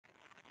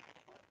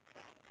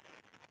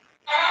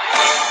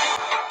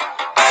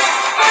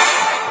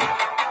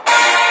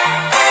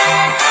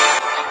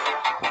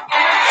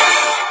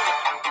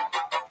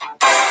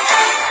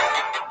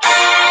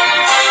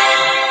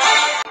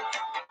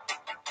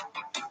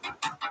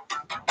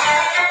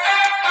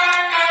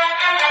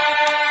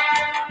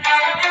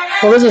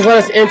Well, this is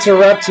Let Us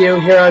Interrupt You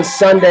here on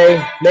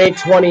Sunday, May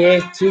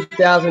 28th,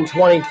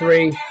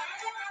 2023.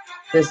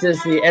 This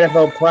is the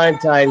NFL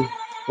Primetime,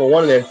 well,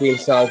 one of their theme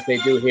songs they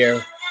do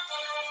here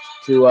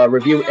to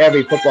review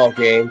every football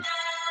game.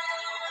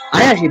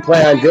 I actually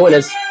plan on doing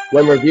this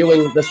when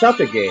reviewing the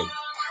Celtic game.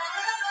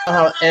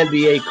 How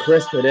NBA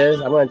crisp it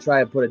is. I'm going to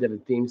try and put a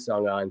different theme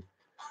song on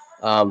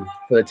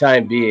for the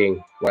time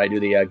being when I do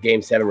the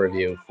Game 7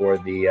 review for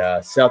the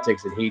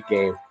Celtics and Heat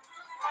game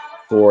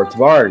for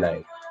tomorrow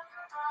night.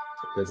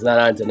 It's not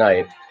on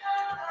tonight.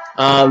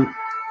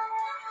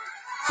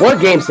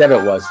 What Game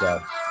 7 was,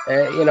 though.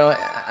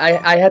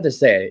 I had to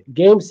say it.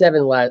 Game 6,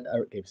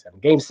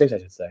 I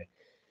should say.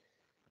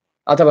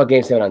 I'll talk about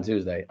Game 7 on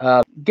Tuesday.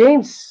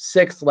 Game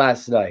 6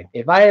 last night,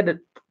 if I had to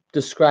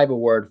describe a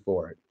word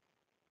for it,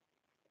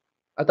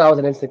 I thought it was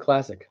an instant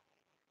classic.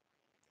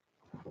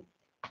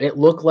 It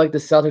looked like the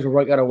Celtics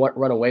were going to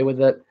run away with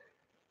it.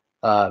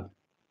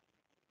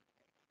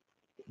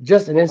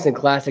 Just an instant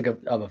classic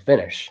of a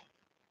finish.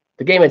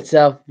 The game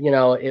itself,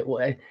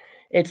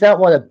 it's not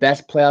one of the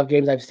best playoff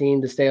games I've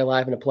seen to stay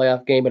alive in a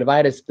playoff game, but if I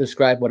had to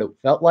describe what it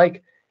felt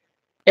like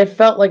a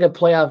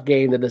playoff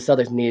game that the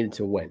Celtics needed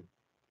to win.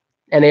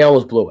 And they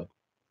almost blew it.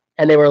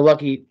 And they were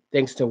lucky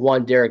thanks to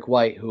one Derek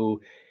White,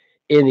 who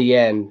in the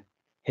end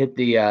hit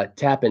the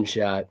tap-in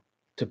shot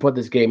to put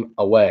this game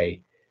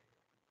away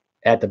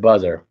at the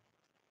buzzer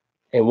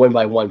and win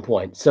by 1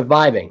 point,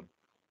 surviving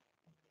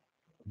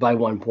by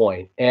 1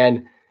 point.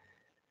 And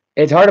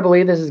it's hard to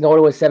believe this is going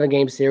to a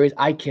 7-game series.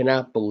 I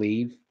cannot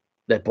believe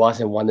that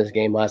Boston won this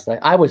game last night.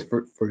 I was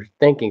for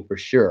thinking for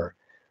sure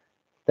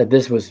that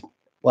this was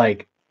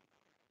like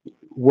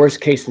worst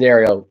case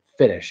scenario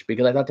finish,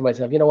 because I thought to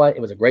myself, you know what?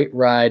 It was a great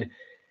ride,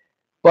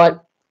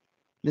 but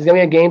there's going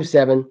to be a Game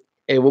 7.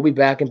 It will be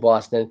back in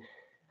Boston.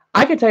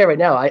 I can tell you right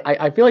now,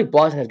 I feel like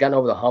Boston has gotten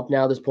over the hump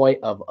now at this point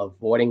of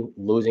avoiding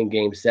losing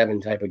Game 7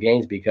 type of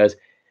games, because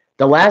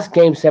the last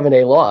Game 7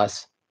 they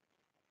lost,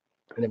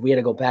 and if we had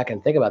to go back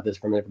and think about this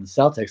for a minute for the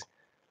Celtics,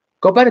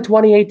 go back to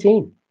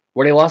 2018,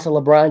 where they lost to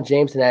LeBron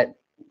James and that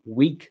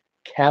weak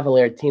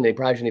Cavalier team they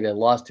probably shouldn't even have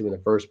lost to in the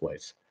first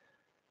place.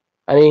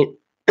 I mean,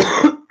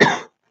 if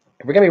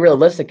we're going to be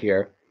realistic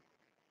here,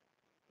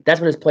 that's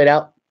what it's played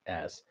out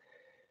as.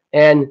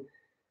 And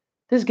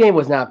this game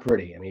was not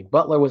pretty. I mean,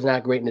 Butler was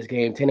not great in this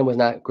game. Tatum was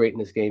not great in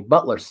this game.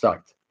 Butler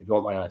sucked, if you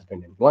want my honest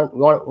opinion. Want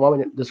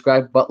me to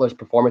describe Butler's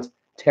performance?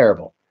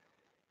 Terrible.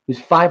 He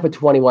was 5 for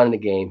 21 in the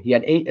game. He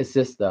had 8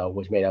 assists, though,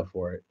 which made up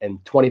for it,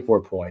 and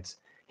 24 points.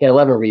 He had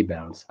 11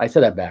 rebounds. I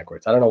said that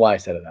backwards. I don't know why I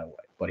said it that way.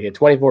 But he had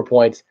 24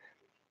 points,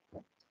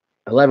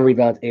 11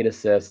 rebounds, 8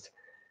 assists.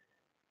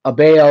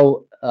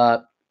 Adebayo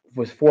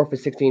was 4 for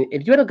 16.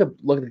 If you had to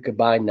look at the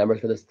combined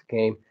numbers for this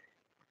game,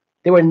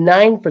 they were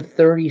 9 for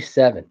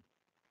 37.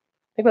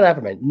 Think about that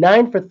for a minute.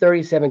 9 for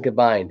 37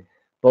 combined,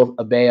 both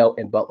Adebayo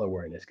and Butler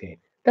were in this game.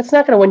 That's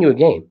not going to win you a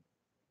game.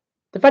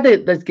 The fact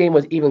that this game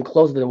was even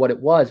closer than what it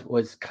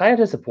was kind of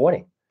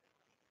disappointing.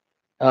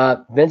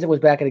 Vincent was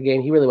back in the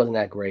game. He really wasn't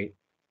that great.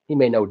 He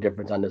made no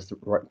difference on this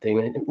team.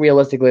 And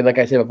realistically, like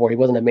I said before, he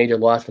wasn't a major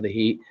loss for the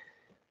Heat.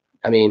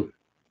 I mean,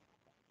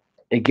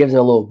 it gives him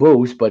a little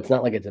boost, but it's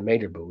not like it's a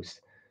major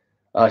boost.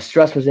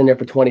 Struss was in there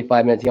for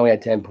 25 minutes. He only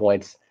had 10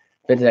 points.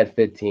 Vincent had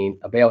 15.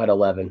 Adebayo had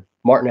 11.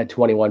 Martin had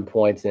 21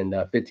 points and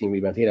 15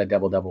 rebounds. He had a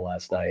double-double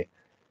last night.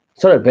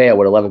 So did Adebayo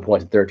with 11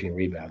 points and 13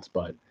 rebounds.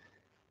 But,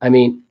 I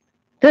mean,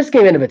 this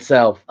game in of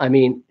itself, I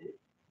mean,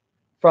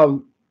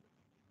 from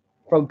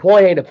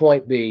point A to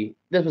point B,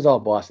 this was all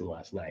Boston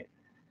last night.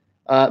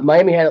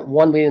 Miami had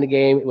one lead in the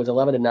game. It was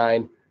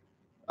 11-9,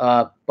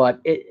 but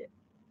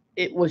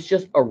it was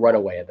just a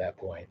runaway at that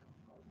point.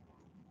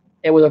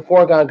 It was a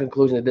foregone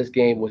conclusion that this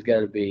game was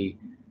going to be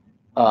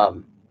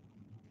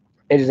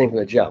interesting from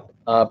the jump.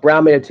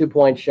 Brown made a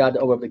 2-point shot to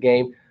open up the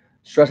game.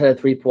 Struss had a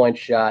 3-point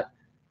shot.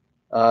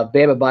 Bam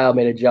Adebayo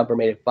made a jumper,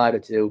 made it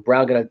 5-2.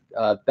 Brown got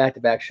a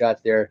back-to-back shots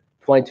there.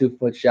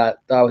 22-foot shot.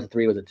 Thought it was a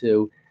 3, was a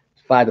 2.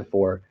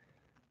 5-4.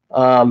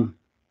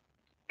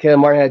 Caleb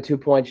Martin had a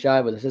 2-point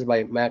shot. Was assisted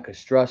by Matt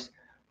Struss.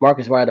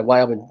 Marcus Smart had a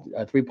wide open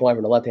 3-point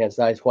from the left-hand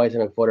side.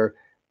 27-footer.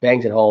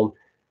 Bangs it home.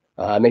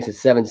 Makes it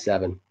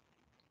 7-7.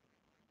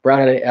 Brown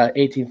had an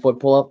 18-foot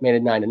pull-up. Made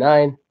it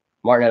 9-9.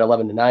 Martin had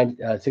 11-9.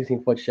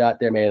 16-foot shot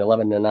there. Made it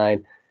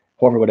 11-9.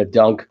 Horford with a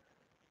dunk.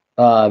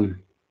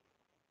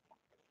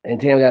 And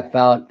Tatum got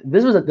fouled.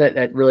 This was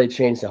that really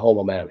changed the whole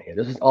momentum here.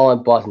 This was all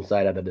on Boston's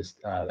side after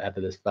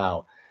this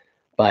foul.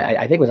 But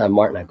I think it was on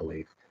Martin, I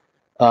believe.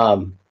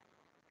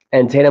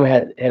 And Tatum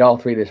had all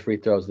 3 of his free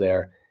throws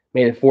there.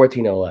 Made it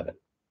 14-11.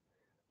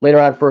 Later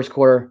on, first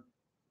quarter,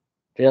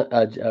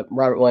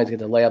 Robert Williams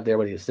gets a layup there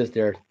with the assist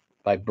there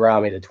by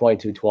Brown. Made it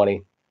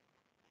 22-20.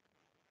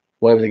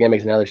 Williams again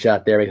makes another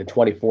shot there. Makes it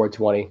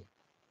 24-20.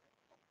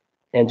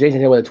 And Jason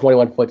Hill with a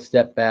 21-foot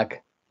step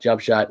back jump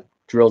shot.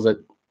 Drills it.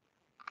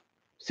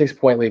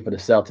 6-point lead for the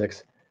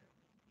Celtics.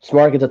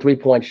 Smart gets a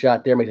 3-point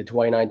shot there, makes it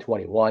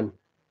 29-21.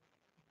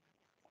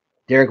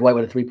 Derek White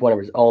with a 3-pointer of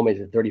his own makes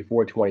it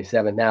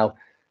 34-27. Now,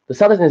 the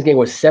Celtics in this game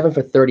was 7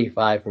 for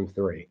 35 from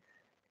 3.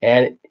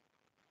 And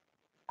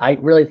I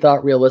really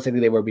thought realistically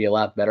they would be a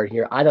lot better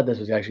here. I thought this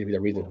was actually the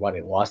reason why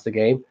they lost the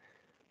game,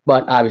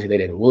 but obviously they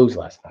didn't lose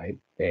last night.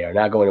 They are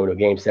not going into a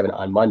game 7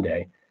 on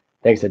Monday,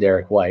 thanks to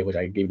Derek White, which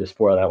I gave you the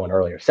spoiler that one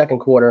earlier. Second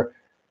quarter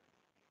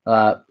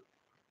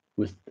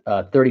was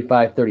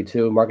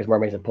 35-32. Marcus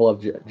Smart makes a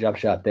pull-up jump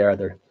shot there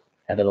after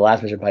the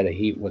last mission by the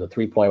Heat with a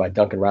three-pointer by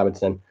Duncan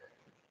Robinson.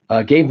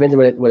 Gabe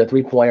Vincent with a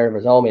three-pointer of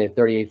his own made it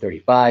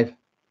 38-35.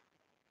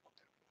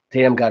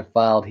 Tatum got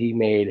fouled. He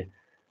made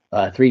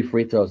 3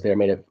 free throws there,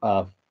 made it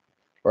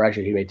or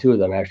actually he made 2 of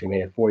them, actually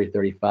made it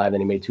 40-35.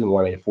 Then he made 2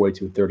 more, made it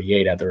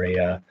 42-38 after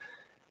a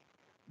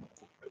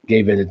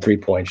Gabe Vincent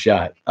 3-point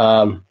shot.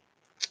 Tatum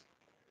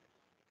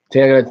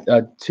got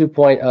a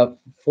 2-point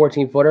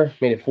 14-footer,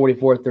 made it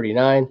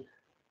 44-39.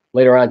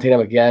 Later on,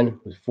 Tatum again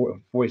was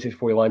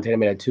 46-41. Tatum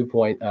made a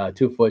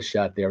 2-foot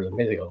shot there. It was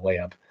basically a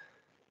layup.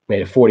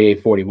 Made it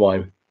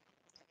 48-41.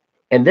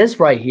 And this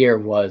right here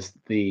was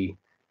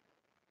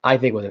I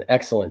think was an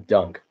excellent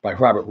dunk by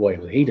Robert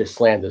Williams. He just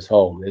slammed this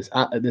home. This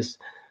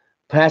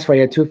pass right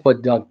here,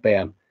 2-foot dunk,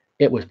 bam.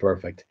 It was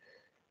perfect.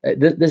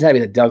 This had to be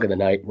the dunk of the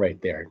night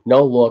right there.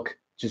 No look,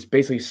 just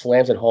basically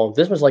slams it home.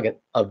 This was like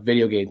a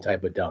video game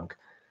type of dunk.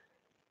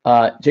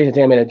 Jason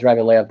Tatum made a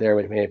driving layup there,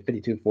 which made it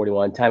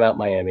 52-41. Timeout,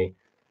 Miami.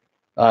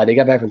 They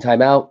got back from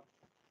timeout.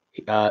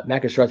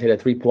 Marcus Strus hit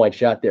a 3-point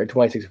shot there,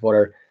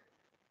 26-footer,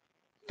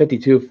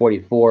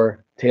 52-44.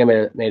 Tatum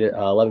made it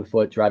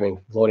 11-foot driving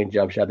floating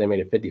jump shot. They made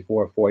it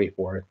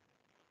 54-44.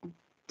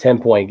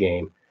 10-point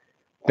game.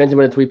 Vincent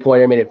with a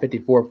 3-pointer made it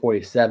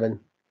 54-47.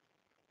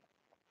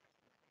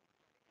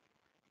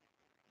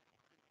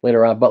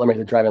 Later on, Butler makes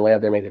a driving layup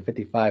there, makes it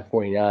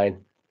 55-49.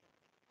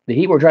 The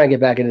Heat were trying to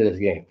get back into this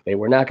game. They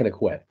were not going to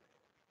quit.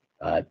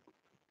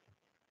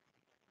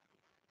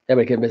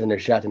 Everybody kept missing their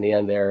shots in the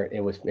end there.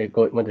 It went to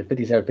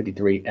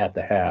 57-53 at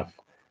the half.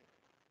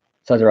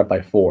 Suns are up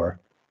by 4.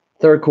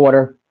 Third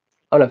quarter,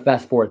 I'm going to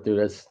fast forward through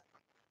this.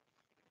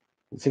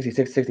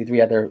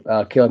 66-63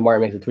 after Caleb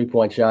Martin makes a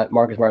 3-point shot.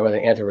 Marcus Martin with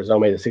an answer for his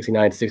own, made it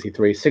 69-63.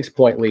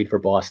 6-point lead for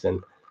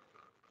Boston.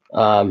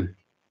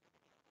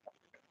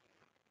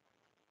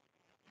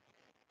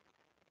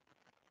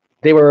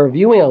 They were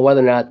reviewing on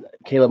whether or not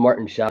Caleb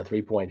Martin shot a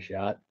 3-point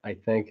shot, I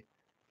think.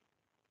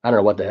 I don't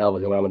know what the hell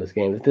was going on with this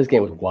game. This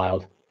game was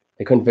wild.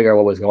 They couldn't figure out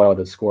what was going on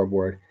with the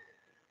scoreboard.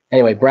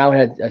 Anyway, Brown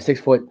had a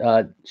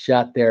 6-foot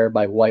shot there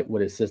by White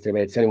with his sister,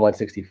 made it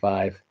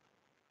 71-65.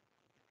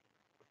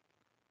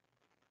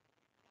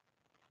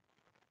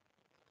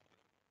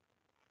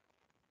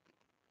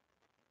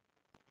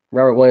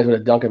 Robert Williams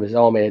with a dunk of his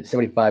own made it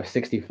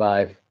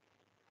 75-65.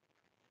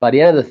 By the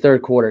end of the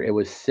third quarter, it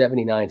was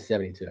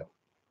 79-72. So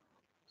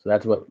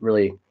that's what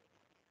really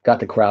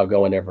got the crowd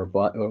going there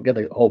got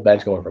the whole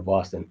bench going for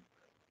Boston.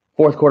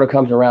 Fourth quarter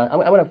comes around. I'm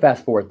going to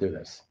fast forward through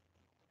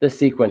this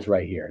sequence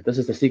right here. This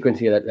is the sequence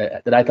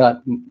here that I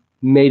thought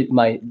made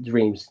my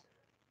dreams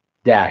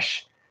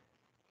dash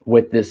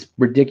with this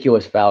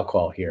ridiculous foul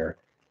call here.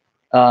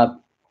 How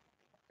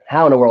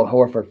in the world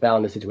Horford fouled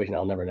in this situation,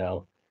 I'll never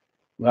know.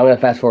 I'm going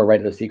to fast forward right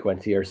to the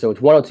sequence here. So it's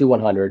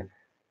 102-100.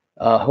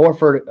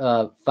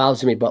 Horford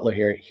fouls Jimmy Butler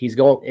here.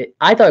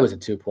 I thought it was a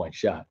 2-point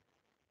shot,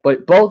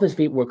 but both his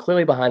feet were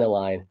clearly behind the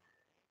line.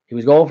 He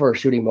was going for a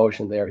shooting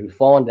motion there. He was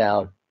falling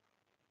down.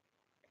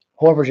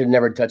 Horford should have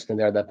never touched him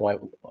there at that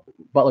point.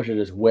 Butler should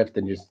have just whiffed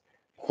and just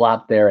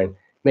flopped there and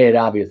made it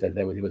obvious that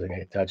he wasn't going to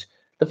get touched.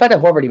 The fact that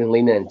Horford even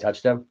leaned in and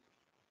touched him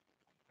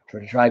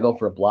to try to go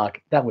for a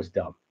block, that was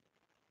dumb.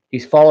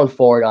 He's falling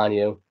forward on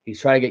you. He's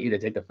trying to get you to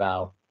take the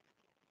foul.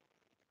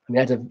 I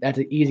mean, that's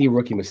an easy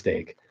rookie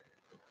mistake.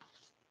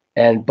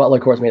 And Butler,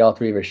 of course, made all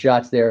 3 of his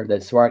shots there.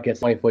 Then Smart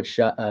gets a 20-foot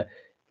shot.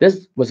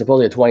 This was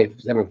supposedly a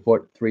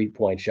 27-foot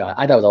 3-point shot.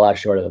 I thought it was a lot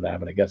shorter than that,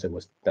 but I guess that's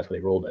what they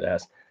ruled it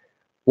as.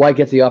 White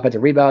gets the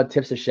offensive rebound,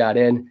 tips the shot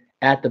in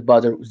at the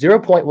buzzer.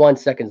 0.1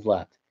 seconds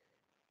left.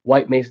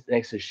 White makes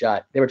the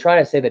shot. They were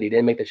trying to say that he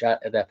didn't make the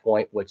shot at that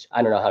point, which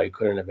I don't know how he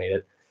couldn't have made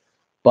it.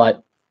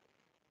 But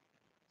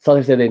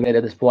Celtics said they made it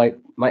at this point.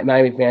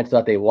 Miami fans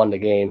thought they won the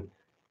game.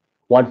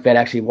 One fan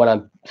actually went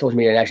on social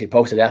media and actually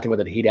posted afterward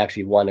that he'd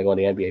actually won to go in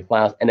the NBA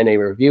Finals, and then they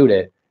reviewed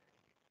it,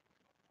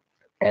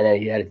 and then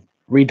he had to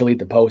re-delete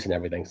the post and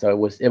everything. So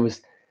it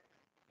was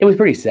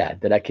pretty sad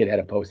that kid had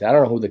to post it. I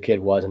don't know who the kid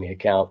was in the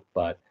account,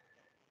 but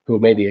who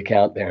made the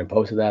account there and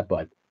posted that,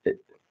 but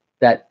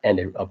that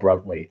ended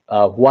abruptly.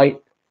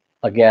 White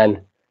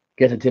again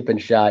gets a tip-in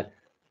shot.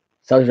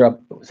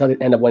 Celtics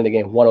end up winning the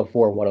game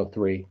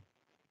 104-103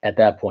 at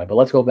that point. But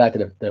let's go back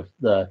to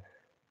the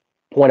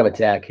point of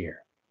attack here.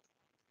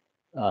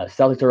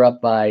 Celtics are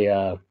up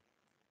by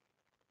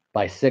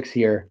 6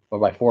 here, or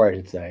by 4, I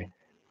should say.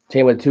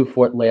 Tatum with a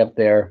 2-foot layup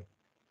there.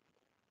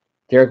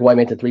 Derek White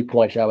makes a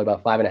 3-point shot with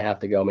about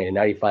 5.5 to go, made it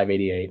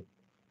 95-88.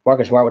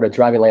 Marcus Smart with a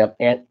driving layup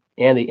and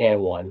the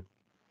and one.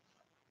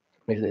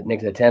 Makes it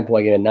a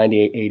 10-point game at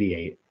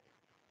 98-88.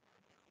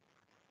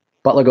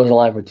 Butler goes on the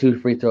line for 2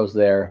 free throws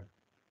there.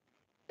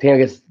 Tatum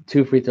gets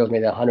 2 free throws,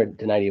 made it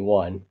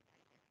 100-91.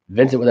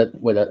 Vincent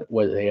with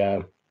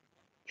a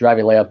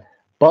driving layup.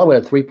 Butler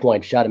with a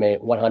 3-point shot made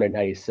it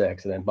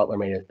 196, and then Butler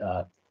made it.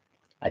 I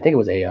think it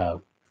was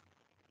a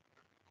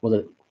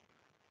was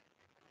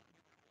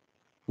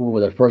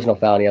a personal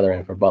foul on the other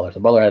end for Butler. So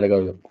Butler had to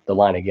go to the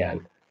line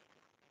again.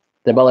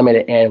 Then Butler made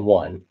it and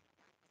one.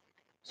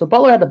 So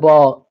Butler had the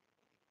ball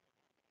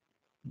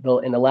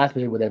in the last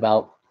position within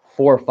about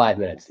 4 or 5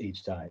 minutes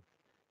each time.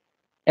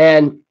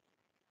 And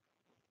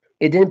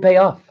it didn't pay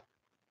off.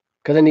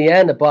 Because in the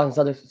end, the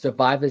Boston Celtics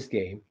survived this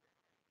game.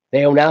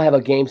 They will now have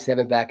a Game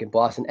 7 back in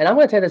Boston. And I'm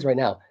going to tell you this right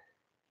now.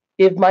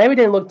 If Miami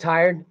didn't look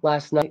tired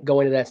last night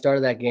going to that start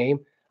of that game,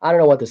 I don't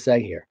know what to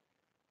say here.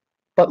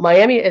 But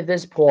Miami at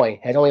this point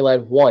has only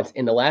led once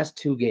in the last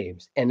 2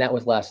 games, and that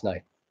was last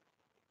night.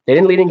 They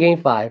didn't lead in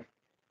Game 5.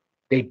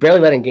 They barely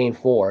led in Game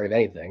 4, if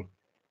anything.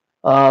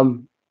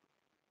 Because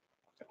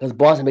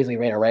Boston basically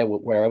ran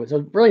around.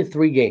 So really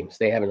 3 games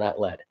they haven't not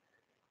led.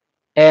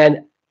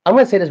 And I'm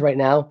going to say this right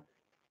now.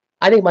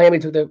 I think Miami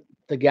took the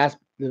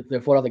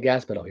foot off the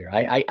gas pedal here.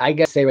 I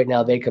guess say right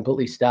now they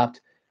completely stopped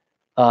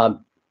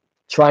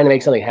trying to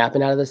make something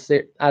happen out of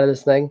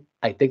this thing.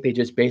 I think they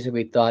just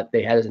basically thought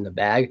they had us in the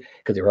bag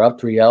because they were up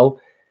 3-0,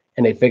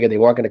 and they figured they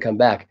weren't going to come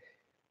back.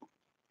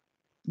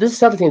 This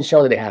Celtics team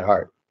showed that they had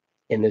heart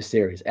in this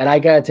series. And I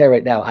got to tell you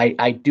right now,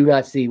 I do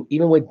not see,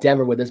 even with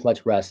Denver with this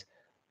much rest,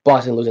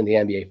 Boston losing the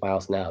NBA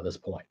Finals now at this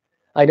point.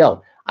 I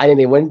don't. I think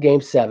they win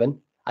Game 7.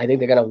 I think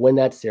they're going to win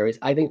that series.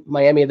 I think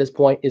Miami at this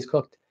point is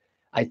cooked.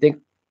 I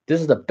think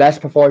this is the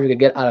best performance you can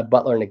get out of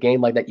Butler in a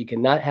game like that. You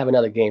cannot have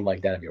another game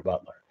like that of your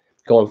Butler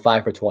going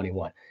 5 for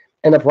 21.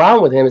 And the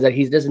problem with him is that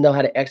he doesn't know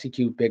how to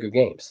execute bigger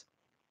games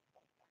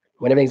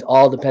when everything's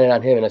all dependent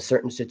on him in a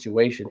certain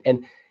situation.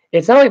 And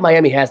it's not like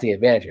Miami has the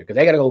advantage here because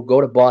they got to go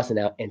to Boston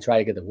now and try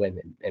to get the win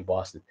in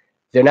Boston.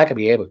 They're not going to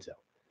be able to.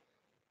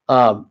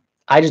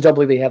 I just don't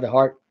believe they have the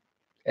heart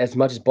as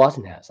much as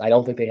Boston has. I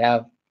don't think they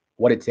have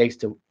what it takes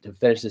to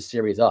finish this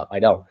series up. I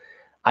don't.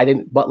 I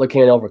think Butler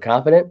came in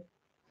overconfident.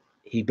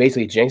 He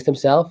basically jinxed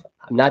himself.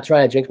 I'm not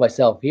trying to jinx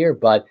myself here,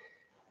 but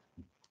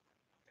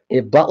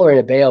if Butler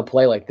and Adebayo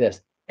play like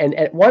this, and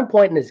at one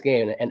point in this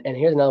game, and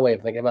here's another way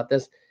of thinking about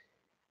this,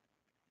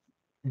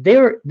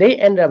 they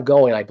ended up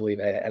going, I believe,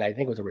 and I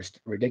think it was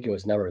a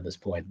ridiculous number at this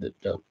point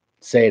to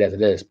say it as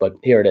it is, but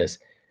here it is.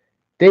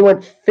 They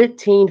went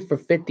 15 for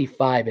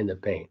 55 in the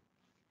paint.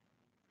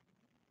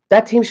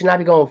 That team should not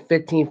be going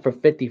 15 for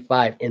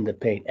 55 in the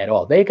paint at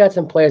all. They got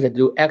some players that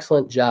do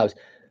excellent jobs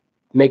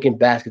making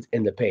baskets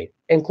in the paint,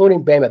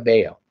 including Bam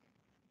Adebayo.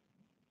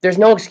 There's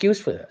no excuse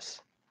for this.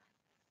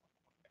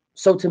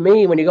 So to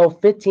me, when you go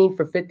 15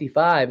 for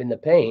 55 in the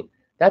paint,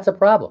 that's a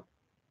problem.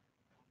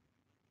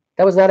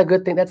 That was not a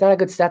good thing. That's not a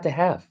good stat to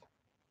have.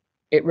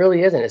 It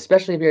really isn't,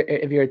 especially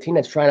if you're a team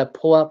that's trying to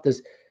pull out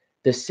this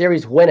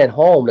series win at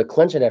home to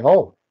clinch it at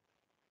home.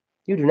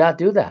 You do not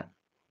do that.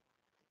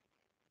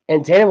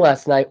 And Tatum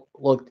last night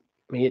looked,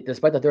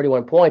 despite the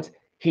 31 points,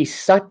 he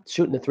sucked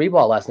shooting the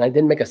 3-ball last night.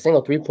 Didn't make a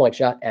single 3-point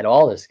shot at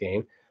all this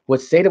game.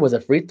 What stayed was the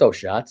free throw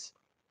shots.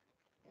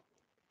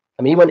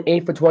 He went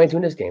 8 for 22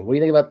 in this game. What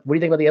do you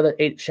think about the other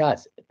 8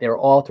 shots? They were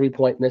all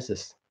 3-point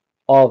misses.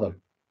 All of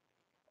them.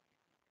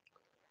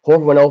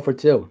 Horford went 0 for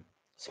 2.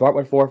 Smart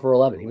went 4 for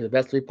 11. He was the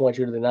best 3-point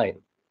shooter of the night.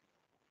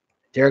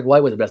 Derek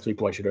White was the best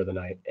 3-point shooter of the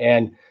night.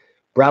 And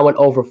Brown went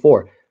 0 for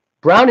 4.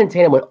 Brown and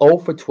Tatum went 0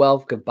 for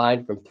 12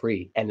 combined from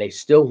 3, and they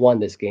still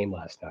won this game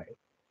last night.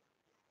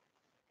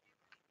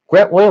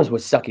 Grant Williams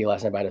was sucky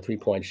last night by the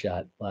 3-point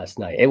shot last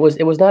night. It was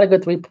not a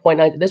good 3-point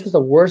night. This was the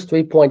worst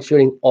 3-point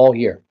shooting all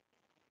year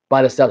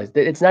by the Celtics.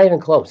 It's not even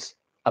close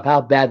of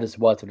how bad this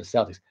was for the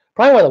Celtics.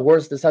 Probably one of the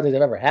worst the Celtics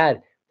have ever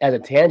had as a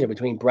tangent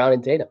between Brown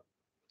and Tatum.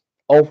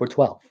 0 for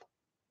 12.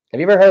 Have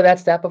you ever heard of that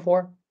stat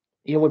before?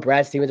 Even with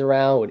Brad Stevens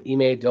around, with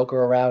Ime Udoka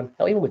around,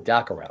 hell, even with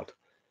Doc around.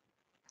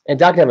 And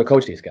Doc never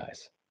coached these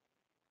guys.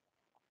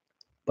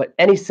 But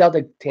any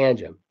Celtic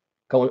tangent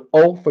going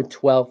 0 for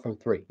 12 from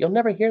 3. You'll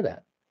never hear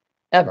that.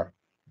 Ever.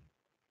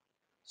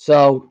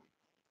 So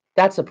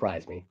that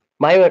surprised me.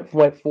 Miami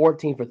went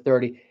 14 for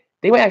 30.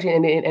 They went actually,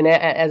 and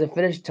as a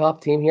finished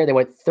top team here, they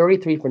went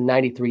 33 for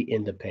 93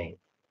 in the paint.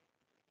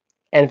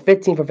 And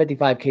 15 for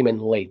 55 came in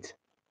late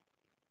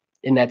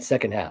in that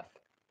second half.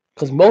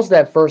 Because most of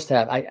that first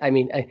half, they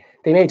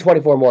made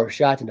 24 more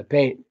shots in the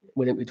paint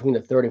between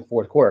the third and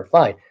fourth quarter.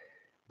 Fine.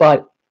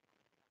 But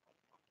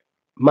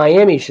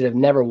Miami should have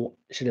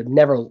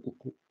never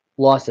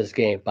lost this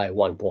game by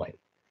 1 point.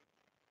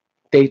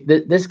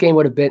 This game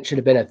should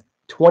have been a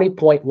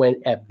 20-point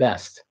win at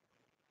best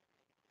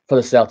for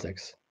the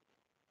Celtics.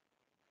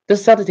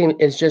 This Celtics team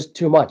is just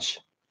too much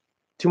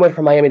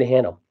for Miami to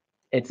handle.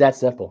 It's that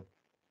simple.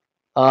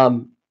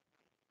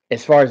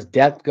 As far as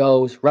depth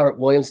goes, Robert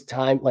Williams'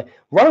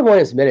 Robert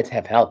Williams' minutes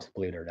have helped,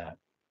 believe it or not,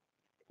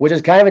 which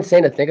is kind of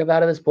insane to think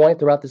about at this point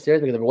throughout the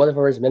series. Because if it wasn't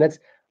for his minutes,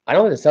 I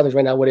don't think the Celtics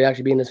right now would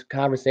actually be in this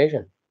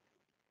conversation.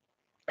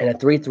 And a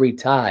 3-3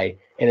 tie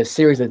in a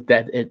series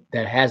that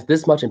has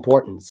this much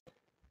importance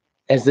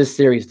as this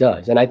series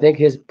does. And I think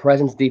his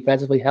presence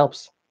defensively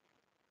helps.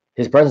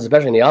 His presence,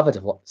 especially in the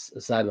offensive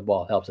side of the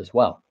ball, helps as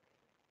well.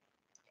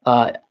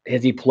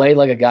 Has he played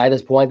like a guy at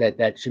this point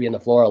that should be on the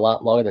floor a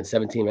lot longer than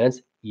 17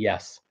 minutes?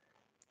 Yes.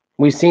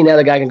 We've seen now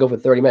the guy can go for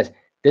 30 minutes.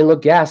 Didn't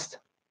look gassed.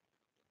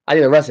 I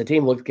think the rest of the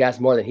team looked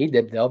gassed more than he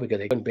did, though, because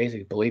they couldn't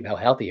basically believe how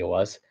healthy he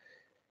was.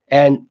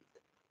 And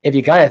if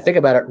you kind of think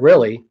about it,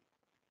 really,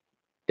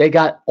 they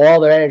got all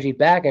their energy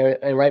back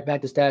and right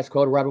back to status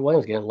quo to Robert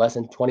Williams getting less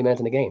than 20 minutes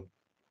in the game.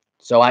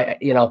 So I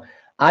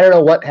don't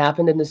know what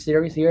happened in this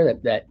series here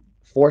that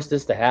forced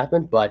this to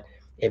happen, but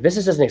if this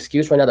is just an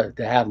excuse right now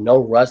to have no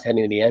rust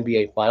heading to the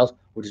NBA Finals,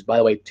 which is, by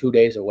the way, 2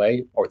 days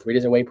away or 3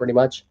 days away pretty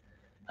much,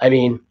 I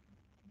mean,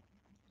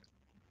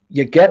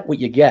 you get what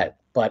you get.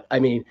 But, I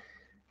mean,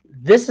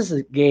 this is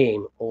a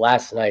game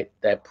last night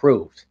that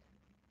proved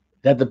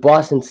that the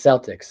Boston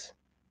Celtics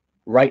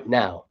right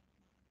now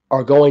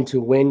are going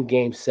to win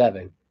Game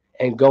 7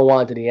 and go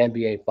on to the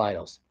NBA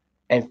Finals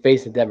and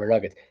face the Denver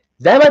Nuggets.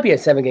 That might be a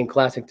 7-game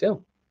classic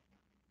too.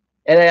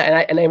 And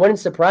it wouldn't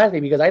surprise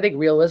me because I think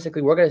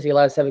realistically we're going to see a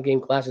lot of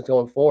 7-game classics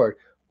going forward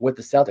with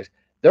the Celtics.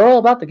 They're all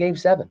about the Game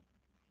 7.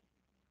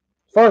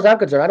 As far as I'm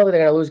concerned, I don't think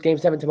they're going to lose Game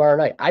 7 tomorrow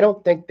night. I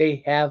don't think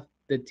they have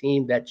the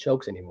team that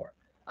chokes anymore.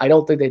 I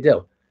don't think they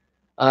do.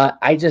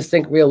 I just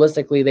think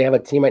realistically they have a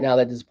team right now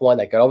that just won,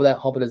 that got over that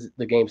hump of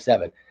the Game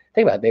 7.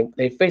 Think about it.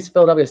 They faced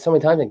Philadelphia so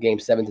many times in Game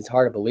 7s, it's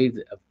hard to believe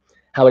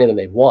how many of them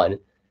they've won.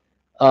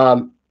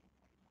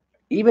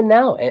 Even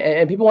now,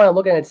 and people want to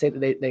look at it and say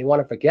that they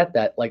want to forget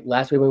that. Like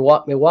last week in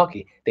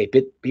Milwaukee, they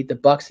beat the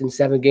Bucks in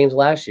 7 games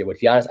last year with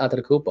Giannis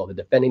Antetokounmpo, the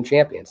defending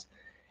champions.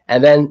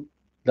 And then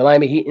the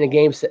Miami Heat in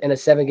a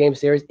 7-game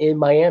series in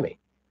Miami.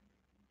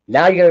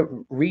 Now you're going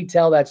to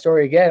retell that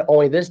story again,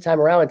 only this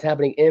time around it's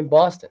happening in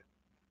Boston.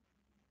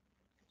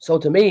 So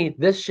to me,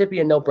 this should be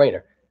a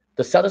no-brainer.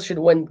 The Celtics should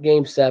win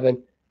Game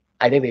 7.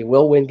 I think they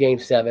will win Game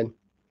 7.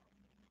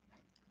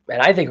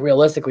 And I think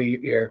realistically,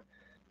 your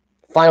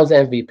Finals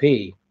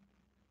MVP,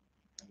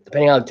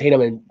 depending on how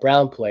Tatum and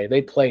Brown play,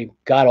 they play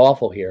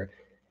god-awful here,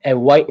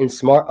 and White and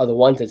Smart are the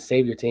ones that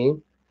save your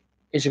team,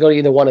 it should go to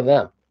either one of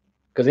them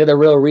because they're the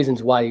real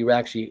reasons why you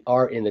actually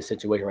are in this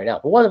situation right now.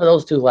 But one of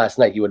those two last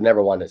night, you would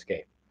never won this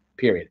game,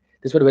 period.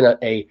 This would have been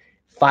a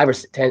 5 or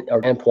 10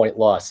 or 10-point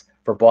loss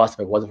for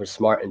Boston if it wasn't for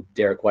Smart and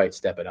Derek White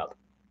stepping up,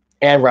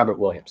 and Robert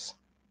Williams.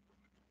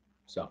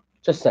 So,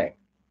 just saying.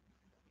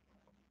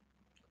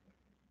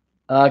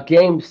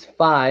 Games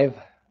 5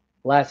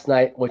 last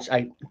night, which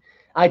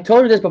I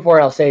told you this before,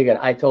 and I'll say again,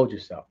 I told you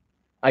so.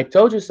 I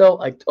told you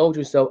so, I told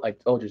you so, I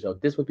told you so.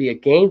 This would be a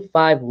Game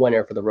 5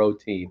 winner for the road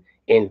team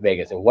in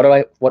Vegas. And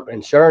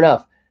and sure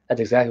enough,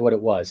 that's exactly what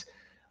it was.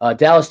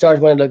 Dallas Stars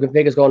went into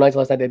Vegas Golden Knights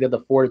last night. They did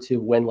the 4-2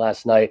 win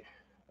last night.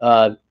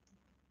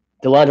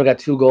 DeLandro got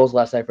 2 goals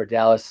last night for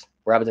Dallas.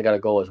 Robinson got a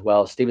goal as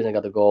well. Stevenson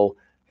got the goal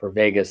for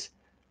Vegas.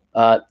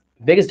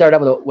 Vegas started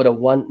out with a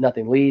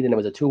 1-0 lead, and it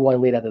was a 2-1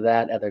 lead after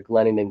that. After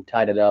Glennon then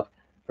tied it up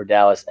for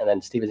Dallas, and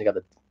then Stevenson got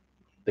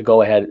the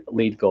go-ahead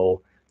lead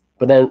goal.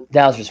 But then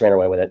Dallas just ran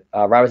away with it.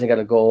 Robinson got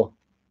a goal.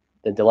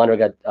 Then Delandro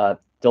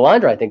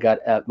I think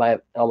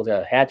almost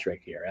got a hat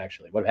trick here,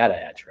 actually. Would have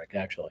had a hat trick,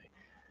 actually,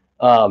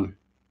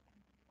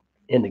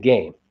 in the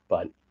game.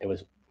 But it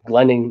was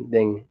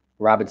Glennon,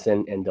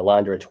 Robinson, and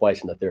Delandro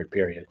twice in the third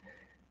period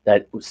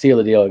that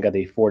sealed the deal and got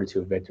the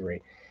 4-2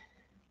 victory.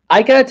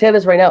 I got to tell you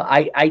this right now.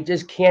 I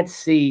just can't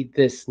see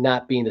this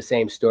not being the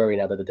same story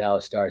now that the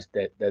Dallas Stars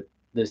that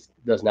this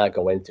does not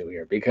go into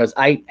here, because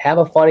I have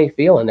a funny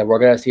feeling that we're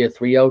going to see a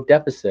 3-0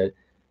 deficit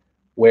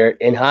where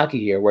in hockey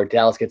here, where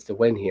Dallas gets to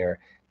win here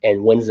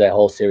and wins that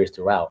whole series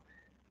throughout.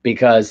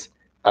 Because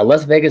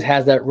unless Vegas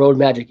has that road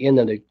magic in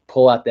them to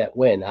pull out that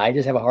win, I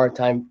just have a hard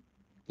time,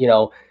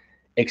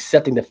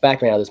 accepting the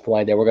fact right now at this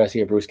point that we're going to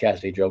see a Bruce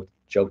Cassidy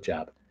joke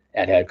job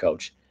at head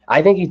coach.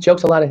 I think he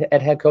chokes a lot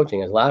at head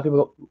coaching. As a lot of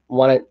people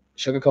want to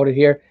sugarcoat it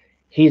here,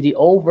 he's the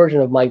old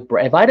version of Mike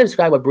Brown. If I had to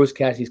describe what Bruce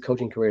Cassidy's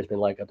coaching career has been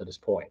like up to this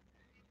point,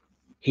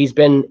 he's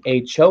been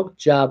a choke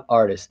job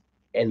artist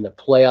in the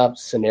playoff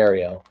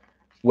scenario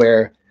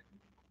where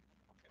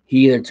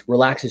he either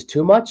relaxes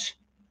too much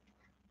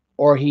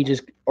or he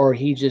just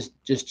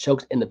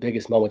chokes in the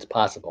biggest moments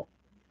possible.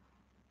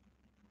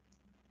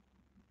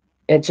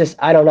 It's just,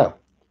 I don't know.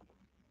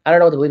 I don't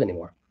know what to believe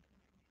anymore.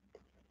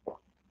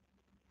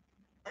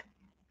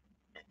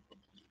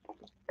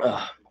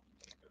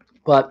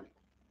 But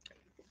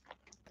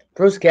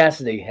Bruce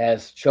Cassidy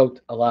has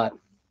choked a lot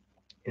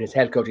in his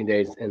head coaching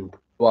days in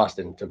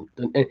Boston.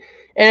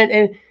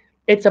 And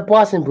it's a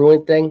Boston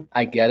Bruin thing.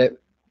 I get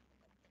it.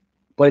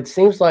 But it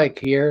seems like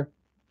here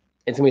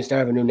it's going to be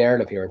start of a new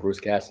narrative here in Bruce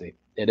Cassidy.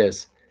 It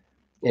is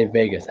in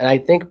Vegas. And I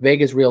think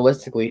Vegas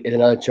realistically is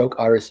another choke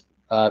artist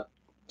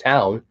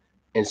town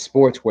in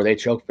sports where they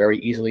choke very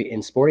easily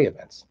in sporting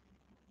events.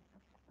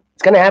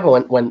 It's going to happen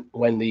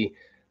when the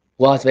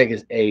Las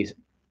Vegas A's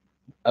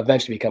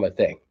eventually become a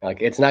thing.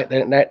 Like it's not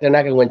they're not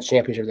going to win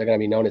championships. They're going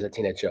to be known as a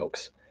team that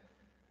chokes.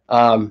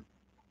 I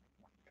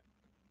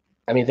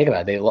mean, think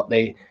about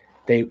it.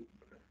 They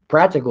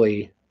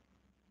practically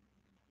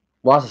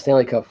lost the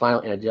Stanley Cup final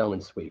in a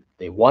gentleman's sweep.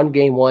 They won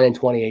Game 1 in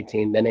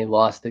 2018. Then they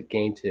lost it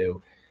Game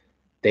 2.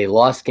 They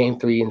lost Game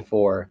 3 and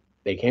 4.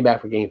 They came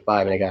back for Game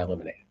 5 and they got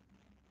eliminated.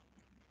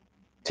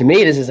 To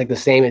me, this is like the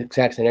same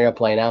exact scenario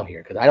playing out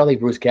here because I don't think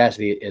Bruce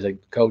Cassidy is a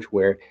coach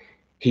where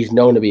He's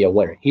known to be a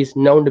winner. He's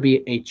known to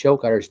be a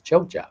choke artist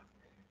choke job.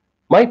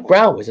 Mike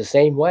Brown was the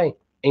same way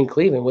in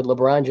Cleveland with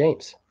LeBron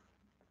James.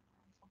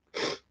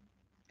 The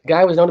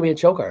guy was known to be a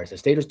choke artist. The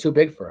stage was too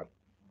big for him.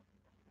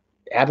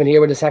 It happened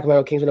here with the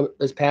Sacramento Kings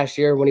this past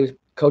year when he was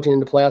coaching in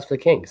the playoffs for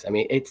the Kings. I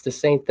mean, it's the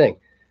same thing.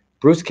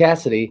 Bruce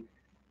Cassidy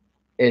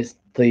is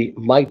the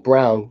Mike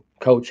Brown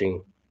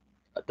coaching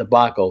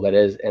debacle that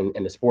is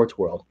in the sports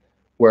world,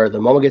 where the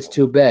moment gets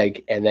too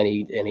big and then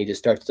he just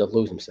starts to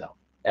lose himself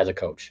as a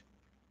coach.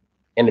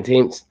 And the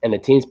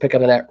teams pick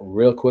up on that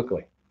real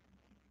quickly.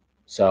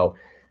 So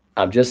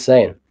I'm just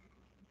saying,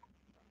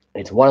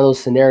 it's one of those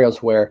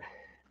scenarios where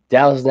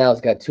Dallas now has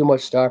got too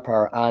much star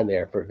power on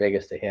there for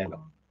Vegas to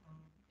handle.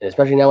 And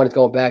especially now when it's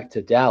going back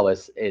to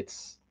Dallas,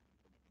 it's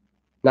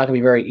not going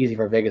to be very easy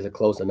for Vegas to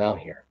close them out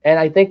here. And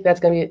I think that's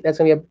going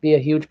to be a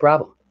huge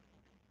problem,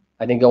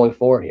 I think, going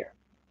forward here.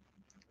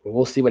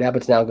 We'll see what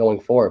happens now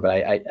going forward. But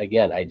I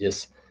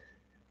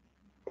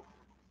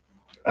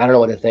don't know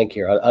what to think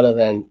here other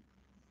than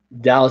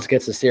Dallas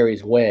gets the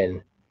series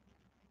win.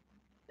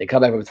 They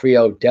come back from a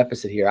 3-0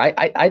 deficit here.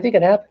 I think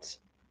it happens.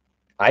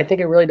 I think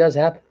it really does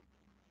happen.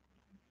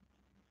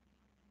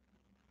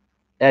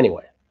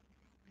 Anyway,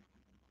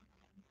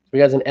 we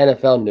got some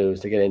NFL news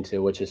to get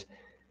into, which is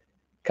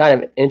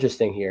kind of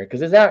interesting here because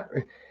there's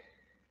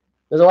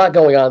a lot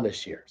going on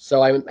this year.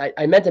 So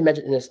I meant to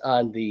mention this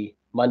on the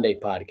Monday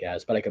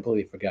podcast, but I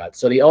completely forgot.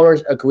 So the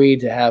owners agreed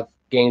to have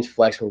games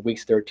flexed from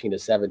weeks 13 to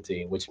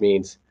 17, which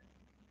means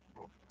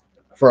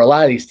for a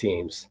lot of these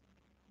teams,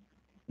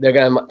 they're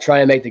going to try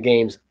and make the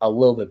games a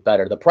little bit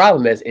better. The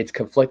problem is it's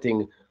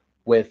conflicting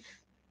with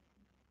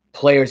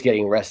players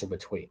getting rest in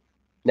between.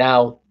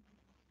 Now,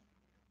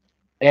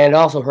 and it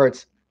also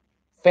hurts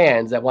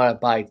fans that want to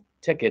buy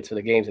tickets for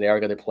the games and they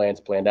already got their plans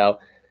planned out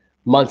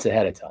months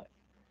ahead of time.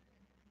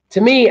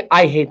 To me,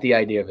 I hate the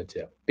idea of it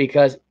too,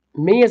 because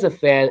me as a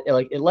fan,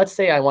 like, let's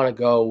say I want to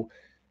go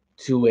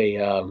to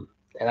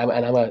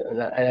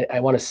I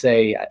want to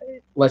say,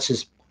 let's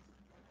just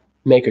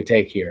make or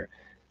take here,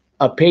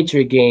 a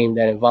Patriot game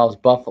that involves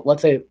Buffalo.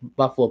 Let's say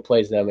Buffalo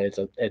plays them, and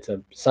it's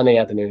a Sunday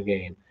afternoon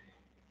game,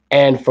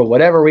 and for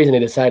whatever reason they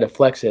decide to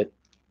flex it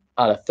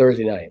on a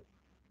Thursday night,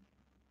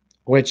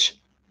 which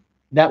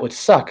that would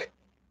suck,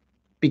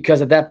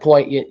 because at that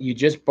point you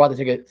just bought the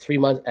ticket 3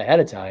 months ahead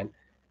of time.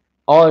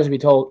 All is to be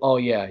told, oh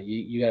yeah,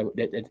 you got,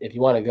 if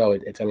you want to go,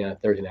 it's going to be on a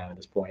Thursday night at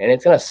this point, and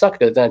it's going to suck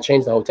because it's going to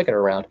change the whole ticket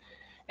around,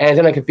 and it's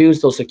going to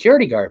confuse those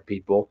security guard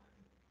people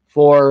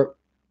for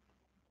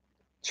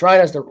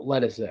trying to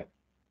let us in,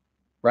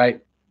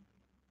 right?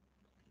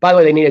 By the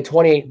way, they need a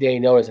 28-day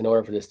notice in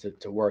order for this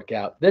to work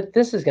out.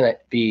 This is going to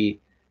be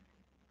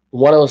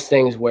one of those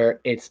things where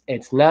it's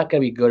not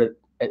going to be good.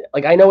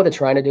 Like, I know what they're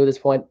trying to do at this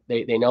point.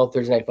 They know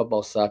Thursday night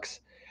football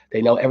sucks.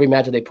 They know every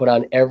matchup they put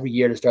on every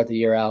year to start the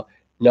year out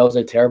knows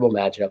they're terrible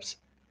matchups,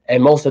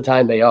 and most of the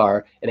time they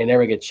are, and they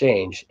never get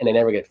changed, and they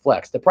never get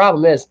flexed. The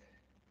problem is,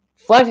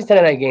 flexing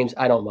Sunday night games,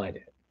 I don't mind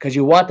it, because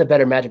you want the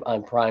better matchup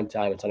on prime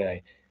time on Sunday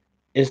night.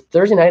 Is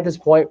Thursday night at this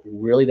point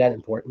really that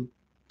important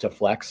to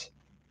flex?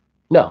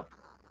 No.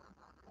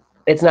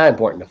 It's not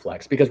important to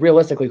flex, because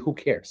realistically, who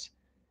cares?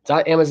 It's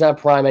on Amazon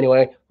Prime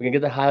anyway. We can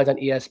get the highlights on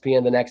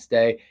ESPN the next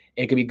day.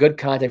 It could be good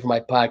content for my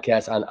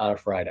podcast on a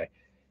Friday.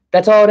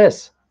 That's all it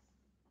is.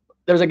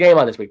 There's a game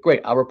on this week.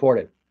 Great. I'll report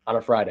it on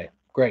a Friday.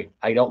 Great.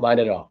 I don't mind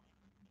at all.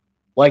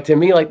 Like, to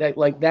me,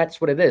 like that's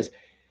what it is.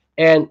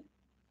 And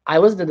I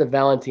listened to the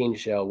Valentine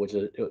show, which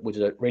is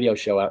a radio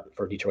show out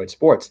for Detroit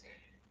sports.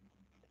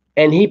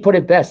 And he put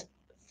it best.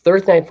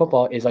 Thursday night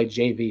football is like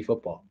JV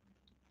football,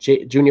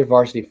 junior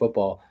varsity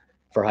football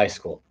for high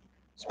school.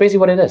 It's basically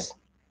what it is.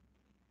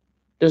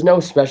 There's no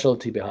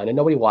specialty behind it.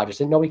 Nobody watches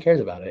it. Nobody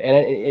cares about it.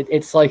 And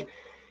it's like,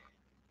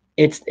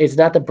 it's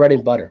not the bread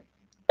and butter.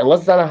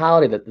 Unless it's on a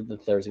holiday, the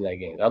Thursday night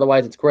games.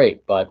 Otherwise, it's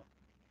great.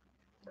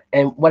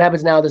 And what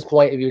happens now at this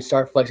point if you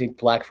start flexing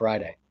Black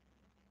Friday?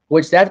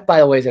 Which that, by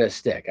the way, is going to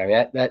stick. I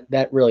mean,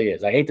 that really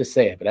is. I hate to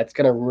say it, but that's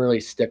going to really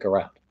stick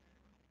around.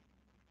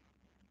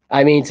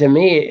 I mean, to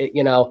me,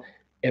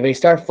 if they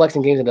start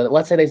flexing games,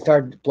 let's say they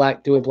start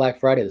doing Black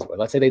Friday this way.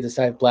 Let's say they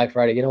decide Black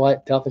Friday, you know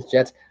what, Dolphins,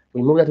 Jets,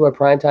 we move that to a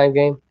primetime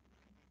game,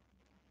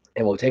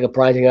 and we'll take a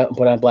primetime up and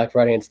put on Black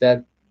Friday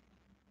instead.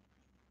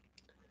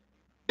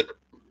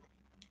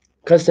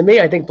 Because to me,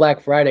 I think Black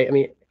Friday, I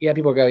mean, yeah,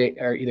 people are either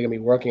going to be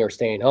working or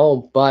staying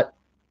home, but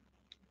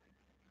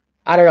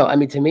I don't know. I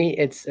mean, to me,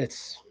 it's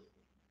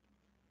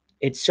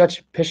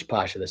such pish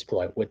posh at this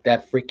point with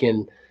that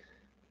freaking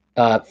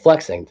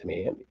flexing. To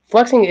me,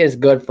 flexing is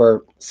good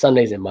for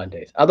Sundays and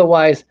Mondays.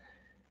 Otherwise,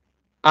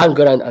 I'm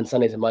good on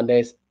Sundays and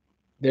Mondays.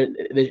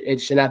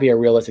 It should not be a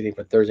realistic thing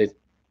for Thursdays.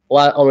 A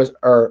lot of owners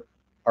are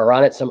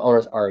on it. Some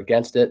owners are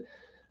against it.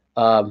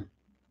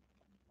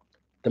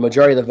 The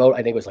majority of the vote,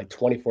 I think, was like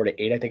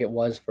 24-8. I think it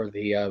was for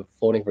the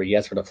voting for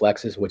yes for the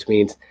flexes, which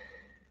means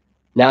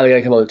now they're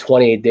going to come up with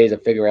 28 days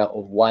of figuring out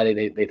why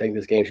they think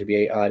this game should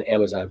be on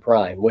Amazon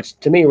Prime, which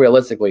to me,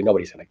 realistically,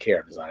 nobody's going to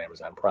care if it's on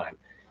Amazon Prime.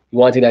 You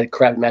want to take that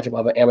crap matchup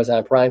off of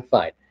Amazon Prime?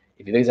 Fine.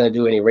 If you think it's going to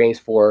do any ratings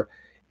for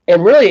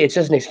And really, it's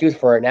just an excuse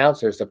for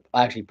announcers to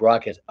actually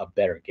broadcast a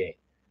better game.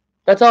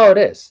 That's all it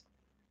is.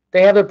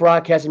 They have their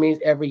broadcasting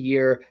meetings every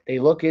year. They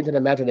look into the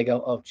match and they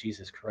go, "Oh,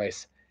 Jesus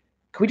Christ.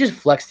 Can we just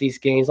flex these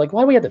games? Like,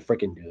 why do we have to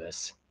freaking do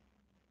this?"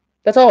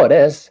 That's all it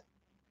is.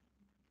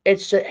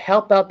 It's to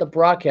help out the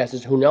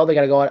broadcasters who know they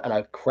got to go out on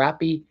a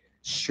crappy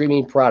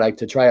streaming product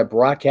to try to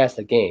broadcast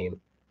a game.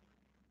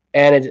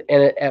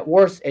 At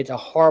worst, it's a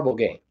horrible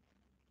game.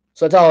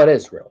 So that's all it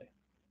is, really.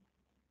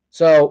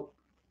 So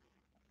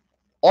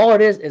all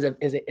it is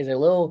a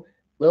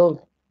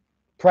little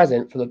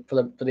present for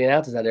the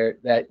announcers out there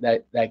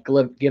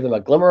that give them a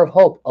glimmer of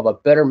hope of a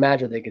better match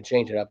that they can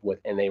change it up with,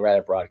 and they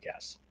rather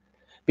broadcast.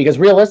 Because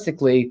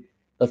realistically,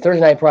 the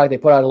Thursday night product they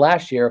put on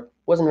last year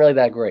wasn't really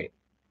that great.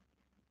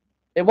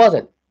 It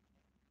wasn't.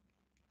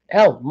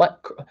 Hell,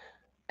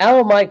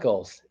 Al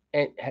Michaels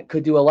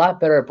could do a lot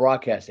better at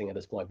broadcasting at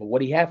this point, but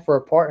what he had for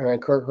a partner in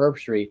Kirk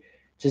Herbstreit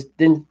just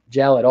didn't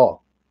gel at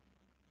all.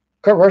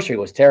 Kirk Herbstreit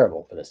was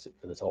terrible for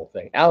this whole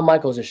thing. Al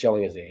Michaels is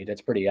showing his age.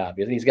 That's pretty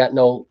obvious. He's got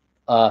no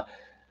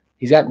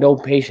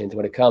patience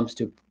when it comes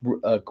to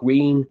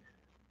green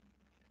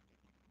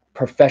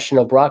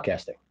professional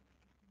broadcasting.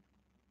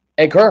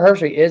 And Kirk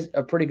Herbstreit is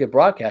a pretty good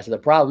broadcaster. The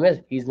problem is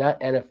he's not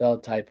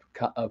NFL type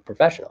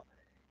professional.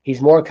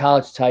 He's more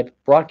college type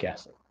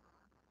broadcasting,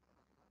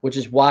 which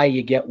is why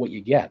you get what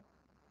you get.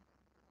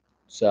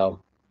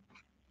 So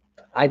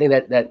I think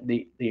that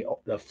the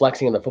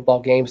flexing in the football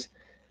games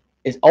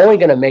is only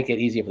going to make it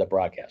easier for the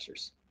broadcasters.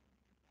 It's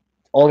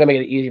only going to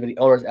make it easier for the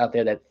owners out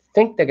there that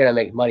think they're going to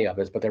make money off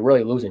this, but they're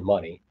really losing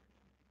money.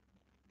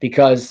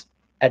 Because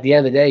at the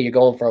end of the day, you're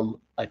going from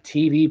a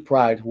TV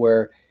product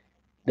where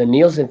the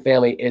Nielsen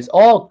family is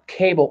all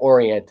cable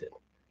oriented.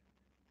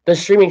 The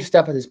streaming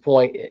stuff at this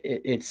point,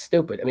 it's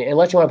stupid. I mean,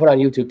 unless you want to put on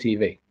YouTube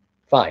TV,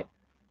 fine.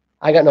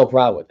 I got no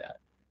problem with that.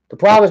 The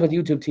problem is with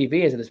YouTube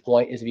TV is at this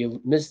point is if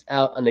you miss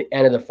out on the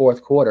end of the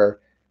fourth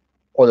quarter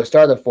or the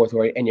start of the fourth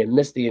quarter and you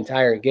miss the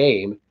entire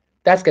game,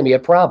 that's going to be a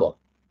problem.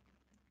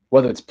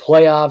 Whether it's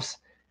playoffs,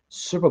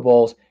 Super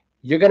Bowls,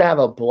 you're going to have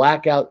a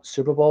blackout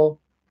Super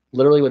Bowl,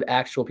 literally with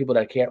actual people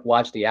that can't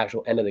watch the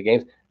actual end of the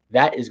games.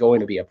 That is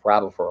going to be a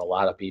problem for a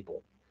lot of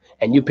people.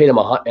 And you pay them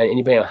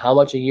how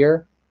much a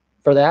year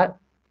for that,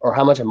 or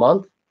how much a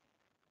month?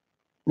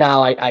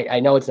 Now I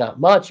know it's not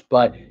much,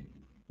 but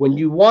when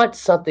you want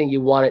something,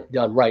 you want it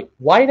done right.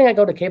 Why do you think I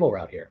go the cable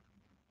route here?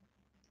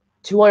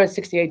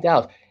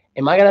 $268.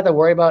 Am I gonna have to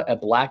worry about a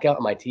blackout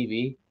on my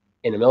TV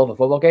in the middle of a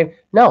football game?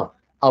 No.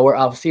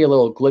 I'll see a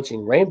little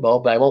glitching rainbow,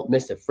 but I won't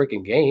miss the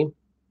freaking game.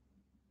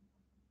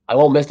 I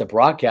won't miss the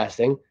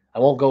broadcasting. I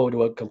won't go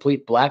into a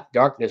complete black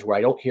darkness where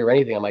I don't hear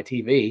anything on my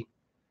TV,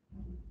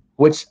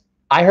 which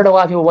I heard a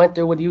lot of people went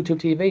through with YouTube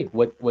TV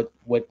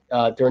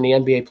during the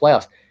NBA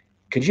playoffs.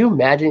 Could you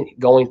imagine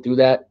going through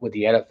that with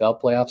the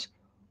NFL playoffs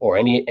or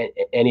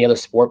any other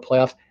sport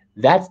playoffs?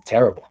 That's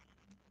terrible.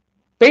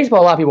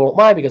 Baseball, a lot of people won't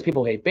mind because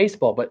people hate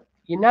baseball, but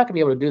you're not going to be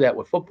able to do that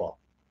with football.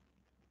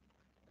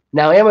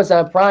 Now,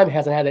 Amazon Prime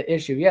hasn't had an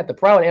issue yet. The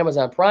problem with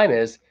Amazon Prime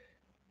is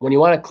when you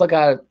want to click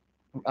on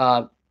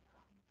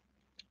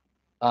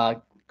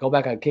go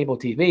back on cable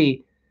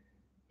TV,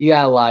 you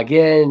got to log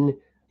in.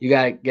 You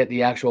got to get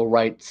the actual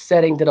right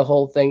setting to the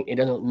whole thing. It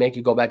doesn't make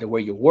you go back to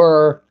where you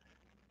were.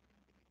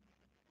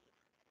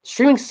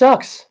 Streaming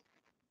sucks,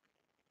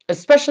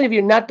 especially if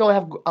you don't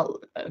have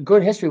a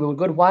good history with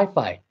good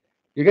Wi-Fi.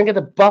 You're going to get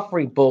the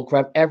buffering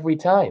bullcrap every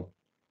time.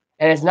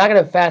 And it's not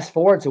going to fast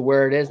forward to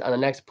where it is on the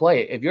next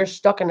play. If you're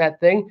stuck in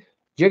that thing,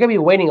 you're going to be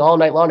waiting all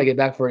night long to get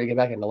back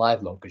into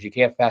live mode because you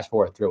can't fast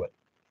forward through it.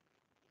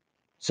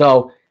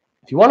 So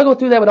if you want to go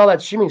through that with all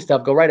that streaming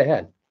stuff, go right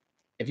ahead.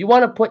 If you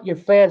want to put your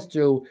fans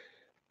through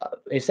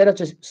instead of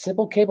just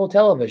simple cable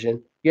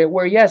television,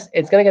 where yes,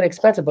 it's going to get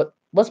expensive, but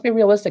let's be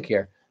realistic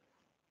here.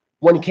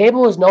 When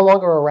cable is no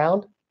longer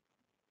around,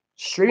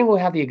 streaming will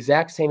have the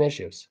exact same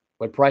issues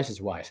with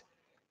prices wise.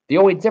 The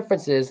only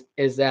difference is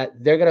that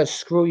they're going to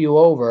screw you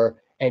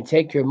over and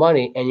take your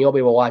money and you'll be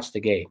able to watch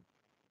the game.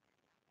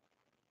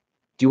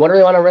 Do you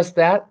really want to risk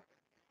that?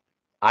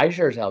 I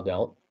sure as hell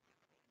don't.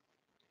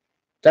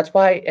 That's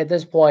why at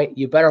this point,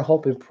 you better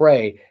hope and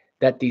pray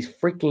that these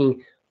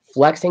freaking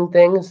flexing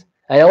things,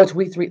 I know it's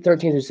week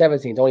 13 through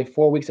 17, it's only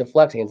 4 weeks of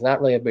flexing. It's not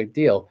really a big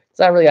deal. It's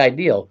not really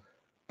ideal,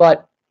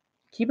 but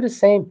keep it the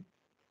same.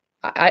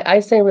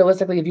 I say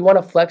realistically, if you want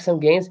to flex some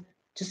games,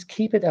 just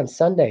keep it on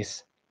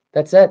Sundays.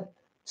 That's it.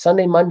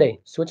 Sunday,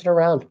 Monday, switch it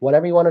around.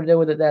 Whatever you want to do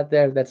with it,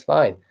 that's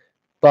fine.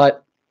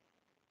 But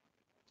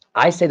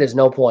I say there's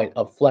no point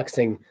of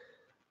flexing,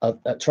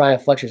 trying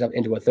to flex yourself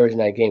into a Thursday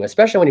night game,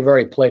 especially when you've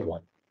already played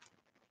one.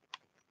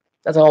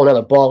 That's a whole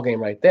other ball game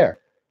right there.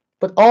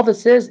 But all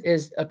this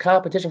is a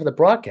competition for the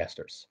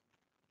broadcasters.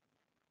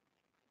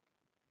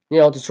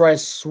 To try to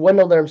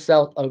swindle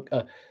themselves,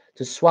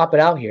 to swap it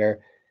out here.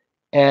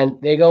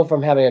 And they go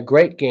from having a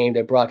great game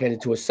to broadcast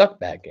into a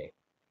suck-bag game.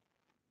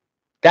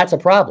 That's a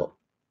problem.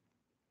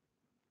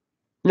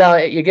 Now,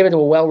 you give it to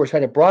a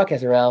well-respected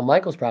broadcaster around,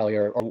 Michael's probably,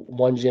 or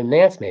one Jim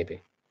Nance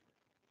maybe.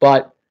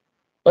 But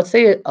let's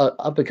say a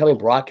up-and-coming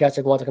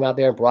broadcaster wants to come out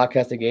there and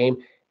broadcast a game,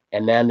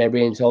 And then they're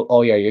being told,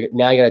 oh, yeah, you're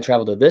going to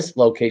travel to this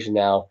location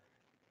now,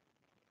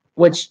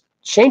 which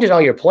changes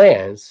all your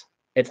plans.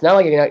 It's not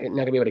like you're not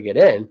going to be able to get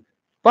in,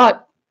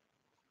 but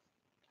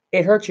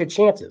it hurts your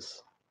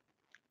chances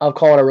of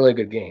calling a really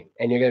good game,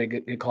 and you're going to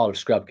get called a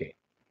scrub game.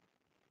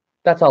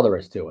 That's all there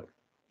is to it.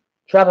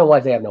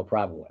 Traveling-wise, they have no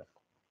problem with.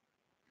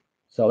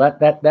 So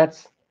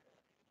that's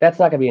not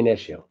going to be an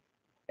issue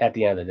at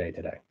the end of the day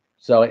today.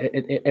 So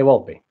it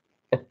won't be.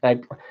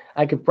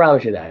 I can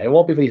promise you that. It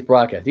won't be for these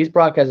broadcasts. These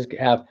broadcasters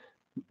have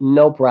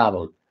no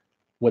problem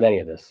with any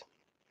of this.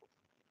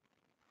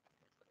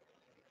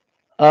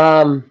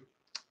 So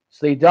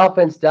the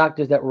Dolphins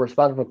doctors that were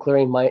responsible for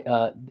clearing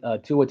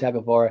Tua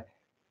Tagovailoa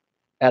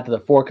after the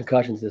 4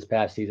 concussions this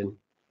past season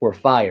were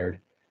fired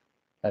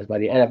as by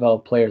the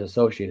NFL Players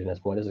Association at this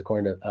point. This is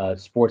according to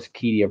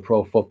Sportskeeda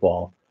Pro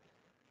Football.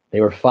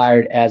 They were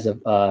fired as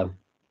of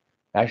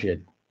actually a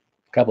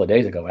couple of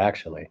days ago,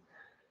 actually.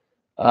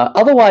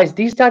 Otherwise,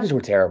 these doctors were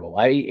terrible.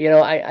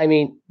 I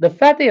mean, the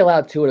fact they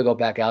allowed Tua to go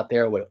back out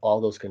there with all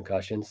those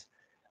concussions,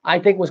 I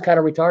think was kind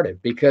of retarded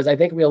because I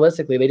think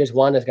realistically they just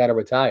wanted this guy to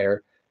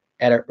retire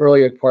at an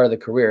earlier part of the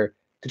career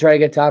to try to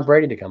get Tom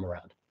Brady to come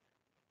around.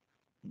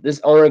 This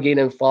owner gave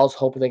them false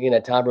hope thinking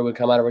that Tom Brady would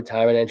come out of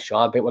retirement and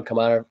Sean Payton would come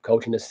out of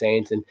coaching the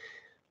Saints and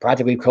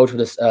practically coach for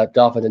the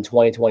Dolphins in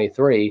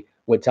 2023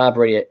 with Tom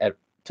Brady at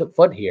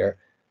foot here.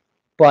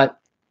 But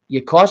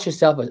you cost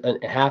yourself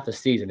a half a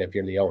season if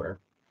you're the owner.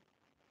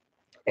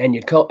 And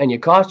you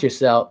cost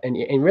yourself,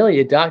 and really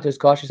your doctors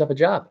cost yourself a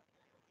job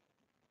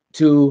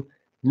to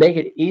make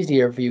it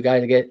easier for you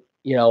guys to get,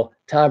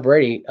 Tom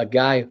Brady, a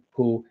guy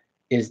who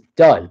is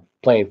done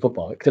playing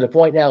football to the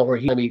point now where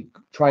he's going to be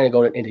trying to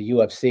go into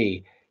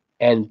UFC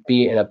and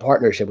be in a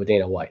partnership with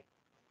Dana White.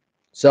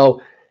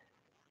 So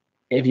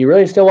if you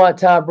really still want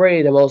Tom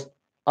Brady, the most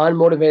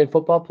unmotivated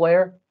football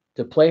player,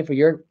 to play for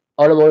your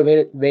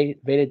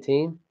unmotivated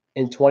team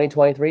in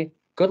 2023,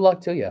 good luck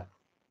to you.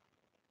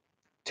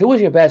 Tua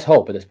is your best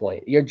hope at this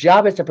point. Your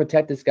job is to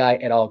protect this guy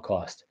at all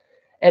costs.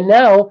 And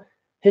now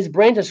his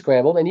brains are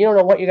scrambled, and you don't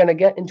know what you're going to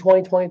get in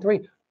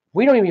 2023.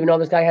 We don't even know if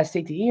this guy has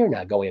CTE or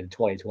not going into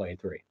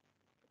 2023.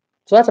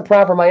 So that's a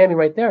problem for Miami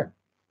right there.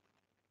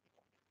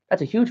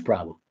 That's a huge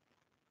problem.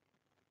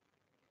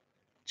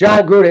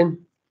 John Gruden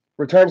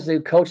returns to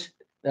coach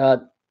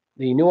the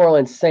New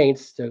Orleans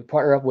Saints to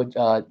partner up with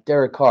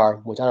Derek Carr,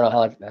 which I don't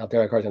know how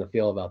Derek Carr is going to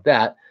feel about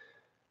that.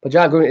 But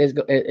John Gruden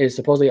is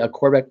supposedly a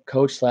quarterback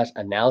coach / offense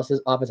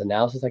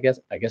analysis, I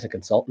guess a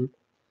consultant.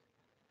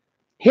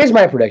 Here's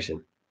my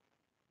prediction.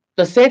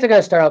 The Saints are going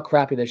to start out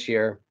crappy this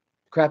year.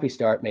 Crappy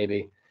start,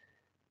 maybe.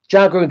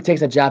 John Gruden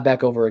takes the job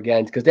back over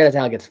again because Dennis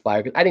Allen gets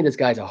fired. I think this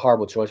guy's a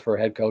horrible choice for a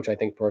head coach, I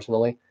think,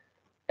 personally.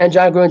 And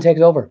John Gruden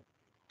takes over.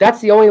 That's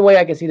the only way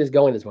I can see this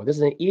going this way. This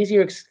is an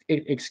easier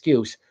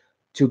excuse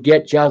to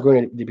get John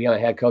Gruden to become a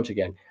head coach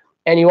again.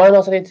 And you want to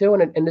know something, too?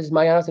 And this is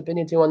my honest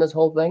opinion, too, on this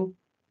whole thing.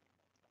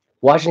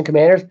 Washington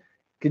Commanders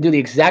could do the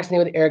exact same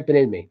with Eric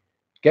Bieniemy.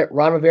 Get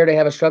Ron Rivera to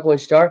have a struggling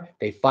start.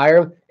 They fire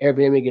him. Eric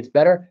Bieniemy gets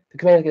better. The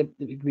Commanders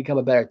can become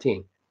a better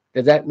team.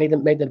 Does that make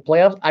them the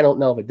playoffs? I don't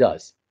know if it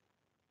does.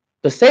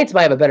 The Saints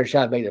might have a better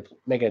shot of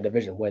making a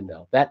division win,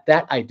 though.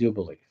 That I do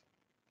believe.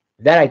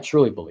 That I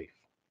truly believe.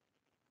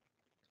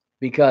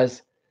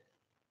 Because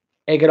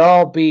it could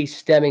all be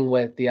stemming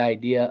with the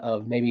idea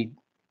of maybe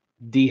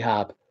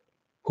D-Hop,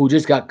 who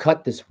just got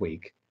cut this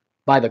week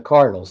by the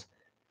Cardinals.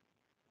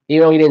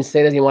 Even though he didn't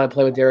say that he wanted to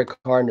play with Derek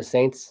Carr and the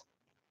Saints,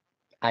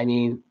 I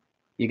mean,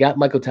 you got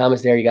Michael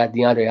Thomas there, you got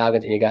DeAndre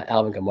Hopkins, and you got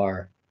Alvin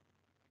Kamara.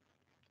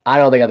 I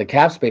don't know if they got the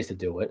cap space to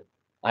do it.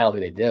 I don't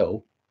think they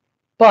do.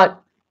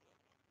 But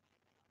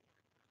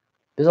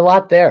there's a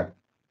lot there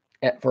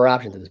for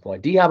options at this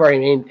point. D-Hop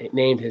already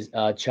named his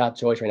top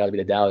choice right now to be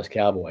the Dallas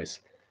Cowboys.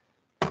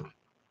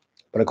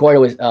 But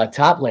according to his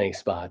top landing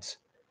spots,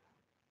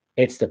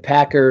 it's the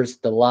Packers,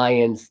 the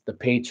Lions, the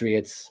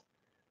Patriots,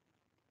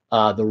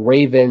 the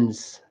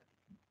Ravens,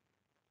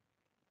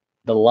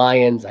 the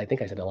Lions. I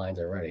think I said the Lions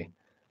already.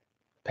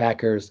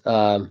 Packers,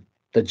 the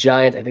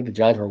Giants. I think the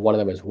Giants were one of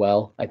them as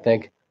well, I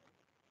think.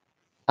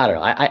 I don't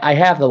know. I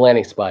have the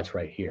landing spots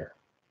right here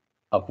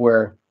of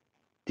where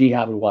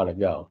D-Hop would want to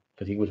go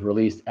because he was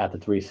released after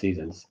 3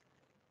 seasons.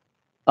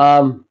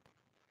 But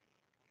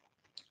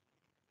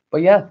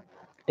yeah,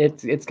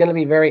 it's going to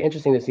be very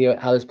interesting to see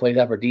how this plays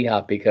out for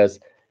D-Hop because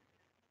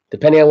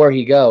depending on where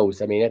he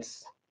goes, I mean,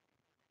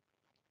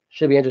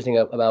 should be interesting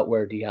about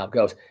where D-Hop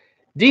goes.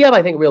 D-Hop,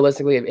 I think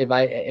realistically, if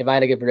I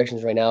had to give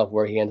predictions right now of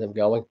where he ends up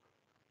going,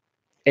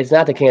 it's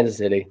not to Kansas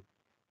City.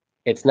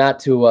 It's not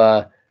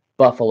to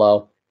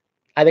Buffalo.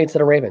 I think it's to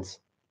the Ravens.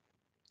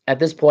 At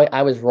this point,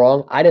 I was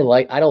wrong. I don't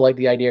like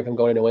the idea of him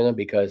going to New England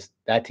because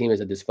that team is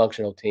a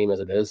dysfunctional team as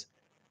it is.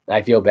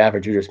 I feel bad for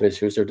Juju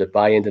Smith-Schuster to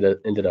buy into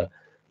the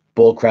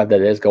bull crap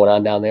that is going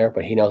on down there,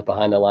 but he knows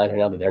behind the lines right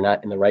now that they're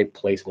not in the right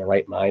place, in the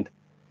right mind.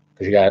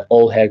 Because you got an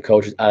old head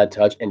coach who's out of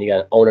touch, and you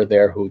got an owner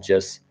there who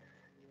just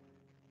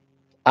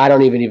 – I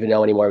don't even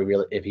know anymore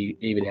if he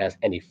even has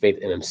any faith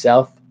in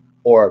himself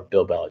or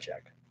Bill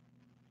Belichick.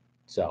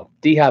 So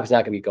D-Hop is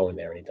not going to be going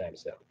there anytime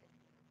soon.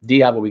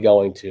 D-Hop will be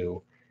going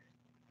to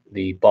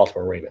the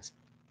Baltimore Ravens.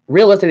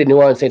 Realistically, the New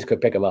Orleans Saints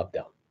could pick him up,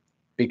 though,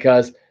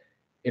 because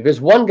if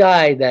there's one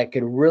guy that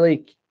could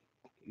really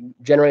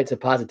generate some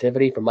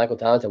positivity for Michael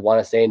Thomas and want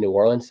to stay in New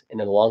Orleans in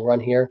the long run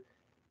here,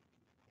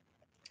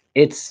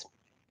 it's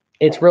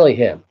really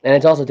him. And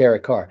it's also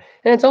Derek Carr.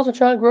 And it's also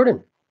John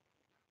Gruden.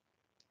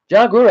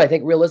 John Gruden, I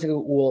think, realistically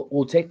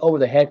will take over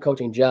the head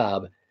coaching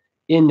job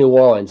in New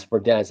Orleans for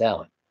Dennis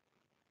Allen.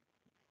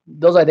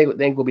 Those, I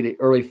think will be the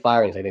early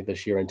firings, I think,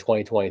 this year in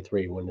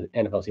 2023 when the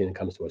NFL season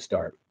comes to a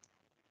start.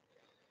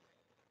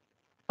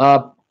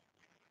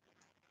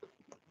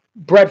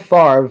 Brett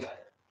Favre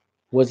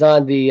was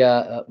on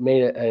the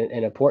made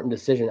an important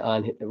decision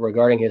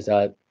regarding his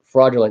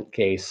fraudulent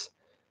case,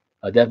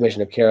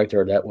 defamation of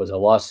character. That was a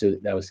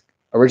lawsuit that was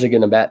originally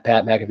given to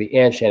Pat McAfee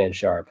and Shannon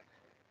Sharpe.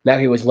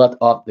 McAfee was left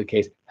off the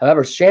case.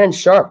 However, Shannon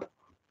Sharpe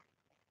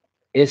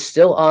is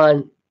still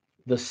on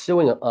the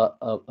suing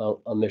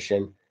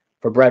mission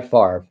for Brett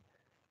Favre.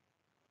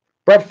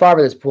 Brett Favre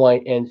at this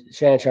point and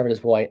Shannon Sharpe at this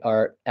point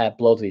are at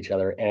blows with each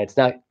other, and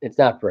it's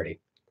not pretty.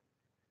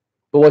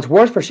 But what's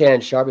worse for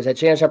Shannon Sharpe is that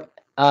Shannon Sharpe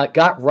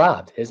got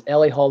robbed. His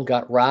LA home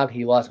got robbed.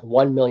 He lost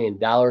 $1 million.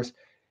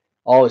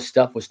 All his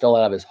stuff was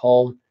stolen out of his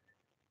home.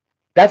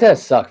 That's gonna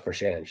suck for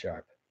Shannon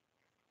Sharpe.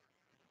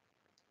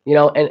 You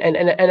know,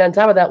 and on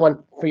top of that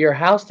one, for your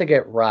house to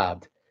get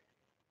robbed,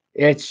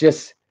 it's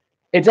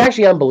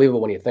actually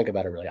unbelievable when you think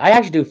about it, really. I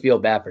actually do feel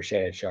bad for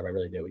Shannon Sharpe. I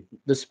really do.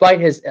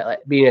 Despite his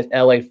being an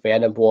LA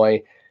fandom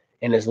boy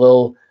and his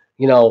little,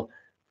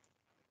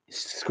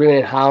 screaming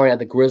and hollering at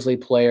the Grizzly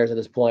players at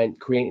this point,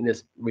 creating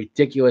this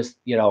ridiculous,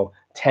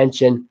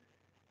 tension.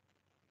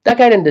 That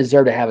guy didn't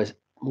deserve to have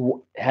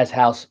his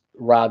house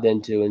robbed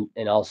into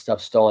and all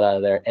stuff stolen out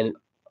of there and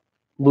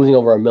losing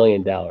over $1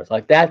 million.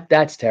 Like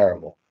that's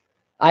terrible.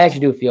 I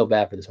actually do feel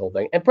bad for this whole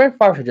thing. And Brett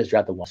Favre should just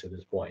drop the lawsuit at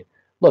this point.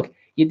 Look,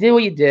 you did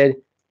what you did.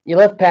 You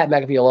left Pat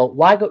McAfee alone.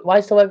 Why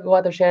still let go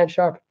after Shannon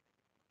Sharpe?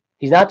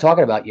 He's not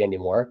talking about you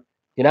anymore.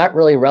 You're not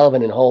really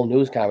relevant in the whole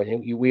news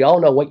conversation. We all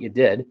know what you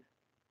did.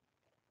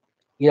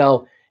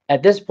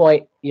 At this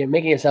point, you're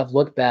making yourself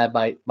look bad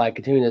by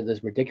continuing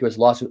this ridiculous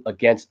lawsuit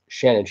against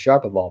Shannon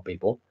Sharpe of all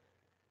people.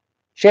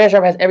 Shannon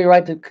Sharpe has every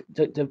right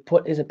to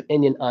put his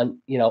opinion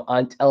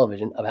on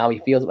television of how he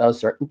feels about a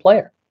certain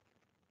player.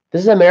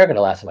 This is America,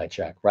 the last time I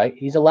checked, right?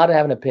 He's allowed to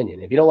have an opinion.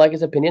 If you don't like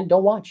his opinion,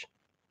 don't watch.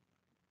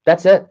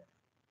 That's it.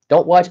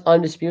 Don't watch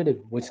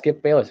Undisputed with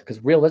Skip Bayless,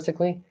 because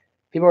realistically,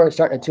 people are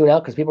starting to tune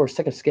out because people are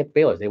sick of Skip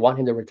Bayless. They want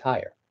him to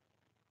retire.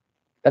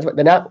 That's what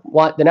they're not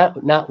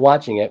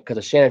watching it because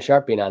of Shannon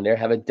Sharpe being on there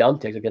having dumb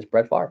takes against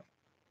Brett Favre.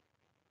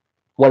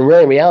 When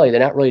really in reality, they're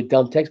not really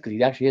dumb takes because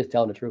he actually is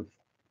telling the truth.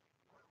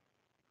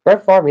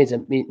 Brett Favre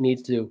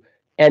needs to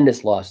end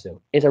this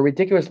lawsuit. It's a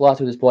ridiculous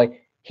lawsuit at this point.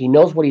 He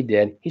knows what he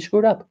did. He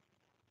screwed up.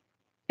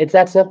 It's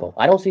that simple.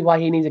 I don't see why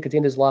he needs to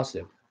continue this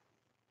lawsuit.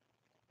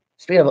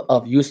 Speaking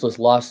of useless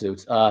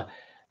lawsuits, the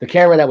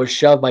camera that was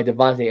shoved by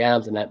Davante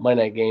Adams in that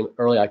Monday night game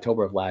early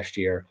October of last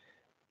year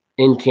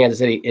in Kansas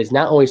City is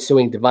not only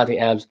suing Davante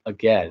Adams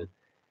again,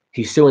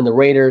 he's suing the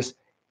Raiders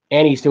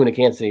and he's suing the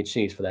Kansas City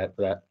Chiefs for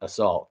that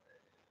assault,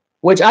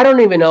 which I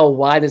don't even know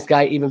why this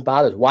guy even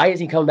bothers. Why is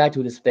he coming back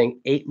to this thing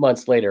 8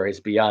 months later? It's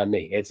beyond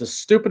me. It's the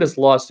stupidest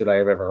lawsuit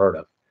I've ever heard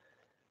of.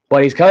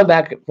 But he's coming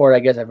back for it, I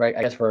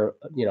guess for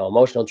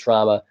emotional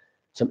trauma,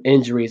 some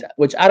injuries,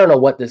 which I don't know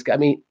what this guy. I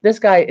mean, this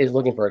guy is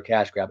looking for a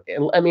cash grab.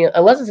 I mean,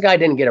 unless this guy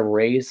didn't get a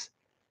raise,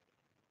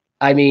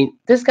 I mean,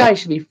 this guy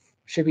should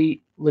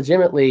be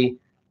legitimately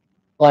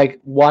like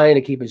wanting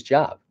to keep his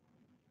job.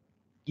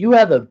 You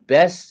have the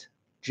best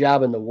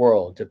job in the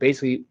world to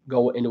basically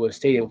go into a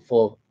stadium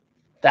full of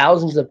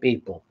thousands of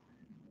people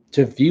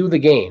to view the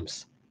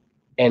games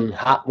in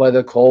hot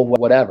weather, cold,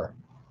 whatever.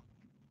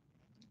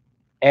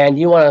 And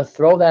you want to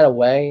throw that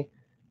away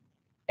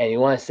and you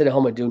want to sit at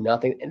home and do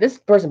nothing. And this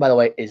person, by the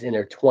way, is in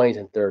their 20s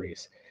and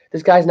 30s.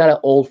 This guy's not an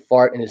old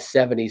fart in his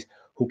 70s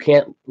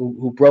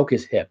who broke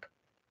his hip.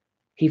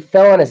 He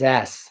fell on his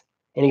ass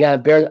and he got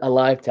embarrassed on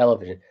live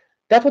television.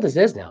 That's what this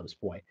is now at this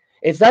point.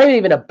 It's not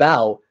even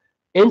about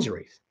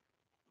injuries.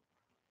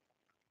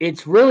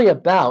 It's really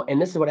about,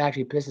 and this is what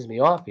actually pisses me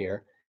off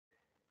here,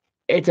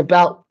 it's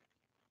about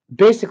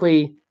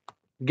basically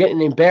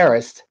getting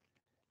embarrassed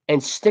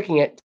and sticking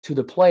it to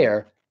the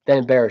player that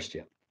embarrassed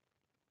you.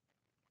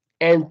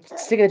 And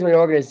sticking it to an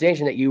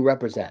organization that you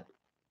represent.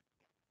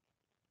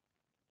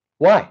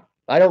 Why?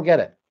 I don't get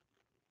it.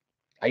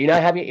 Are you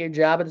not happy at your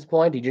job at this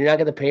point? Did you not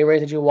get the pay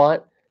raise that you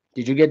want?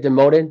 Did you get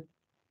demoted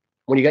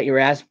when you got your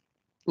ass,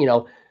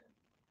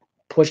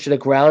 pushed to the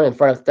ground in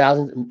front of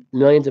thousands,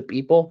 millions of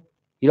people?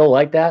 You don't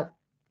like that?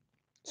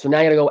 So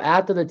now you're going to go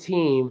after the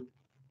team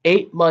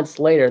 8 months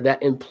later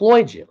that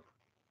employed you.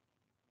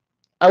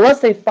 Unless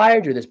they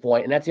fired you at this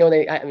point, and that's the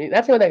only thing,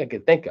 that's the only thing I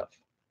could think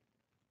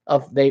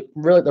of the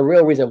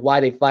real reason why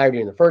they fired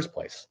you in the first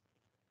place.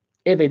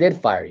 If they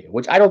did fire you,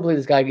 which I don't believe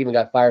this guy even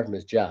got fired from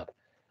his job.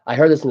 I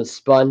heard this from the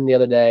Spun the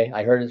other day.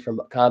 I heard it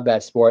from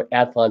Combat Sport,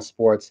 Athlon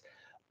Sports,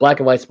 Black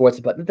and White Sports,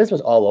 but this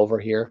was all over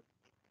here.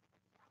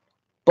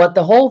 But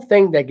the whole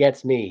thing that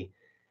gets me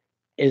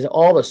is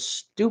all the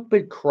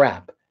stupid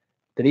crap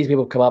that these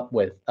people come up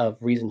with of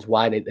reasons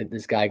why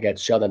this guy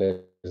gets shoved on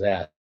his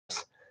ass.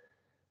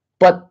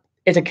 But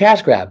it's a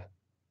cash grab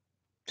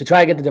to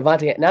try to get the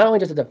Devontae, not only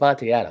just the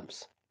Devontae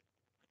Adams,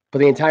 but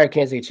the entire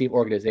Kansas City Chief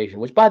organization.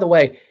 Which, by the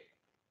way,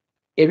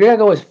 if you're gonna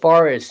go as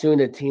far as suing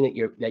the team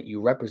that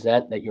you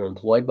represent, that you're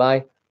employed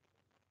by,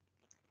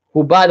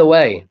 who, by the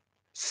way,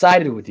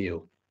 sided with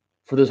you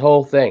for this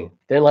whole thing,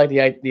 didn't like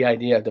the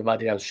idea of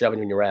Devontae Adams shoving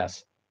you in your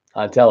ass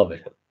on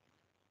television.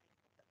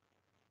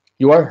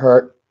 You weren't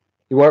hurt.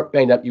 You weren't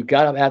banged up. You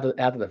got up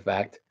after the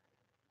fact.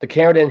 The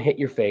camera didn't hit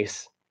your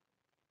face.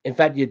 In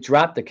fact, you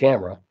dropped the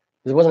camera.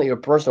 It wasn't your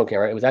personal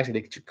camera. It was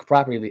actually the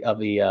property of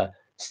the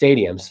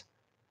stadiums.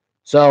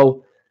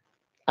 So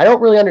I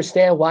don't really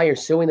understand why you're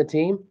suing the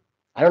team.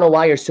 I don't know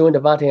why you're suing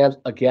Devontae Adams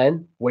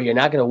again, where you're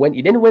not going to win.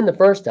 You didn't win the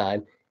first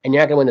time, and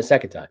you're not going to win the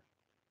second time.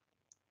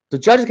 The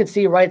judges can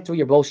see right through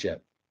your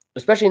bullshit,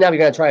 especially now you're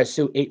going to try to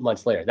sue 8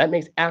 months later. That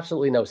makes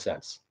absolutely no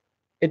sense.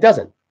 It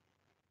doesn't.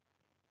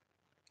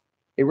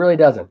 It really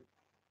doesn't.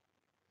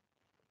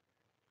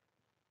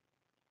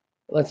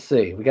 Let's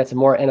see. We got some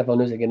more NFL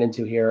news to get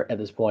into here at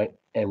this point,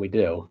 and we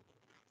do.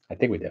 I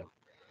think we do.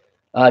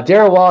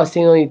 Darren Waller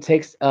seemingly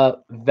takes a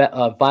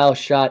vile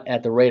shot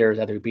at the Raiders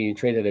after being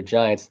traded to the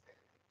Giants.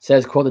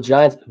 Says, quote, the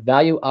Giants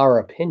value our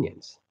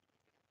opinions.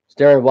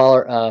 So Darren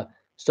Waller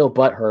still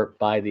butthurt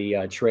by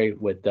the trade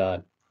with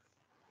from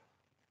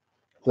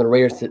the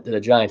Raiders to the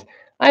Giants.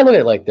 I look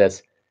at it like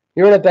this.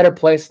 You're in a better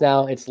place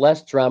now. It's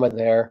less drama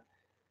there.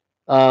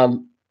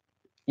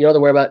 You don't have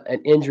to worry about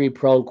an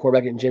injury-prone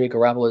quarterback in Jimmy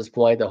Garoppolo at this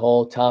point. The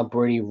whole Tom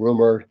Brady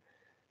rumored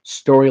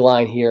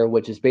storyline here,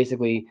 which is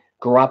basically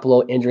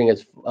Garoppolo injuring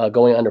his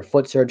going under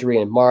foot surgery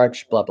in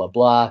March, blah, blah,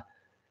 blah.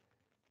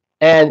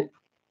 And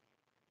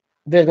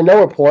there's been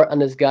no report on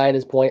this guy at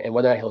this point and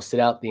whether or not he'll sit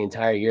out the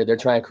entire year. They're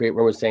trying to create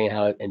rumors saying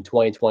how in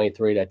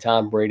 2023 that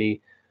Tom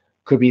Brady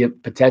could be a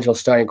potential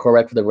starting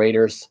quarterback for the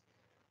Raiders.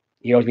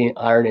 He was being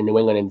ironed in New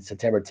England in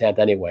September 10th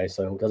anyway,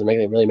 so it doesn't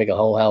really make a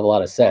whole hell of a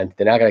lot of sense.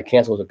 They're not going to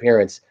cancel his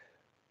appearance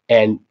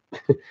and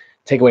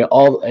take away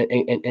all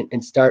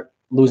and start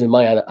losing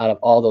money out of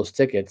all those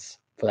tickets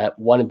for that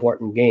one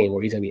important game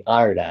where he's going to be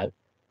honored at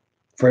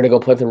for him to go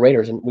play for the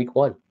Raiders in week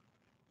 1.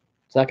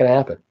 It's not going to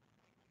happen.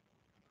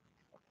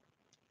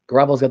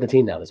 Garoppolo's got the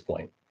team now at this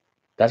point.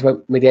 That's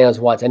what McDaniels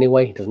wants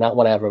anyway. He does not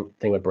want to have a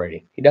thing with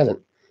Brady. He doesn't.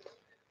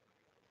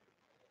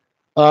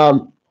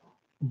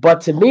 But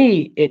to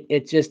me,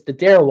 it's just the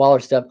Darren Waller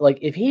stuff. Like,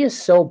 if he is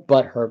so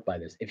butthurt by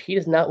this, if he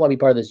does not want to be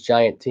part of this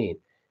giant team,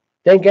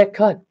 then get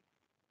cut.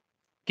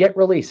 Get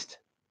released.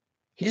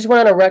 He just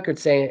went on a record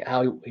saying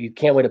how he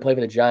can't wait to play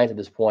for the Giants at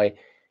this point.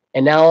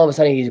 And now all of a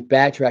sudden he's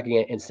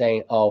backtracking it and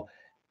saying, oh,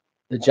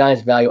 the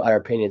Giants value our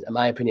opinions. And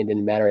my opinion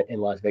didn't matter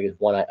in Las Vegas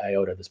one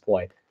iota at this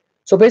point.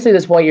 So basically at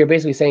this point, you're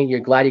basically saying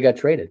you're glad you got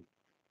traded,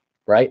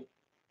 right?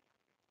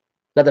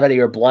 Not the fact that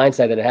you're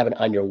blindsided that it happened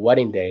on your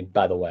wedding day,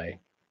 by the way.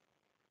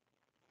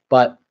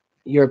 But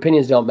your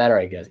opinions don't matter,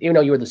 I guess. Even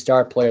though you were the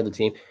star player of the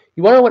team.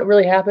 You want to know what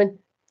really happened?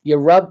 You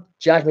rubbed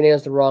Josh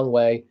McDaniels the wrong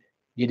way.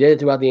 You did it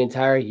throughout the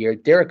entire year.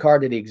 Derek Carr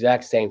did the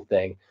exact same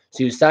thing.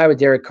 So you sided with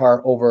Derek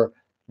Carr over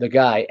the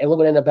guy. And look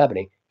what ended up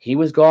happening. He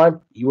was gone.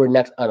 You were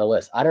next on the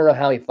list. I don't know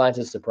how he finds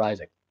this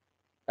surprising.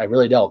 I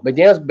really don't.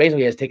 McDaniels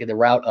basically has taken the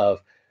route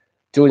of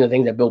doing the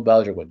things that Bill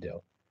Belichick would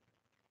do.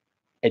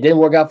 It didn't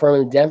work out for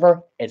him in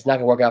Denver. It's not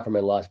going to work out for him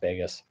in Las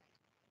Vegas.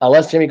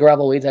 Unless Jimmy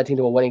Garoppolo leads that team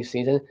to a winning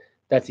season,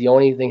 that's the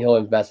only thing he'll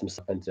invest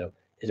himself into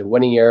is a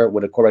winning year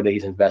with a quarterback that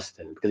he's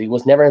invested in. Because he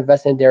was never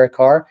invested in Derek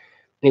Carr,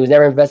 and he was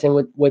never investing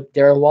with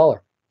Darren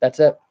Waller. That's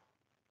it.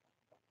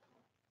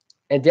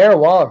 And Darren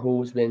Waller,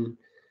 who's been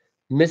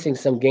missing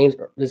some games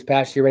this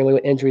past year anyway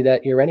with injury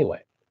that year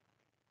anyway.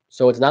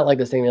 So it's not like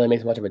this thing really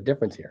makes much of a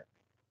difference here.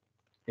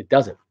 It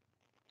doesn't.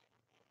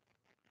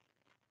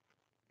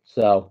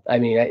 So, I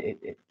mean,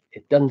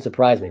 it doesn't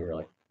surprise me,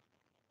 really.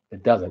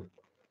 It doesn't.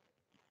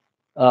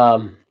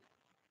 Le'Veon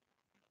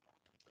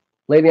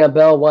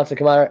Bell wants to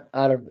come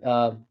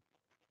wants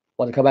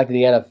to come back to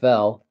the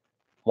NFL,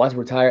 wants to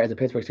retire as a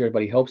Pittsburgh Steelers,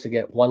 but he hopes to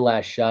get one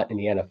last shot in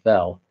the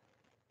NFL.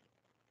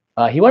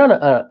 He went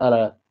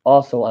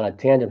also on a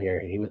tandem here.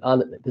 He was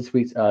on this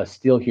week's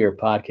Still Here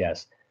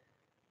podcast,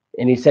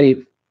 and he said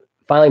he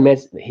finally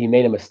admits he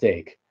made a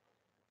mistake.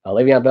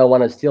 Le'Veon Bell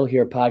went on a Still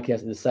Here podcast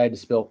and decided to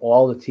spill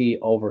all the tea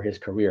over his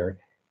career.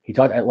 He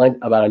talked at length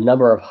about a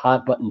number of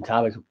hot button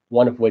topics,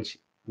 one of which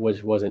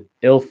was an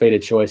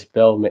ill-fated choice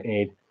Bell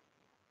made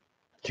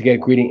to get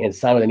greedy and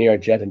sign with the New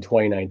York Jets in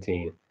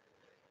 2019.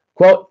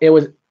 Quote, it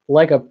was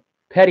like a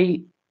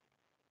petty,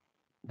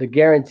 the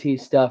guarantee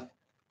stuff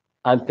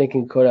I'm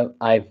thinking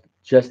I've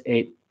just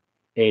ate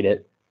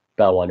it,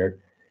 Bell wondered.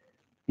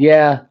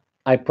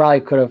 I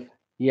probably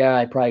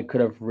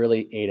could have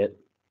really ate it.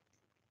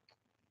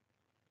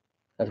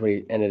 That's where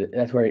he ended.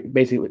 That's where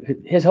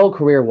his whole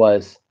career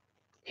was.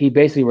 He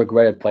basically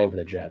regretted playing for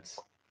the Jets.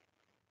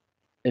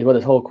 Is what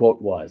his whole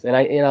quote was. And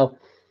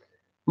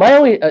my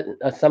only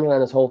assumption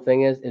on this whole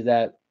thing is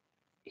that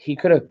he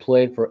could have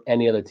played for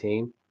any other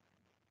team.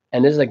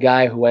 And this is a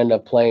guy who ended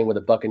up playing with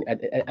the Buccaneers.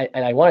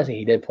 And I want to say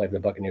he did play for the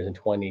Buccaneers in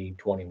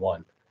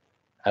 2021.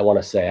 I want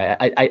to say.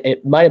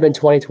 It might have been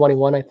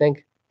 2021, I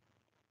think.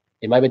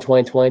 It might have been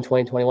 2020,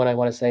 2021, I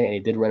want to say, and he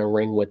did run a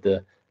ring with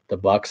the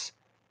Bucks.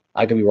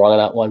 I could be wrong on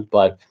that one,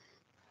 but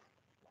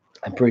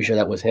I'm pretty sure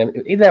that was him.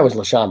 Either that was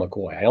LaShawn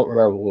McCoy. I don't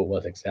remember who it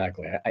was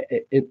exactly.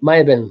 It might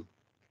have been,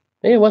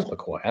 maybe it was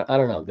McCoy. I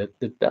don't know.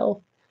 Did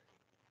Bell?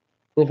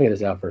 Let me figure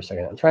this out for a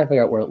second. I'm trying to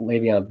figure out where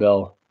Le'Veon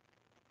Bell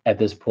at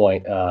this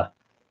point.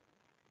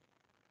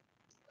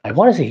 I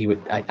want to say he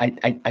would.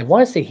 I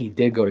want to say he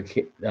did go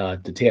to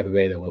Tampa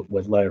Bay though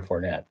with Leonard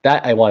Fournette.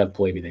 That I want to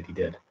believe that he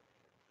did.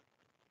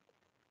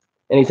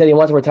 And he said he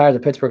wants to retire as a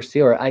Pittsburgh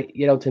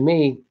Steeler. To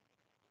me,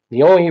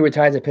 the only way he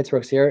retires as a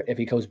Pittsburgh Steeler if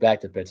he goes back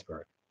to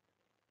Pittsburgh,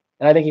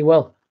 and I think he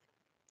will.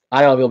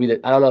 I don't know if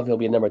he'll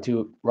be the number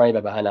 2 running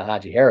back behind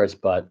Najee Harris,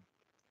 but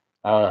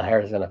I don't know how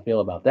Harris is going to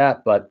feel about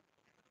that. But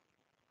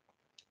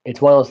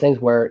it's one of those things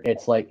where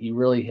it's like you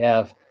really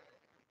have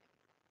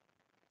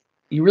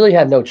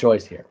no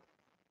choice here.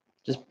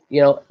 Just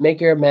make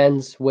your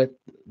amends with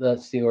the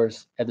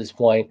Steelers at this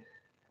point,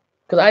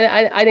 because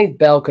I think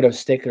Bell could have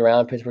stuck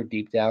around Pittsburgh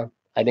deep down.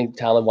 I think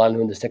Tomlin wanted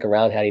him to stick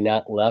around had he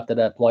not left at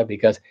that point,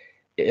 because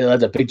it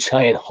was a big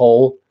giant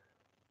hole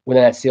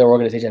within that Steelers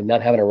organization of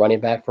not having a running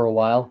back for a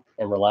while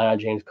and relying on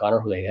James Conner,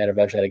 who they had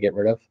eventually had to get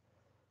rid of.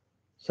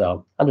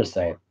 So I'm just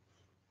saying.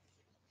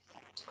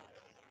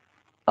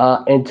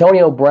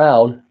 Antonio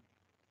Brown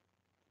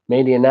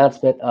made the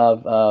announcement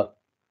of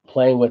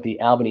playing with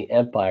the Albany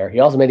Empire. He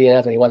also made the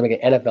announcement he wants to make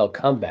an NFL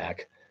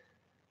comeback.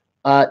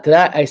 To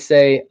that, I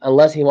say,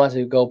 unless he wants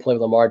to go play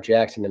with Lamar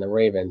Jackson and the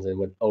Ravens and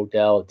with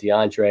Odell,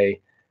 DeAndre,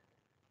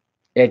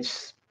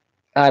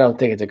 I don't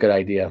think it's a good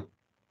idea.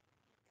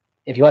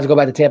 If he wants to go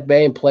back to Tampa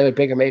Bay and play with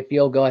Baker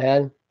Mayfield, go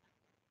ahead.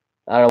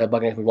 I don't know if the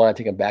Buccaneers would want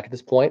to take him back at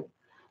this point.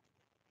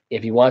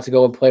 If he wants to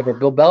go and play for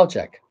Bill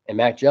Belichick and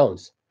Mac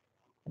Jones,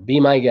 be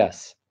my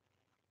guess.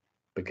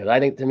 Because I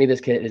think, to me, this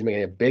kid is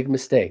making a big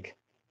mistake.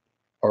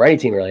 Or any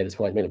team really at this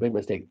point is making a big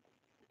mistake.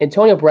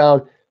 Antonio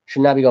Brown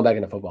should not be going back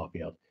in the football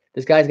field.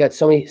 This guy's got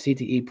so many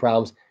CTE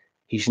problems.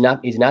 He's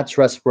not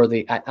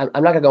trustworthy. I'm not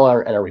going to go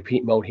on in a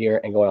repeat mode here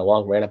and go on a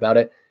long rant about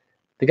it.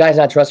 The guy's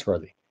not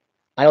trustworthy.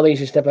 I don't think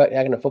he should step back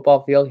in the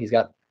football field. He's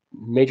got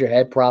major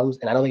head problems,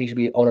 and I don't think he should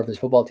be owner of this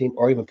football team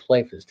or even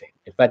play for this team.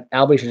 In fact,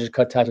 Albany should just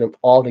cut ties with him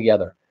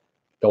altogether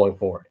going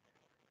forward.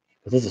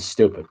 Because this is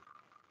stupid.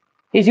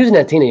 He's using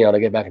that team, to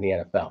get back in the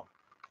NFL.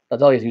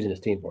 That's all he's using his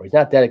team for. He's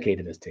not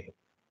dedicated to his team.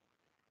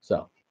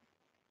 So,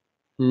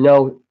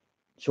 no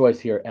choice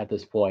here at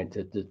this point.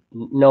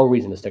 No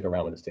reason to stick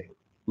around with this team.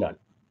 None.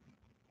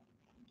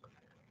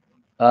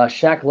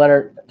 Shaq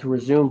Leonard to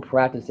resume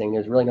practicing.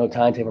 There's really no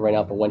timetable right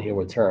now for when he'll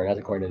return. That's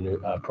according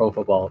to Pro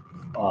Football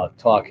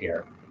Talk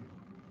here.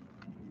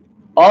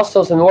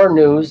 Also, some more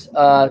news.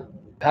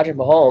 Patrick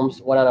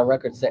Mahomes went on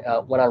record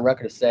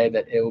to say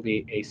that it will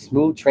be a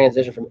smooth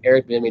transition from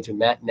Eric Bieniemy to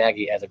Matt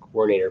Nagy as a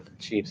coordinator for the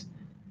Chiefs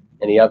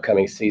in the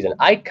upcoming season.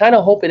 I kind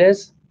of hope it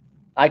is.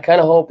 I kind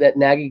of hope that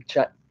Nagy,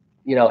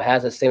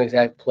 has the same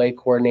exact play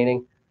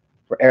coordinating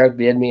for Eric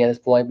Bieniemy at this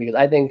point, because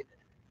I think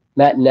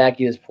Matt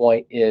Nagy at this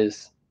point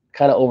is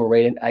kind of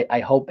overrated.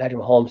 I hope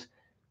Patrick Mahomes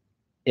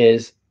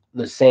is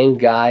the same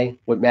guy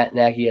with Matt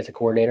Nagy as a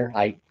coordinator.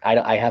 I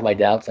have my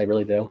doubts. I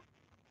really do.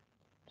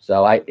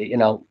 So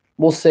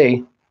we'll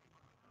see.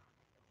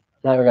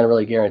 I'm not going to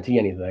really guarantee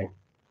anything,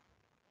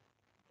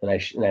 and I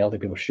don't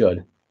think people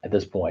should at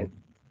this point.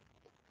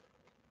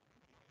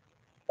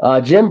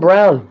 Jim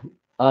Brown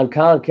on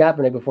Colin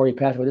Kaepernick before he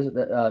passed away.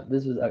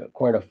 This is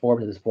according to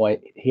Forbes at this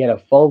point. He had a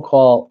phone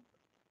call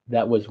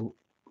that was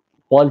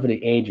one for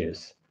the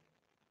ages.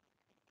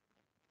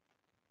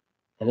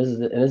 And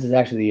this is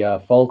actually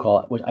the phone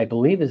call, which I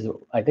think this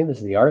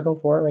is the article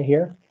for it right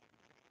here.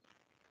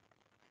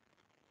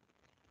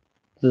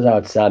 This is how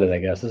it sounded, I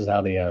guess. This is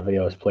how the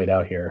video is played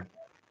out here.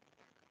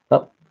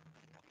 Oh,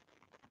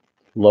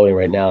 loading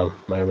right now.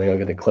 Maybe I'll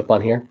get the clip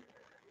on here.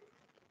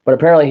 But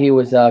apparently he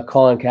was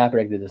calling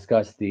Kaepernick to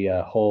discuss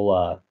the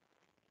whole.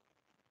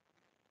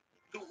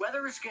 The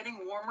weather is getting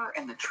warmer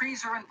and the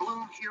trees are in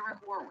bloom here in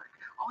Warwick.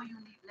 All you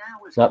need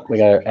now is. We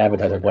got an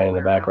advertiser playing in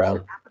the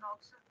background.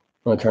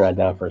 I'm going to turn that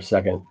down for a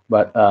second.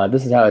 But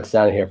this is how it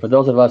sounded here. For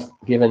those of us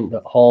given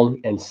the home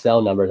and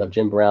cell numbers of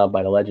Jim Brown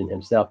by the legend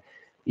himself,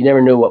 you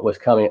never knew what was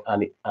coming on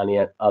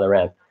the other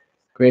end.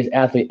 Greatest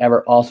athlete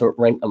ever, also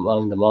ranked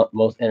among the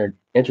most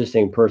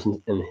interesting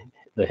persons in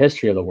the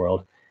history of the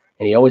world,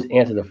 and he always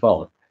answered the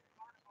phone.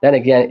 Then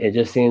again, it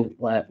just seemed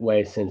that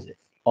way since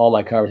all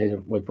my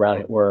conversations with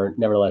Brown were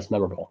nevertheless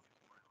memorable.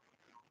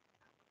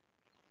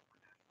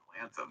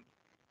 Anthem.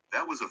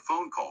 That was a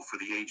phone call for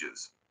the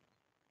ages.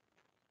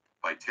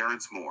 By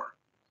Terrence Moore.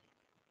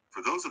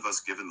 For those of us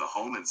given the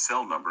home and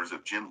cell numbers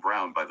of Jim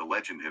Brown by the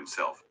legend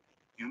himself,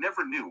 you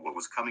never knew what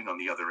was coming on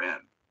the other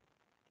end.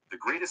 The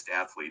greatest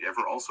athlete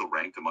ever, also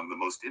ranked among the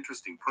most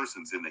interesting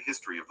persons in the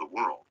history of the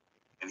world,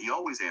 and he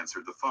always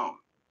answered the phone.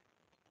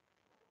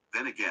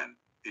 Then again,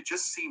 it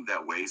just seemed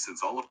that way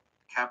since all of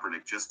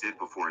Kaepernick just did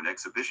before an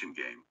exhibition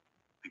game,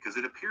 because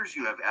it appears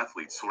you have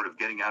athletes sort of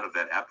getting out of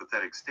that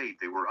apathetic state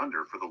they were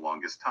under for the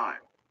longest time.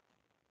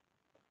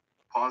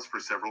 Pause for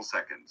several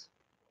seconds.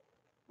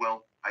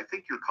 Well, I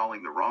think you're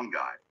calling the wrong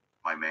guy,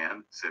 my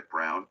man, said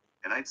Brown,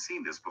 and I'd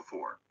seen this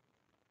before.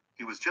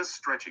 He was just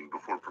stretching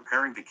before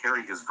preparing to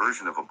carry his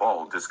version of a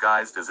ball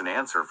disguised as an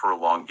answer for a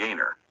long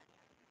gainer.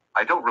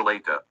 I don't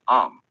relate to,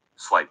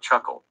 slight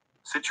chuckle,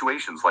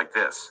 situations like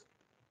this.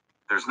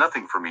 There's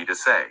nothing for me to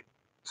say.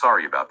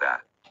 Sorry about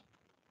that.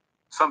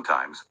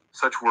 Sometimes,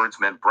 such words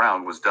meant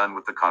Brown was done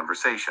with the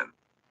conversation.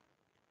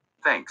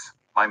 Thanks,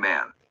 my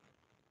man.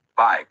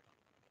 Bye.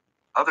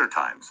 Other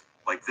times,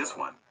 like this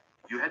one,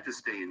 you had to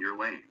stay in your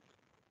lane.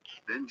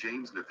 Then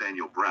James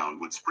Nathaniel Brown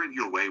would sprint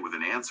your way with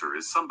an answer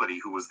as somebody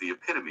who was the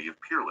epitome of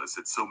peerless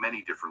at so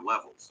many different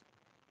levels.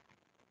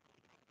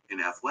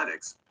 In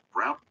athletics,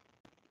 Brown.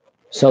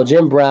 So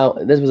Jim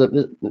Brown,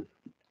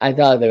 I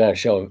thought they were going to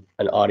show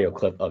an audio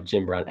clip of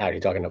Jim Brown actually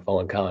talking to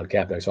Colin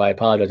Kaepernick. So I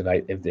apologize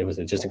if it was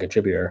just a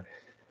contributor.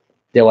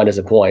 Didn't want to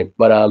disappoint.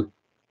 But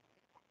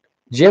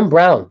Jim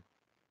Brown,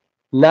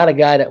 not a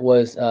guy that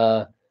was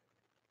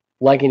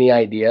liking the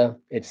idea.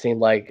 It seemed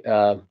like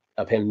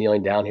of him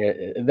kneeling down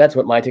here. That's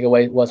what my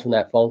takeaway was from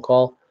that phone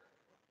call.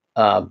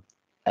 At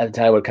the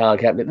time with Colin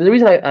Kaepernick. The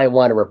reason I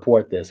wanted to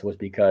report this was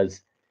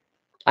because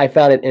I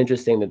found it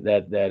interesting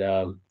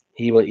that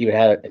he would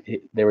even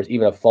there was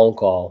even a phone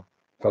call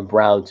from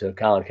Brown to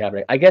Colin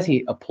Kaepernick. I guess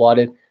he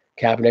applauded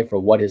Kaepernick for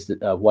what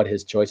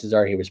his choices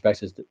are. He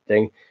respects his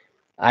thing.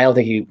 I don't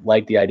think he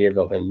liked the idea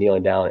of him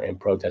kneeling down and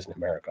protesting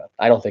America.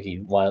 I don't think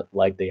he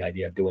liked the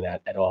idea of doing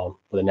that at all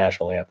for the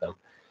national anthem.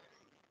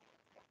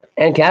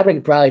 And Kaepernick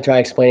could probably try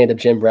explaining to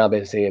Jim Brown,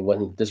 basically it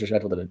wasn't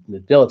disrespectful to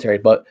the military,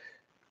 but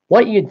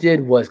what you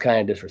did was kind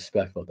of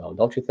disrespectful, though,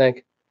 don't you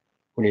think?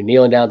 When you're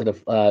kneeling down to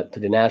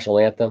the national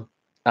anthem,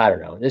 I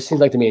don't know. This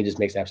seems like to me it just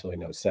makes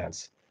absolutely no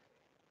sense.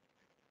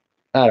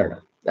 I don't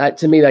know.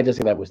 To me, I just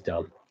think that was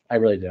dumb. I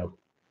really do.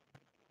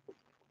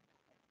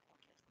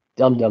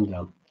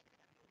 Dumb.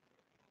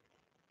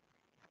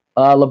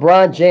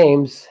 LeBron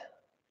James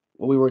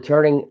will be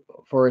returning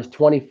for his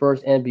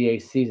 21st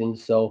NBA season.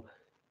 So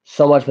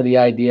much for the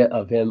idea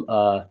of him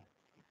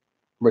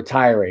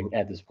retiring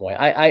at this point.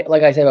 I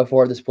like I said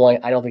before, at this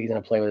point, I don't think he's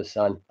going to play with his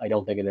son. I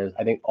don't think it is.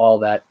 I think all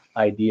that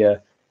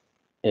idea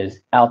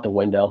is out the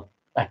window.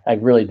 I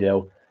really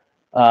do.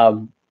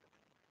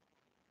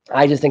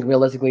 I just think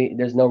realistically,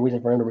 there's no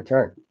reason for him to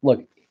return.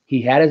 Look,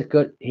 he had a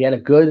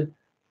good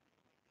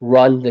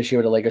run this year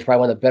with the Lakers,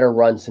 probably one of the better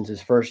runs since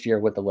his first year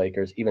with the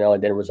Lakers, even though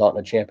it didn't result in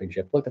a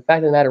championship. Look, the fact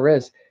of the matter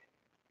is,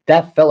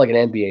 that felt like an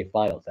NBA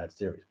Finals, that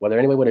series. Whether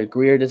anyone would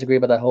agree or disagree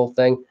about that whole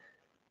thing,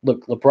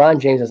 look, LeBron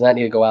James does not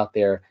need to go out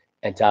there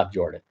and top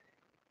Jordan.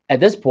 At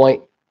this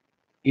point,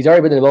 he's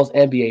already been in the most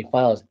NBA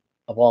Finals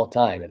of all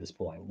time. At this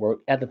point, we're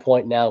at the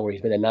point now where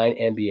he's been in 9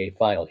 NBA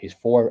Finals. He's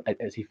 4.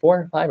 Is he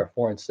 4-5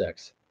 or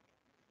 4-6?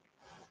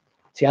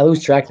 See, I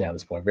lose track now at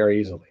this point very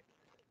easily.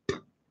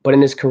 But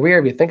in his career,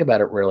 if you think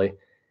about it, really,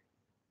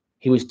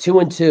 he was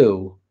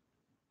 2-2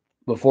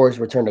 before his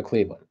return to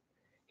Cleveland.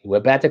 He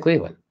went back to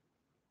Cleveland,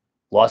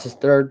 lost his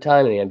third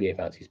time in the NBA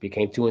Finals. He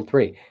became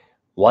 2-3.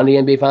 Won the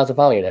NBA Finals the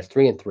following year. That's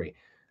 3-3.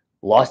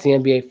 Lost the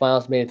NBA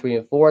Finals, made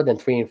it 3-4, then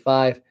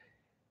 3-5.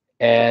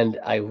 And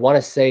I want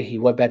to say he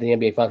went back to the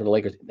NBA Finals with the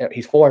Lakers.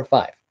 He's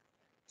 4-5.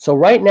 So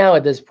right now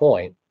at this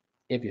point,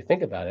 if you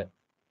think about it,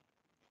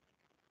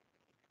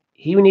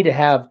 he would need to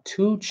have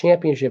 2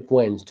 championship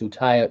wins to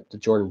tie up to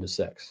Jordan to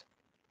 6.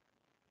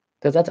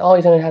 Because that's all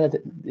he's going to have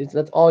to.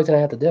 That's all he's going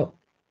to have to do.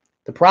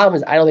 The problem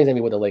is, I don't think it's going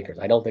to be with the Lakers.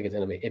 I don't think it's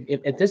going to be.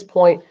 If at this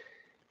point,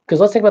 because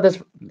let's think about this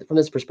from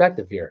this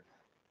perspective here.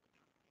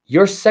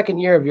 Your second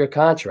year of your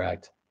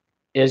contract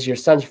is your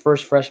son's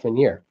first freshman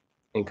year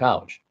in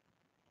college.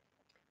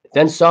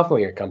 Then sophomore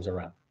year comes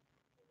around.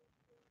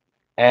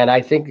 And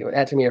I think that's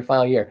going to be your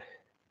final year.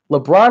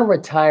 LeBron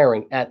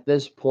retiring at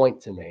this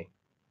point to me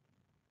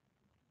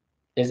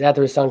is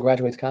after his son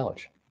graduates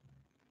college.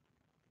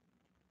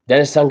 Then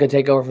his son could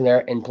take over from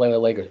there and play with the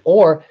Lakers.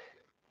 Or,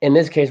 in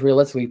this case,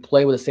 realistically,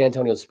 play with the San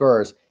Antonio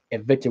Spurs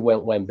and Victor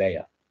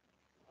Wembanyama.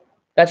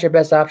 That's your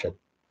best option.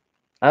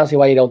 I don't see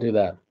why you don't do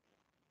that.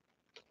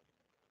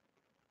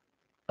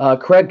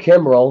 Craig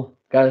Kimbrel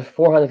got his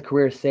 400th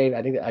career save.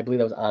 I believe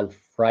that was on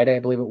Friday. I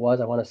believe it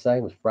was. I want to say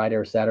it was Friday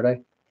or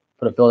Saturday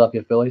for the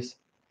Philadelphia Phillies.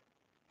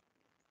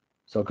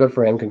 So good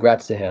for him.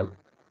 Congrats to him.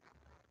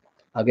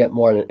 I'll get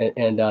more.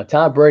 And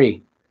Tom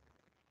Brady,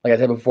 like I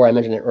said before, I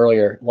mentioned it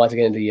earlier, wants to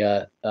get into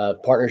the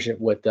partnership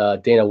with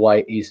Dana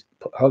White. He's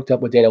hooked up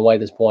with Dana White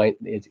at this point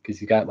because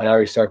he got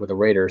minority start with the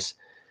Raiders.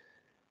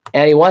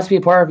 And he wants to be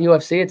a part of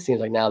UFC, it seems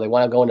like now. They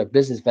want to go into a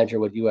business venture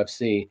with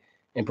UFC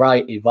and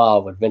probably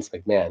evolve with Vince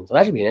McMahon. So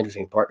that should be an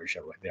interesting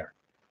partnership right there.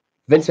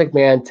 Vince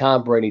McMahon,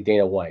 Tom Brady,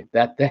 Dana White.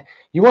 That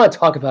you want to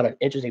talk about an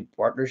interesting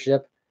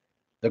partnership?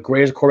 The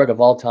greatest quarterback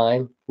of all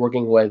time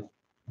working with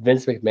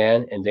Vince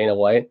McMahon and Dana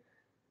White.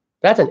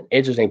 That's an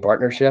interesting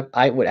partnership.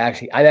 I'm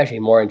actually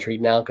more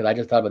intrigued now because I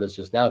just thought about this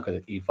just now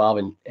because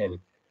Evolve and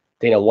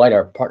Dana White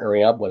are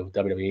partnering up with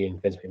WWE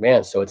and Vince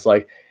McMahon. So it's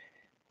like,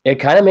 it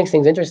kind of makes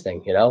things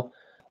interesting, you know?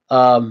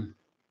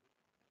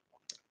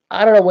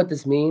 I don't know what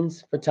this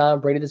means for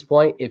Tom Brady at this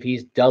point. If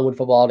he's done with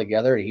football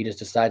altogether, he just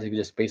decides to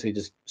just basically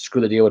just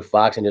screw the deal with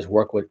Fox and just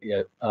work with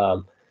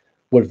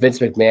Vince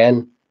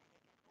McMahon.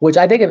 Which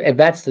I think if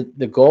that's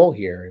the goal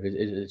here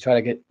is try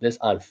to get this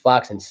on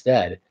Fox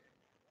instead.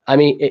 I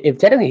mean, if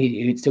technically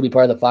he'd still be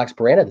part of the Fox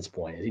brand at this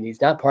point. He's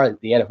not part of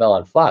the NFL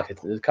on Fox.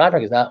 His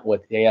contract is not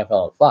with the NFL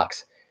on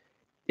Fox.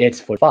 It's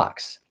for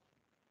Fox.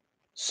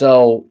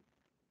 So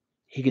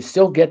he could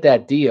still get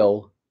that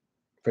deal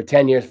for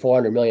 10 years,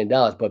 $400 million,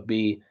 but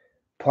be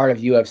part of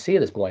UFC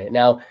at this point.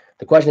 Now,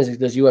 the question is,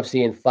 does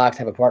UFC and Fox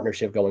have a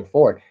partnership going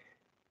forward?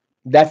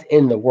 That's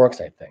in the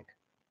works, I think.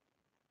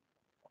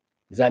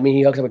 Does that mean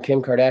he hooks up with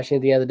Kim Kardashian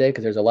at the end of the day?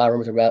 Because there's a lot of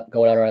rumors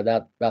going on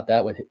about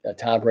that with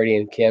Tom Brady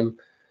and Kim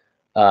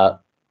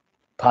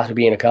possibly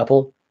being a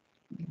couple.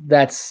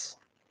 That's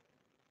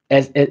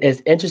as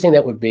interesting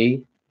that would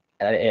be,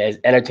 as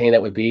entertaining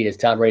that would be, is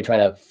Tom Brady trying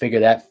to figure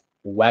that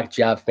whack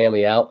job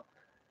family out.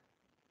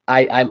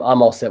 I'm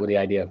all set with the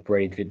idea of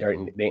Brady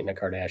dating a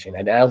Kardashian.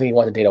 I don't think he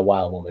wants to date a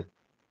wild woman,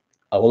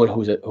 a woman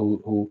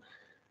who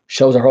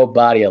shows her whole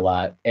body a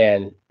lot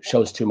and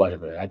shows too much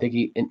of it. I think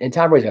he and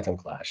Tom Brady's got some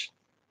clash.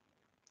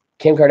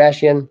 Kim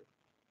Kardashian,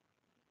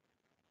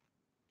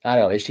 I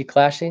don't know. Is she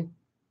classy?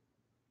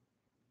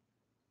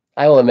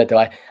 I will admit,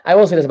 though, I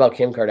will say this about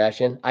Kim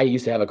Kardashian. I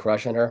used to have a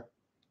crush on her,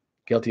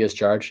 guilty as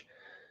charged,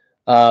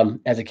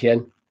 as a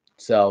kid.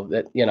 So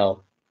that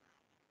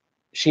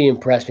she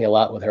impressed me a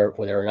lot with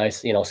her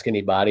nice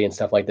skinny body and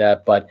stuff like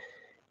that. But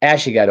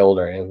as she got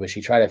older and when she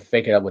tried to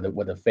fake it up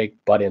with a fake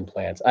butt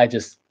implants, I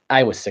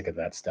was sick of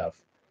that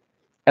stuff.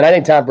 And I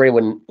think Tom Brady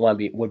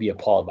would be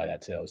appalled by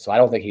that too. So I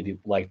don't think he'd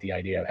like the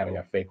idea of having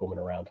a fake woman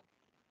around.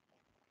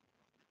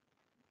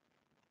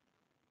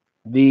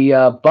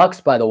 The Bucks,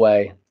 by the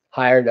way,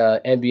 hired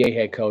NBA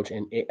head coach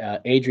and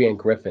Adrian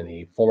Griffin,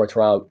 the former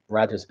Toronto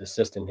Raptors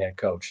assistant head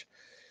coach.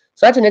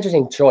 So that's an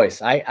interesting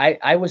choice.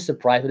 I was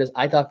surprised with this.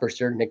 I thought for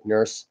sure Nick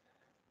Nurse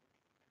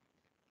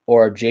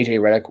or JJ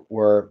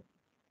Redick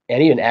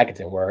and even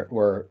Atkinson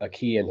were a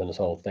key into this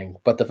whole thing.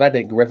 But the fact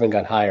that Griffin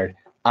got hired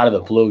out of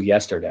the blue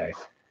yesterday,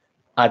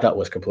 I thought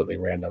was completely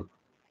random.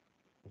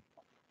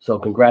 So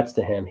congrats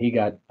to him. He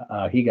got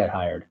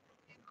hired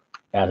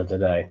as of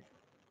today.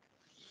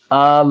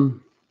 So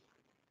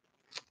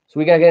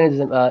we gotta get into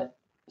some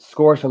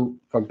scores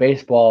from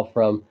baseball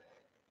from.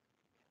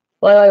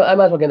 Well, I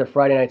might as well get into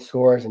Friday night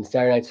scores and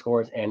Saturday night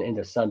scores and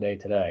into Sunday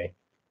today,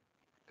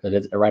 because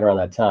it's right around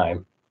that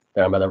time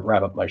that I'm going to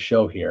wrap up my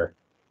show here.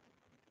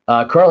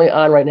 Currently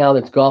on right now,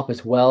 that's golf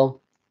as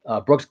well.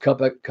 Brooks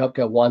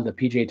Koepka won the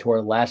PGA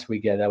Tour last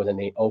weekend. That was in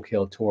the Oak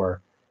Hill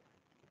Tour.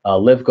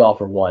 Live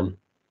Golfer won,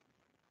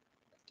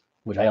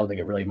 which I don't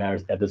think it really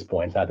matters at this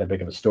point. It's not that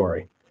big of a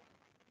story.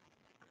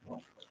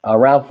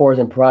 Round 4 is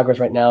in progress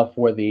right now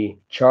for the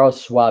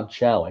Charles Schwab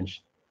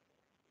Challenge.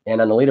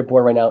 And on the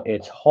leaderboard right now,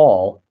 it's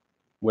Hall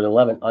with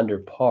 11 under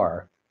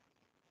par.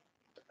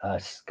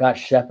 Scott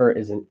Scheffler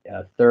is in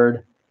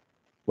third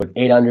with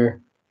 8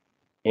 under.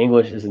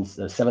 English is in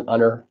 7th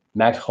under.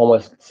 Max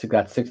Homa's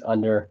got 6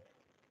 under.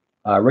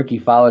 Ricky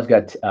Fowler's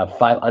got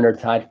 5 under,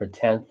 tied for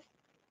 10th.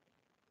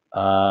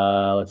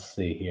 Let's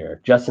see here.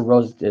 Justin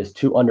Rose is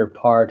 2 under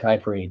par,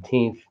 tied for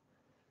 18th.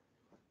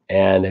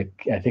 And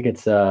I think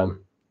it's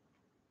I'm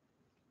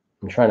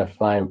trying to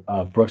find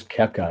Brooks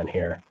Koepka on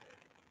here,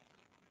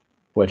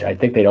 which I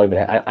think they don't even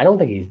have. I don't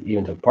think he's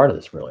even took part of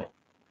this, really.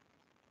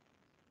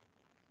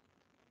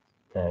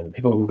 And the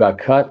people who got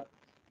cut,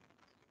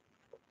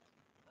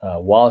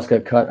 Wallace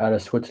got cut out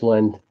of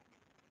Switzerland.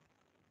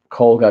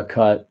 Cole got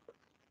cut.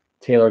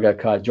 Taylor got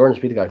cut. Jordan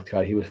Spieth got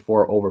cut. He was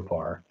 4 over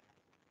par.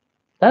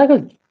 Not a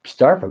good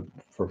start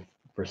for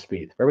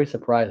Spieth. Very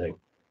surprising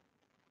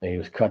that he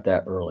was cut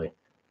that early.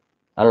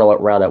 I don't know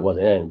what round that was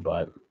in,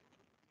 but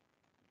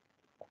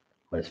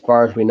as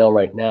far as we know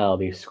right now,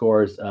 the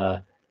scores,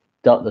 the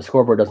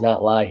scoreboard does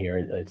not lie here.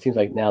 It seems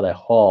like now that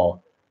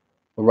Hall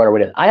will run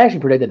away. I actually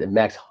predicted that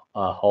Max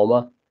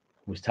Homa,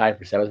 who's tied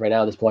for 7th right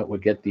now at this point,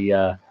 would get on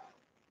the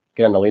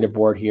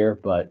leaderboard here,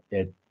 but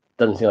it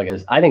doesn't seem like it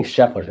is. I think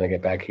Scheffler's going to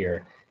get back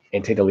here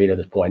and take the lead at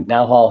this point.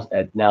 Now Hall's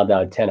now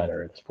down 10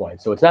 under at this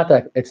point, so it's not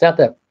that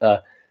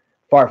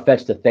far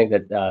fetched to think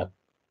that that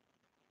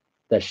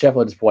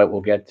Scheffler at this point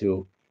will get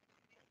to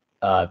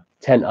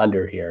 10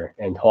 under here,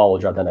 and Hall will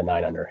drop down to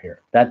 9 under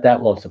here.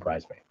 That won't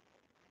surprise me.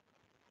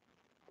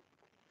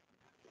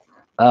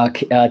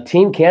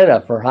 Team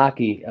Canada for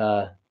hockey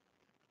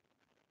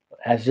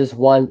has just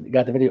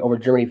got the victory over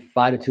Germany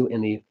 5-2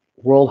 in the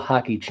World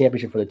Hockey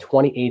Championship for the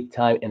 28th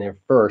time and their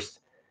first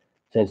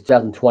since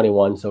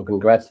 2021. So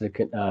congrats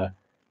to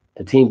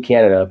Team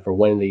Canada for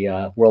winning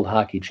the World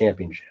Hockey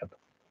Championship.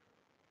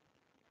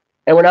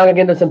 And we're now going to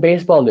get into some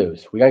baseball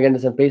news. We're going to get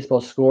into some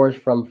baseball scores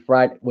from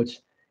Friday,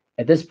 which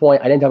at this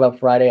point, I didn't talk about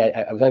Friday.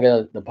 I was going to get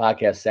into the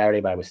podcast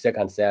Saturday, but I was sick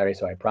on Saturday,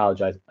 so I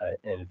apologize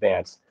in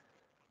advance.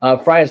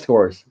 Friday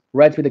scores.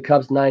 Reds beat the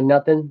Cubs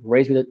 9-0.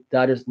 Rays beat the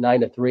Dodgers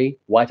 9-3.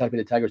 White Sox beat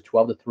the Tigers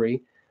 12-3.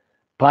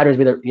 Padres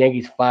beat the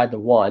Yankees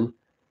 5-1.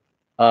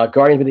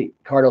 Guardians beat the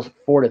Cardinals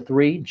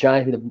 4-3.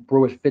 Giants beat the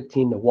Brewers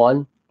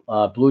 15-1.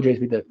 Blue Jays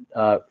beat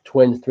the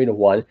Twins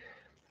 3-1.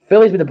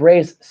 Phillies beat the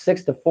Braves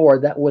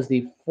 6-4. That was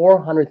the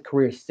 400th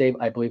career save,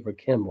 I believe, for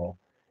Kimbrel,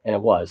 and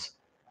it was.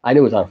 I knew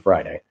it was on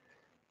Friday.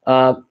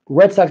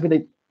 Red Sox beat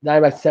the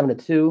Diamondbacks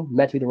 7-2.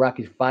 Mets beat the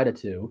Rockies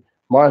 5-2.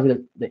 Marlins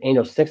beat the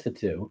Angels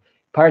 6-2.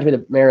 Pirates beat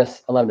the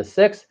Mariners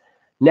 11-6.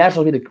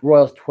 Nationals beat the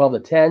Royals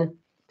 12-10.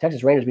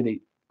 Texas Rangers beat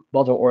the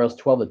Baltimore Orioles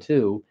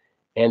 12-2.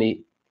 And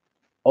the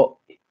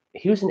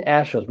Houston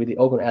Astros beat the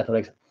Oakland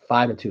Athletics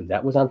 5-2.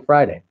 That was on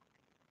Friday.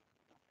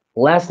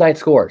 Last night's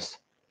scores.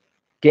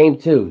 Game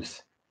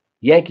 2s.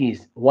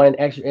 Yankees won in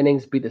extra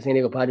innings, beat the San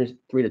Diego Padres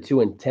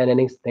 3-2 in 10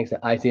 innings, thanks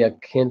to Isaiah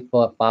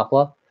Kinfla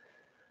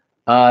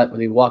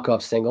with a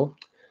walk-off single.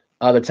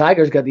 The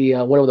Tigers got the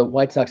win over the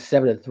White Sox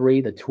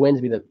 7-3. The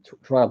Twins beat the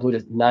Toronto Blue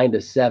Jays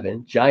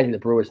 9-7. Giants beat the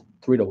Brewers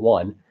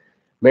 3-1.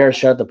 Mariners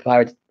shut out the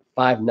Pirates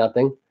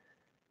 5-0.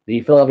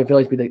 The Philadelphia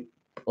Phillies beat the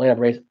Atlanta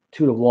Braves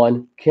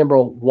 2-1.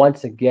 Kimbrel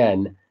once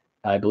again,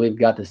 I believe,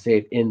 got the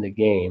save in the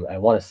game. I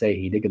want to say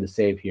he did get the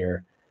save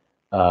here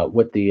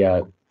with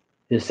the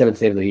his 7th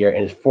save of the year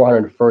and his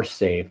 401st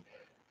save.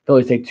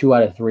 Phillies take 2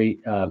 out of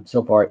 3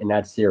 so far in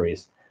that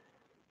series.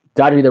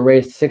 Dodgers beat the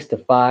Rays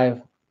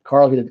 6-5.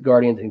 Cardinals beat the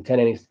Guardians in 10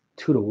 innings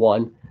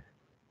 2-1.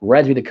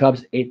 Reds beat the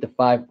Cubs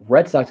 8-5.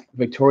 Red Sox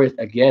victorious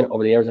again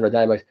over the Arizona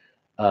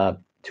Diamondbacks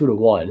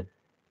 2-1.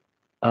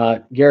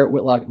 Garrett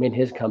Whitlock made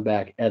his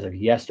comeback as of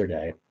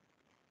yesterday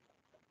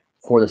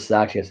for the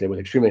Sox yesterday. It was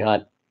extremely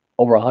hot,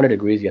 over 100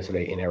 degrees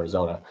yesterday in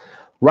Arizona.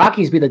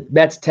 Rockies beat the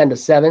Mets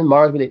 10-7.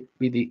 Marlins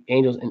beat the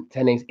Angels in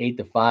 10 innings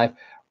 8-5.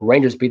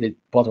 Rangers beat the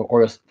Baltimore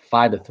Orioles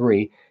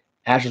 5-3.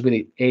 Astros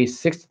beat the A's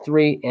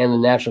 6-3, and the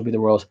Nationals beat the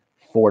Royals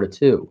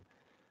 4-2.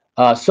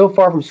 So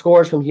far from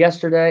scores from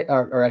yesterday,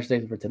 or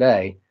actually for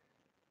today,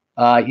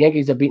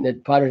 Yankees have beaten the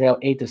Padres now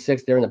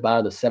 8-6. They're in the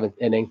bottom of the 7th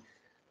inning.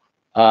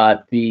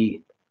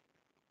 The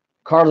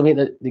Cardinals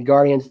beat the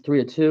Guardians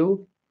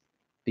 3-2.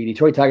 The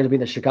Detroit Tigers beat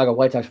the Chicago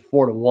White Sox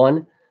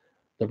 4-1.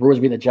 The Brewers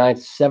beat the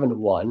Giants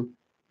 7-1.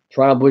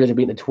 Toronto Blue Jays are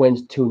beating the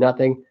Twins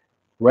 2-0.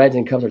 Reds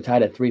and Cubs are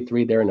tied at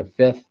 3-3. They're in the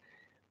 5th.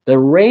 The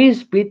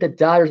Rays beat the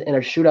Dodgers in a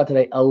shootout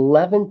today,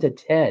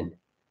 11-10.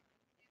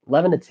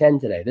 11-10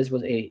 today. This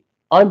was a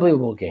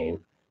unbelievable game.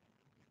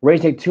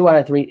 Rays take 2 out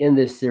of 3 in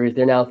this series.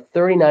 They're now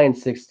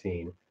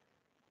 39-16.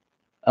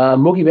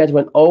 Mookie Betts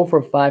went 0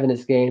 for 5 in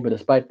this game, but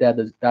despite that,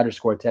 the Dodgers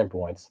scored 10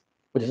 points,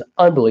 which is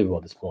unbelievable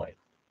at this point.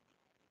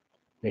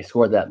 They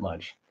scored that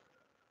much.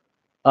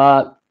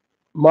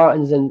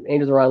 Martins and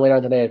Angels are on later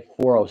on today at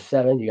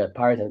 4:07. You got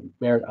Pirates and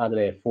Mariners on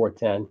today at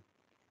 4:10.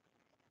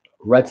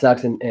 Red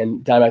Sox and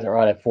Diamondbacks are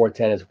on at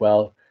 4:10 as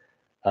well.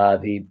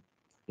 You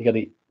got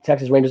the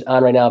Texas Rangers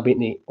on right now,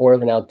 beating the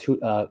Orioles now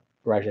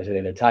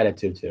they're tied at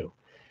 2-2.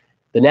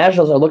 The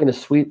Nationals are looking to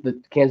sweep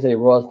the Kansas City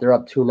Royals. They're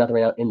up 2-0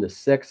 right now in the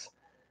 6th.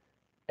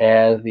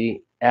 And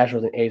the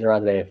Astros and A's are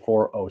on today at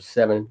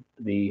 4:07.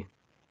 The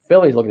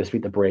Phillies looking to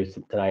sweep the Braves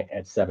tonight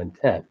at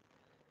 7:10.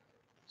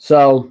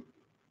 So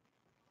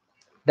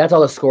that's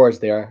all the scores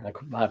there.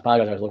 I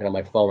apologize. I was looking at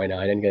my phone right now.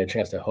 I didn't get a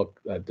chance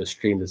to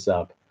stream this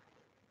up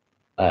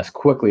as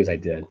quickly as I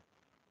did.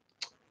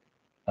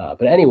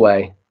 But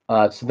anyway,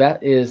 so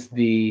that is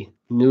the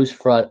news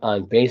front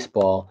on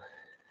baseball.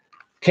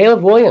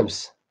 Caleb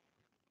Williams,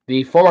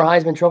 the former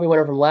Heisman Trophy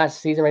winner from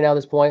last season right now at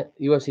this point,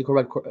 UFC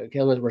quarterback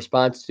Caleb Williams'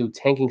 response to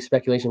tanking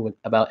speculation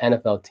about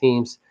NFL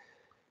teams,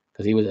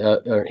 because he was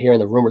hearing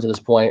the rumors at this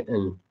point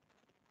and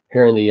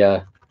hearing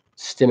the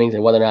stimmings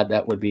and whether or not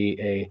that would be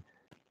a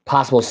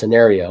possible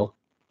scenario.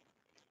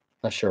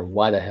 Not sure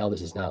why the hell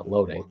this is not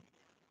loading.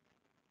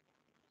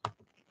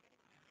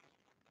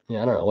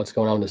 Yeah, I don't know what's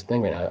going on with this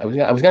thing right now. I was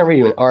going to read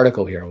you an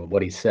article here of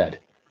what he said.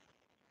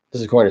 This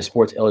is according to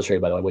Sports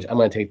Illustrated, by the way, which I'm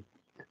going to take.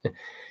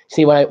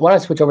 See, when I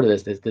switch over to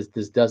this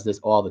does this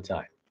all the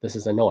time. This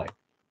is annoying.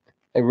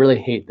 I really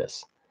hate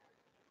this.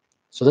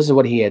 So this is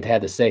what he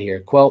had to say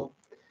here. Quote,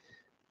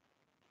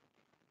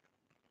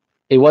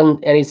 it wasn't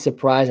any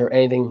surprise or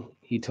anything,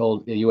 he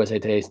told the USA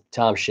Today's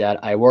Tom Shad.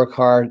 I work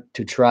hard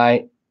to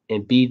try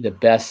and be the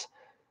best,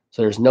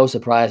 so there's no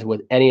surprise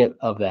with any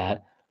of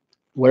that.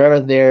 Whatever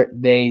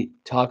they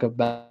talk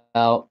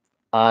about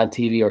on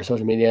TV or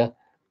social media,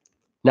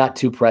 not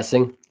too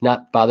pressing,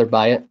 not bothered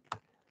by it.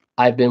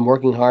 I've been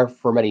working hard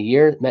for many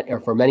years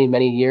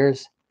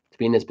to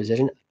be in this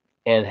position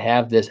and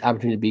have this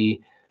opportunity to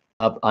be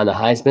up on the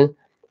Heisman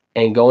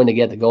and going to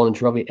get the Golden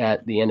Trophy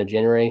at the end of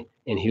January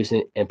in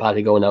Houston and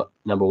probably going up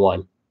number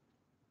 1.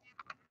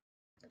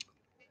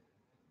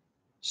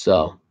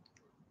 So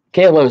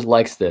Caleb Williams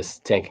likes this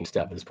tanking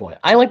stuff at this point.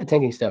 I like the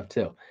tanking stuff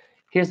too.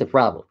 Here's the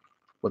problem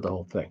with the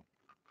whole thing.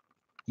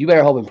 You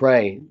better hope and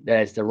pray that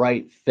it's the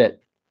right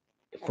fit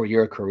for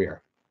your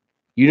career.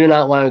 You do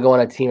not want to go on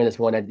a team at this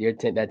point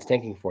that's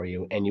tanking for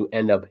you, and you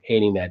end up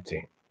hating that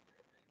team.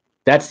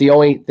 That's the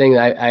only thing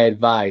that I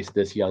advise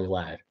this young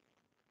lad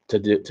to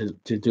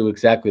do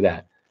exactly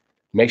that.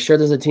 Make sure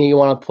there's a team you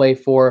want to play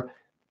for.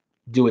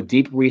 Do a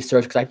deep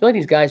research, because I feel like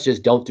these guys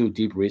just don't do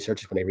deep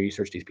research when they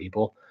research these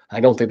people.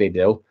 I don't think they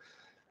do.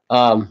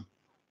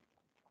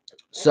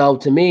 So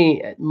to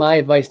me, my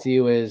advice to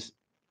you is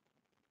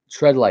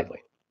tread lightly.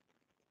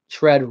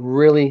 tread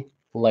really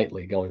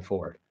lightly going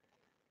forward.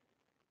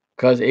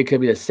 Because it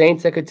could be the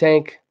Saints that could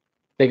tank.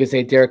 They could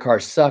say Derek Carr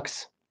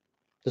sucks.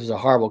 This is a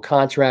horrible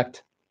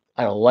contract.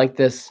 I don't like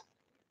this.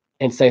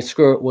 And say,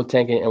 screw it, we'll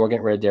tank it, and we're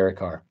getting rid of Derek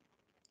Carr.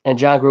 And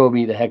John Gruden will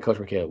be the head coach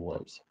for Caleb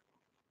Williams.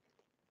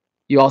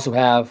 You also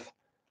have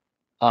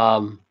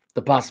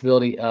the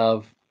possibility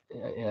of,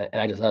 and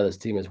I just thought of this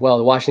team as well,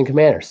 the Washington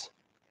Commanders.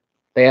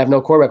 They have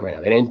no quarterback right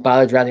now. They didn't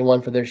bother drafting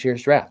one for this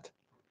year's draft.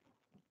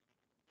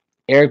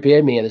 Eric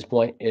Bieniemy at this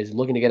point is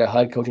looking to get a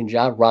head coaching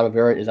job. Ron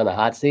Rivera is on the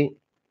hot seat.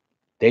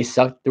 They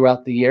sucked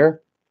throughout the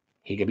year.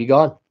 He could be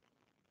gone.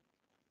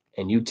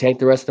 And you tank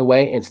the rest of the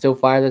way and still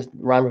fire this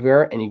Ron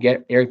Rivera, and you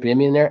get Eric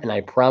Bieniemy in there, and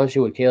I promise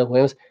you with Caleb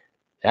Williams,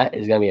 that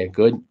is going to be a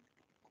good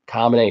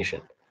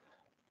combination.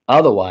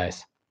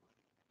 Otherwise,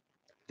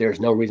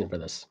 there's no reason for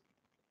this.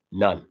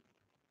 None.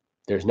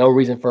 There's no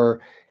reason for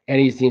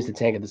any of these teams to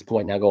tank at this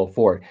point now going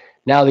forward.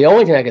 Now, the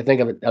only thing I can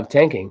think of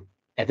tanking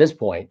at this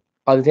point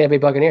are the Tampa Bay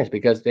Buccaneers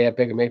because they have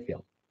Baker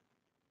Mayfield.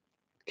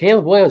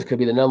 Caleb Williams could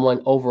be the number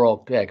one overall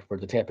pick for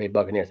the Tampa Bay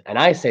Buccaneers. And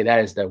I say that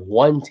is the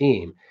one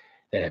team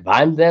that if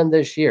I'm them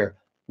this year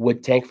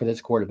would tank for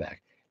this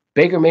quarterback.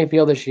 Baker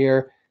Mayfield this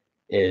year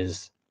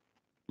is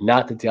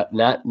not the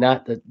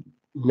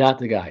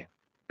guy.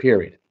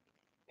 Period.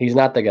 He's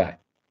not the guy.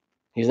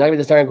 He's not going to be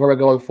the starting quarterback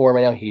going forward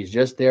right now. He's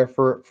just there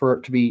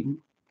for to be,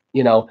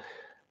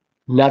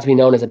 not to be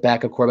known as a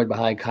backup quarterback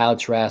behind Kyle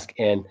Trask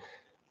and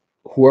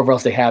whoever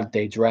else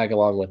they drag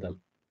along with them.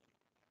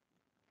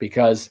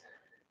 Because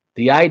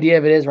the idea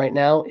of it is right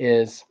now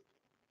is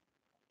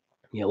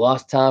you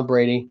lost Tom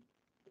Brady,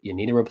 you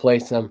need to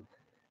replace him,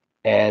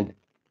 and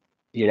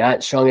you're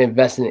not showing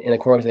investment in the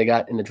quarterbacks they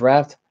got in the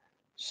draft.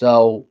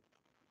 So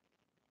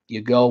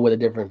you go with a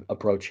different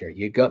approach here.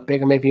 You go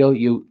Baker Mayfield,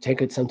 you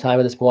take it some time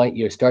at this point,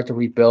 you start to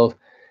rebuild.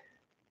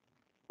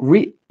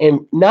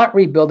 And not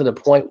rebuild to the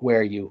point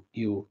where you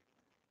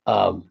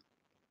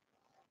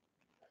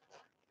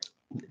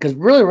because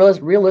really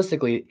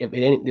realistically, if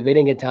they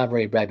didn't get Tom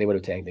Brady back, they would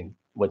have tanked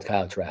with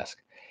Kyle Trask,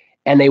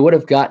 and they would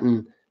have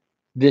gotten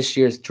this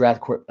year's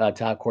draft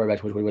top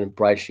quarterbacks, which would have been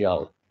Bryce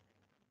Young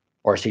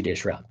or C.J.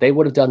 Stroud. They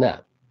would have done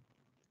that.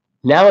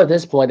 Now at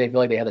this point, they feel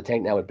like they have the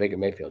tank now with Baker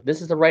Mayfield.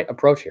 This is the right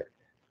approach here.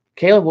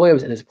 Caleb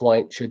Williams at this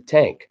point should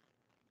tank.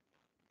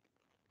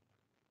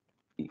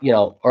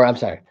 Or I'm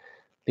sorry,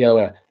 the other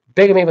way around.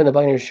 Baker Mayfield and the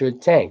Buccaneers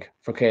should tank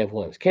for Caleb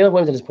Williams. Caleb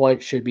Williams at this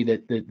point should be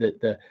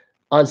the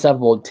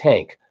unstoppable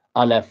tank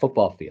on that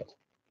football field.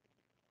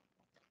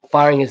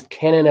 Firing his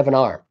cannon of an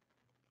arm.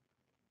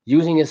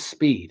 Using his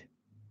speed.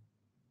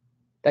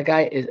 That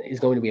guy is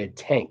going to be a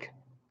tank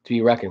to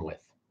be reckoned with.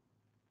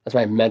 That's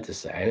what I meant to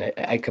say.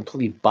 I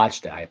completely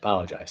botched it. I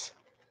apologize.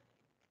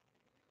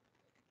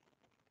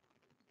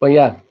 But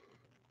yeah,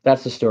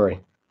 that's the story.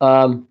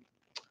 WWE's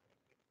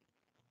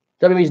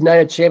Night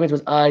of Champions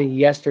was on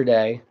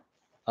yesterday.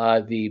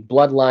 The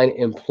Bloodline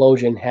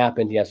implosion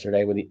happened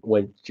yesterday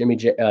when Jimmy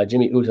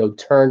Uso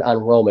turned on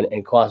Roman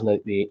and cost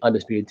him the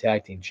Undisputed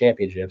Tag Team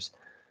Championships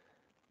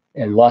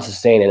and lost to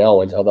Zayn and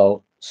Owens,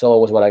 although Solo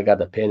was when I got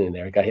the pin in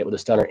there. He got hit with a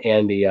stunner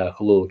and the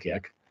Hululu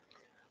kick.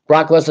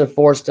 Brock Lesnar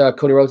forced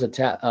Cody Rhodes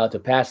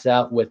to pass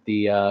out with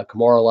the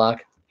Kimura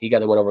lock. He got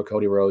the win over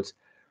Cody Rhodes.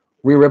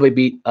 Rhea Ripley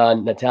beat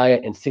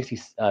Natalya in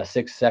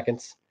 66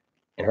 seconds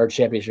in her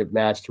championship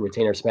match to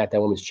retain her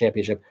SmackDown Women's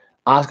Championship.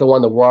 Asuka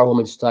won the Raw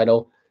Women's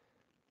title.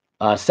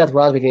 Seth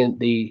Rollins became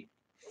the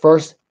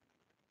first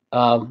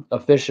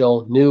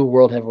official new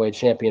World Heavyweight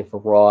Champion for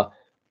Raw.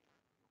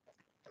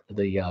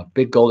 The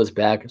big gold is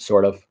back,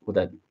 sort of, with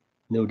that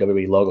new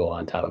WWE logo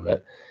on top of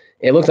it.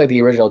 It looks like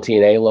the original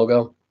TNA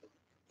logo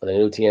for the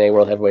new TNA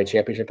World Heavyweight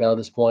Championship belt at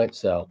this point.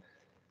 So,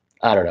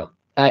 I don't know.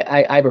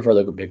 I prefer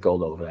the big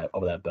gold over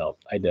that belt.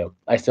 I do.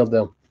 I still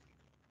do.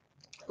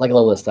 Like a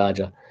little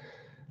nostalgia.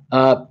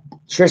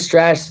 Trish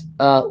Stratus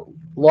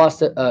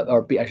lost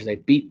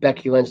it, beat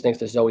Becky Lynch thanks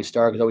to Zoe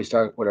Stark. Zoe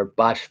Stark with her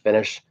botched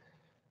finish.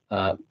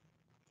 I'm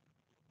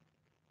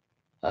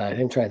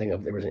trying to think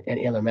if there was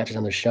any other matches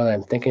on the show that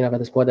I'm thinking of at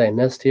this point that I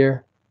missed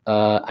here.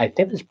 I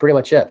think that's pretty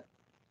much it.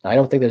 I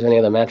don't think there's any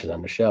other matches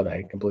on the show that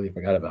I completely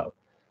forgot about.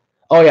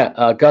 Oh,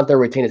 yeah. Gunther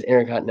retained his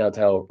Intercontinental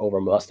title over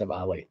Mustafa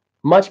Ali.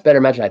 Much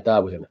better match than I thought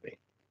it was going to be.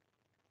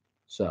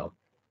 So,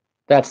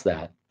 that's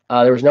that.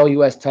 There was no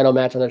U.S. title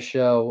match on the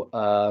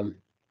show.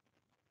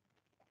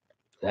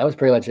 That was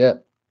pretty much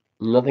it.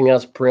 Nothing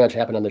else pretty much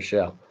happened on the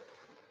show.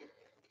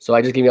 So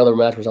I just gave you all the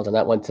match results on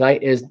that one.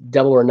 Tonight is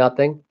Double or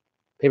Nothing,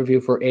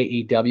 pay-per-view for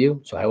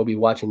AEW. So I will be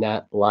watching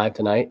that live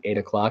tonight, 8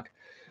 o'clock.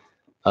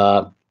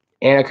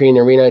 Anarchy in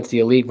the Arena, it's the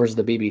Elite versus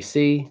the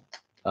BBC.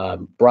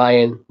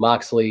 Brian,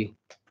 Moxley,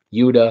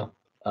 Yuta,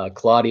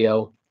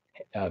 Claudio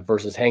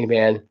versus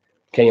Hangman,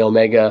 Kenny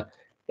Omega,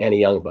 and the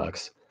Young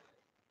Bucks.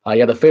 You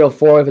have the Fatal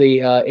 4 for the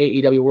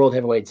AEW World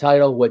Heavyweight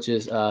title, which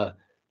is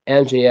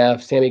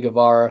MJF, Sammy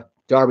Guevara,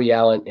 Darby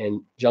Allin,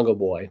 and Jungle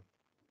Boy.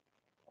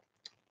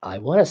 I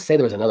want to say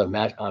there was another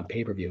match on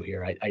pay-per-view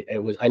here.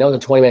 I know the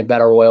 20-man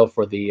battle royal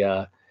for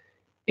the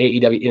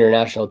AEW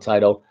International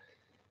title.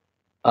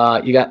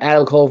 You got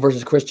Adam Cole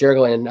versus Chris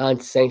Jericho in a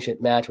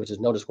non-sanctioned match, which is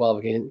no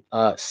disqualification.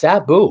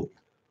 Sabu,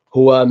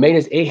 who made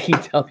his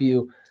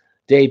AEW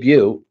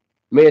debut,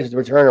 made his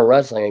return to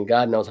wrestling, and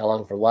God knows how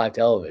long for live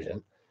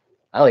television.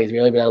 I don't think he's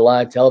really been on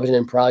live television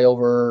in probably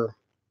over,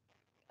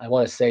 I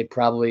want to say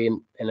probably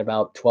in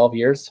about 12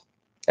 years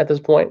at this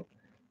point.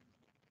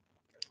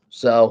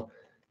 So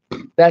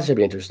that should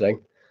be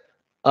interesting.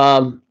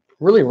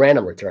 Really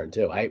random return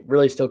too. I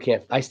still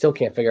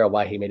can't figure out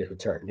why he made his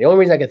return. The only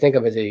reason I can think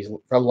of is that he's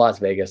from Las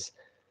Vegas.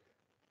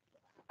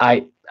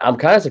 I'm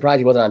kind of surprised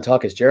he wasn't on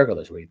Talk is Jericho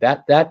this week.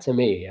 That to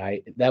me,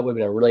 that would have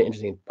been a really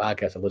interesting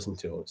podcast to listen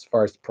to as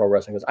far as pro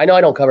wrestling goes. I know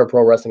I don't cover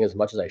pro wrestling as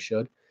much as I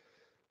should.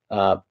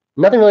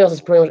 Nothing really else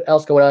is pretty much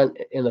else going on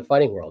in the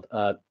fighting world.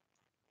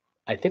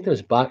 I think there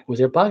was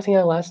there boxing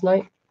on last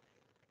night?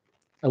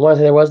 I want to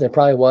say there was. There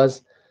probably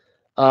was.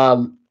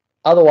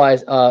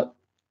 Otherwise,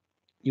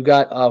 you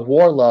got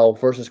Wardlow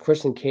versus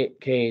Christian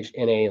Cage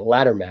in a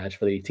ladder match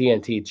for the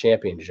TNT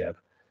Championship.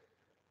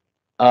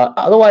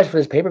 Otherwise, for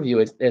this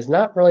pay-per-view, there's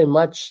not really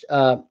much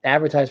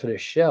advertised for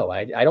this show.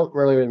 I don't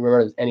really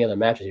remember any other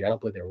matches here. I don't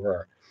believe there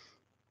were.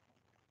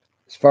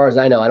 As far as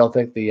I know, I don't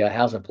think the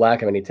House of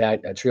Black have any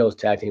trios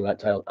tag team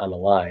title on the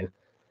line.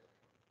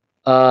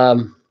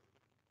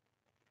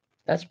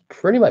 That's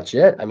pretty much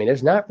it. I mean,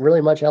 there's not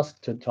really much else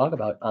to talk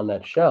about on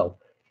that show.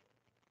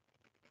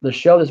 The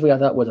show this week I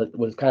thought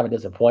was kind of a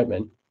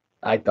disappointment.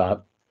 I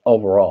thought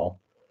overall.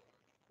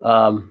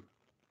 I'm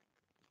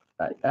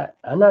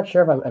not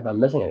sure if I'm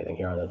missing anything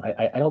here on this.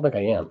 I don't think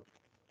I am.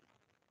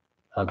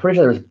 I'm pretty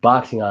sure there was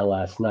boxing on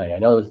last night. I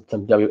know there was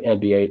some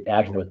WNBA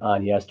action that was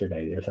on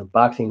yesterday. There's some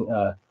boxing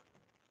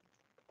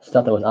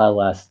stuff that was on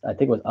I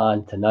think it was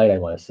on tonight, I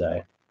want to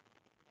say.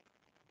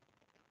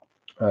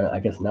 Or I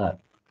guess not.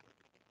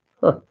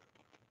 Huh.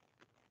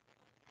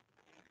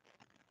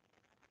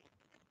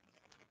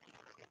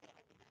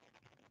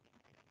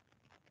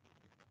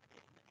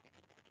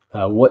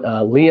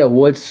 Leah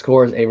Woods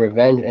scores a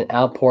revenge and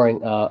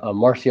outpouring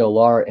Marcio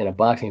Lara in a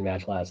boxing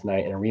match last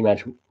night, and a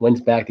rematch wins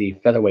back the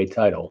featherweight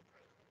title.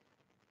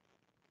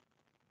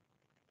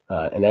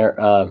 And there,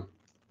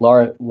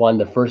 Lara won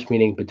the first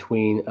meeting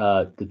between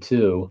the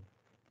two,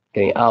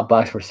 getting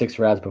outboxed for 6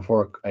 rounds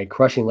before a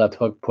crushing left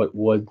hook put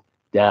Wood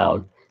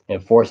down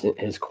and forced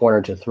his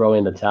corner to throw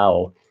in the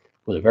towel.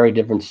 It was a very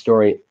different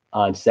story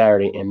on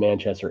Saturday in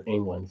Manchester,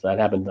 England. So that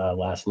happened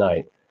last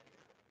night.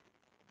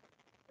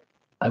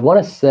 I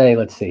want to say,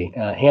 let's see,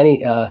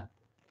 Haney,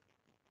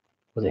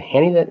 was it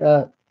Haney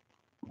that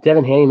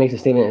Devin Haney makes a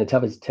statement in the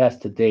toughest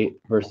test to date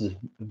versus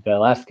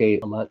Velasquez?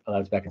 That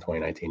was back in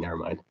 2019. Never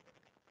mind.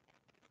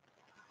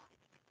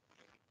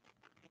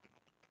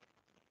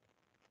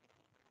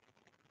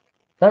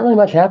 Not really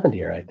much happened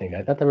here, I think.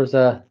 I thought there was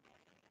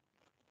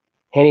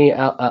Haney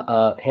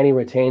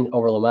retained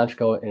over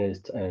Lomachenko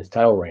in his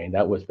title reign.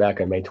 That was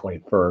back on May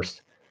 21st.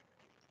 So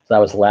that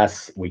was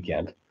last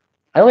weekend.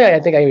 I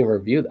think I even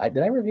reviewed.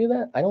 Did I review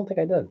that? I don't think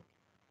I did.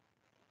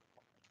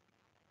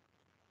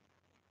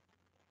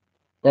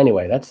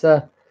 Anyway, that's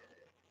nothing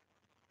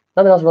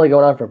else really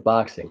going on for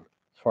boxing,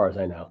 as far as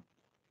I know.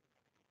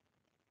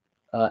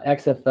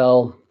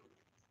 XFL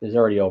is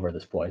already over at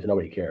this point, so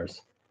nobody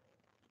cares.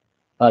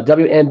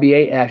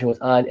 WNBA action was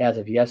on as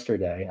of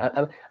yesterday.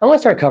 I'm going to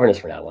start covering this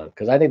from now on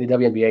because I think the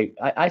WNBA.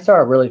 I saw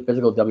a really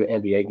physical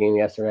WNBA game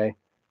yesterday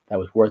that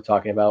was worth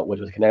talking about, which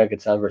was Connecticut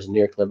Sun versus New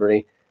York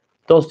Liberty.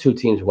 Those two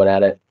teams went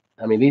at it.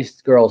 I mean,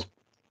 these girls.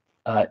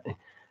 At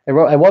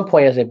one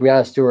point, as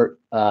Breanna Stewart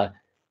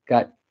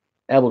got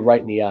elbowed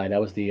right in the eye.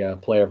 That was the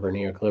player for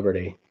New York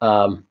Liberty.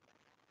 And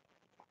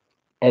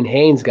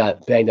Haynes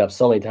got banged up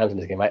so many times in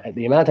this game.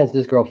 The amount of times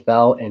this girl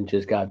fell and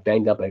just got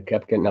banged up and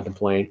kept getting up and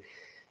played.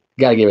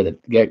 Got to give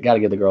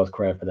the girls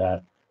credit for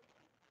that.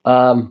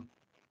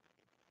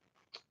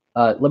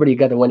 Liberty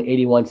got the win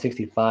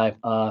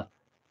 81-65.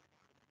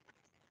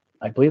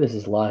 I believe this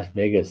is Las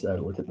Vegas.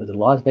 Was it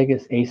Las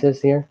Vegas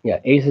Aces here? Yeah,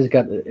 Aces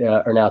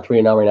are now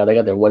 3-0 right now. They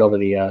got their win over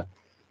the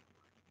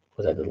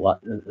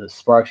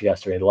Sparks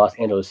yesterday. The Los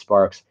Angeles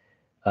Sparks,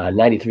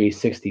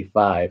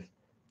 93-65.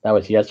 That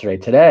was yesterday.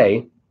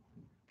 Today,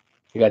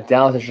 you got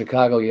Dallas and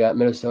Chicago. You got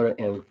Minnesota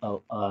and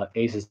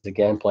Aces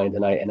again playing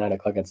tonight at 9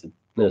 o'clock against the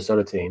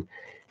Minnesota team.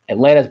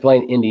 Atlanta's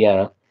playing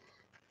Indiana.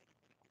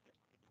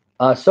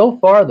 So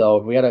far, though,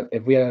 if we had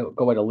to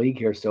go by the league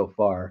here so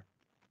far,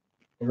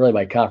 and really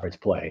by conference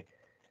play,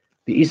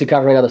 the Eastern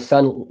Conference right now, the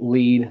Sun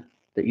lead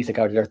the Eastern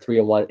Conference. They're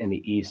 3-1 in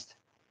the East.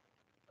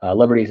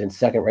 Liberty's in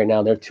second right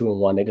now. They're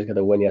 2-1. They just got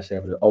the win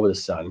yesterday over the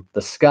Sun.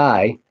 The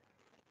Sky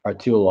are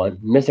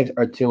 2-1. Mystics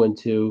are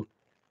 2-2.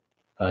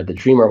 The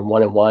Dreamer are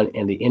 1-1,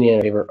 and the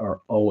Indiana Fever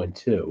are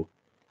 0-2.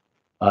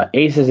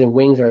 Aces and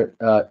Wings are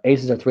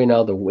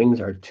 3-0. The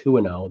Wings are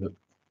 2-0.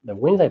 The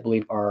Wings, I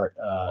believe, are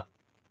I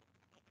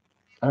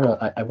don't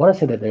know. I want to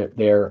say that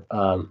they're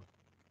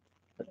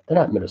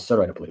not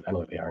Minnesota, I believe. I don't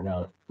think they are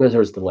now.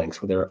 Minnesota's the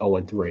Lynx, where they're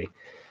 0-3.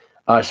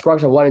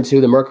 Sparks are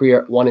 1-2. The Mercury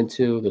are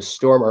 1-2. The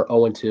Storm are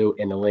 0-2,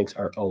 and the Lynx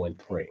are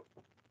 0-3.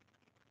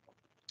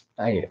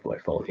 I need to put my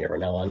phone here from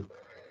now on.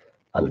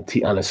 on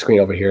the screen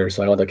over here,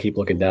 so I don't have to keep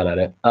looking down at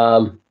it.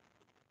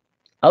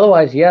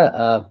 Otherwise,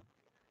 yeah,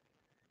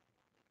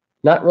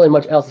 not really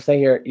much else to say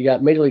here. You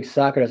got Major League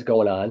Soccer that's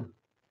going on,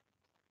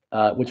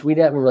 which I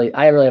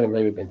really haven't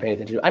really been paying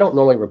attention to. I don't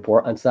normally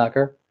report on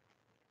soccer,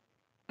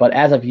 but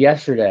as of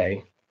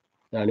yesterday,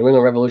 New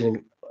England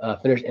Revolution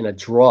finished in a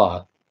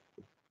draw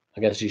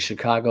against the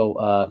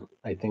Chicago.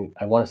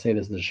 I want to say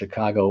this is the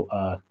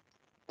Chicago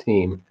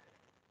team.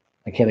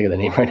 I can't think of the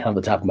name right now off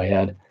the top of my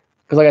head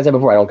because, like I said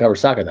before, I don't cover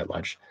soccer that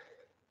much.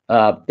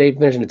 They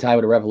finished in a tie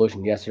with the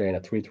Revolution yesterday in a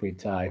 3-3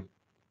 tie.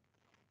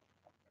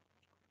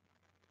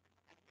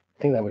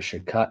 I think that was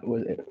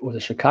Chicago. Was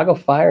it Chicago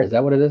Fire? Is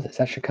that what it is? Is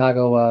that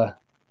Chicago?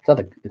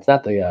 It's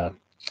not the.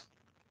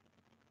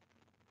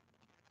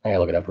 I gotta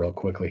look it up real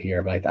quickly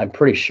here, but I'm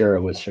pretty sure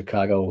it was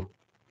Chicago.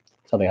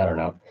 Something I don't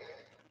know.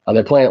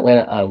 They're playing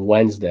Atlanta on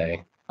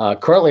Wednesday.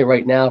 Currently,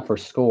 right now for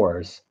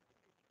scores,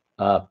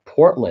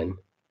 Portland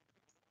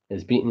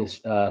is beating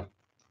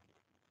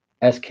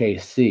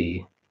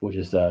SKC, which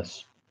is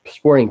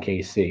Sporting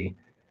KC,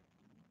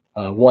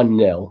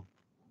 1-0,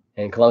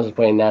 and Columbus is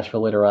playing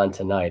Nashville later on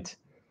tonight.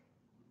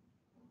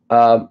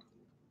 And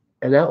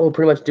that will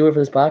pretty much do it for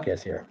this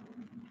podcast here.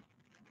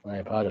 I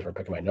apologize for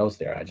picking my nose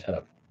there. I just had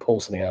to pull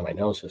something out of my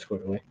nose just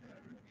quickly.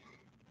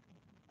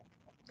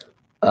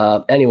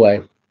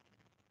 Anyway,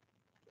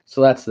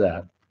 so that's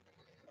that.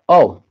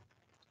 Oh,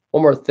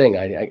 one more thing.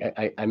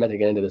 I meant to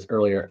get into this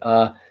earlier.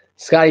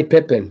 Scottie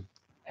Pippen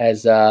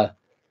has got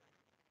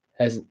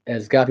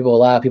a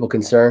lot of people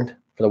concerned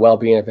for the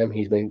well-being of him.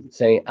 He's been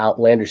saying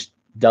outlandish,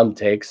 dumb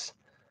takes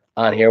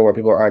on here where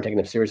people aren't taking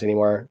him serious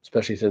anymore,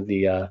 especially since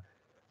the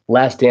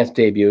Last Dance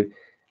debuted.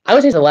 I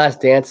would say the Last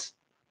Dance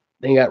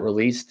thing got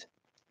released.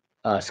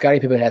 Scottie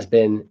Pippen has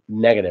been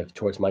negative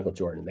towards Michael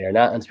Jordan. They are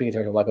not on speaking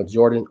terms with Michael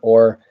Jordan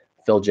or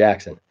Phil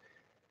Jackson.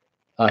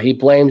 He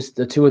blames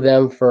the two of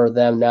them for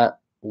them not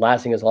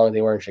lasting as long as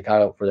they were in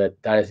Chicago for that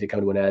dynasty to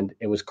come to an end.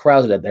 It was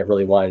Krause that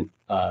really wanted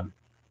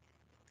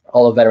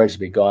all the veterans to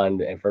be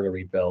gone and further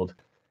rebuild,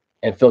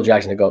 and Phil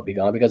Jackson to be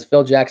gone because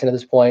Phil Jackson at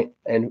this point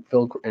and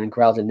Phil and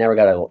Krause never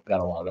got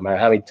along. No matter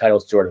how many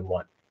titles Jordan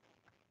won,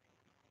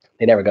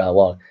 they never got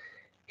along.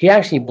 He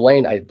actually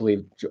blamed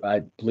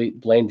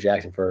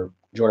Jackson for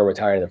Jordan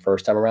retiring the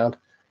first time around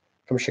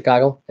from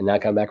Chicago and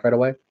not coming back right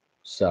away.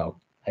 So,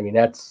 I mean,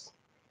 it's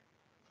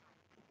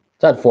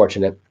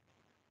unfortunate,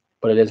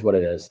 but it is what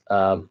it is.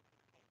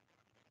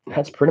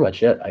 That's pretty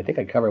much it. I think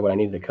I covered what I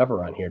needed to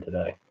cover on here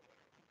today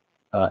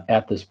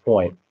at this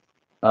point.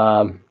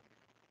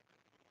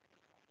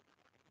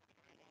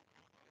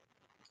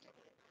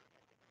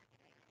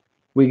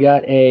 We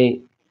got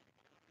a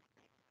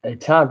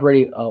Tom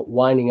Brady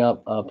winding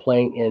up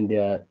playing in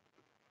the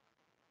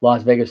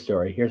Las Vegas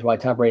story. Here's why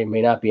Tom Brady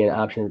may not be an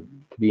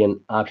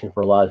option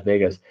for Las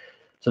Vegas.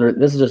 So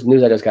this is just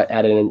news I just got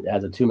added in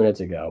as of 2 minutes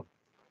ago.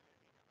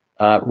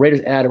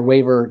 Raiders add a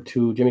waiver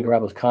to Jimmy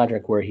Garoppolo's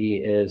contract where he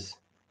is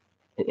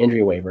an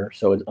injury waiver.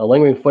 So a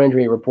lingering foot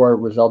injury report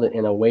resulted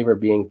in a waiver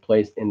being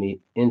placed in the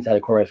inside the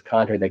quarterback's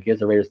contract that gives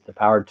the Raiders the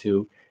power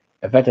to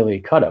effectively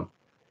cut him,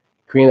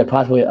 creating the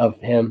possibility of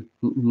him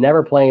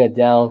never playing it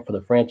down for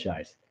the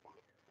franchise.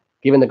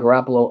 Given that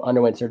Garoppolo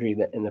underwent surgery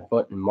in the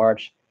foot in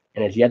March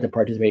and has yet to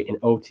participate in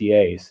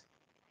OTAs,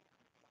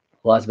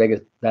 Las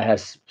Vegas that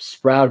has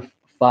sprouted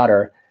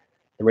fodder,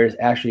 the Raiders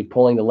actually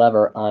pulling the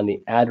lever on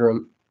the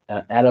Adam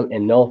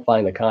and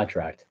nullifying the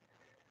contract.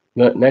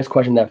 The next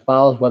question that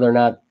follows whether or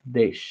not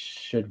they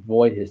should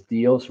void his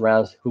deal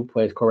surrounds who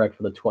plays quarterback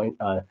for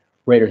the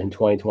Raiders in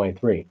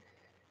 2023.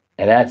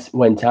 And that's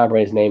when Tom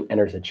Brady's name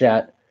enters the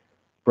chat.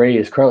 Brady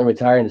is currently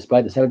retiring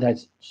despite the 7-time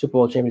Super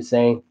Bowl champion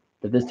saying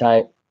that this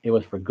time it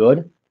was for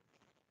good.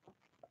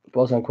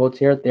 Both on quotes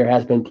here, there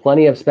has been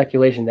plenty of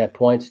speculation that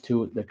points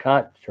to the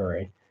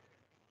contrary.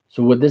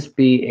 So would this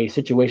be a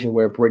situation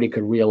where Brady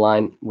could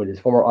realign with his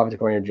former offensive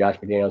coordinator Josh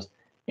McDaniels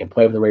and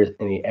play with the Raiders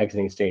in the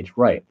exiting stage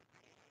right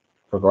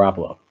for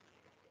Garoppolo?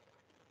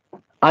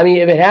 I mean,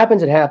 if it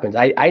happens, it happens.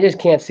 I just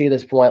can't see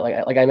this point.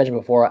 Like I mentioned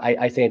before,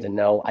 I say it's a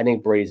no. I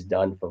think Brady's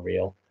done for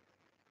real.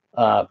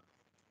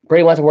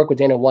 Brady wants to work with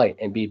Dana White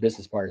and be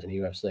business partners in the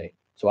UFC.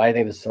 So I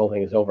think this whole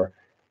thing is over.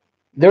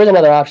 There is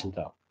another option,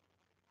 though.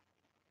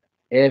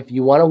 If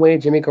you want to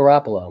waive Jimmy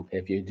Garoppolo,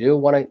 if you do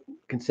want to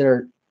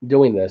consider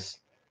doing this,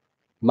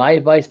 my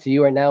advice to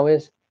you right now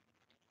is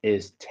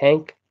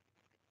tank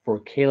for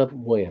Caleb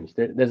Williams.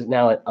 There's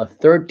now a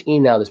third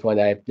team now at this point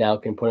that I now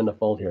can put in the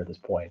fold here at this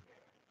point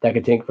that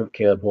can tank for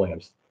Caleb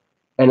Williams,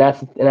 and that's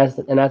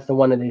the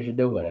one that they should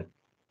do with it.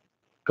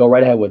 Go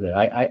right ahead with it.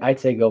 I'd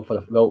say go for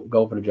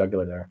the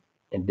jugular there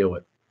and do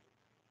it.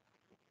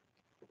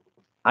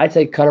 I'd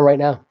say cut it right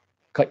now.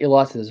 Cut your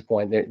loss at this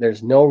point.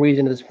 There's no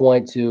reason at this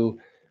point to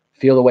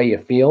feel the way you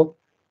feel.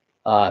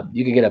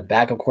 You can get a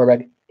backup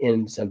quarterback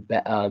in some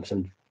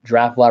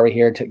draft lottery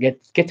here to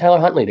get Tyler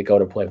Huntley to go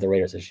to play for the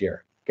Raiders this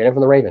year. Get him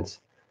from the Ravens.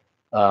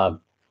 And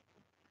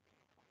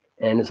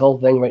this whole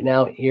thing right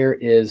now here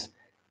is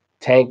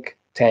tank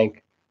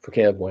for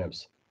Caleb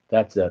Williams.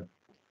 That's it.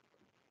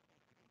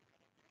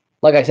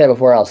 Like I said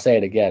before, I'll say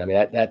it again. I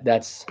mean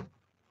that's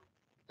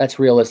That's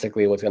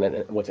realistically what's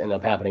end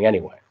up happening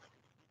anyway.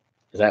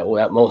 Is that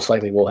most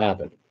likely will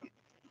happen.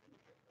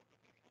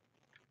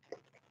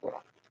 I'm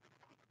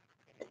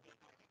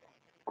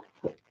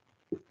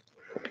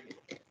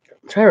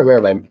trying to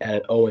remember if I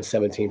had an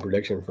 0-17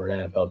 prediction for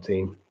an NFL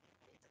team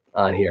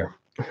on here.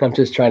 I'm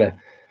just trying to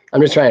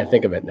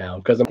think of it now,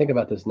 because I'm thinking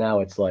about this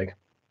now. It's like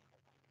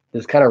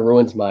this kind of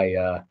ruins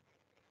my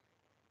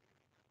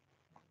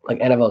like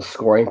NFL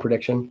scoring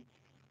prediction.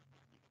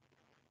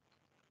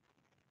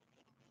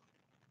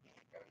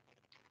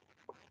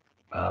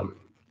 Oh,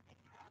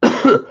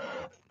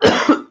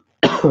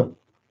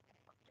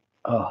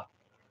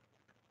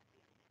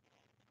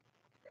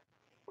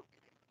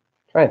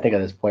 trying to think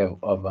of this point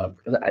of I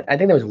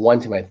think there was one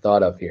team I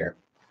thought of here.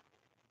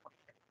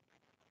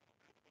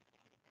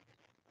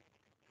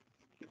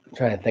 I'm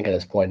trying to think of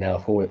this point now.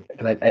 Who?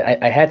 Because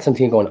I had some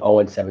team going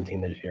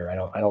 0-17 this year. I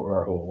don't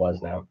remember who it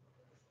was now.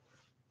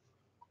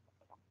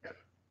 I'm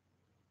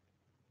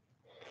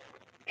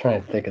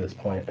trying to think of this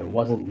point. It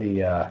wasn't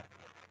the.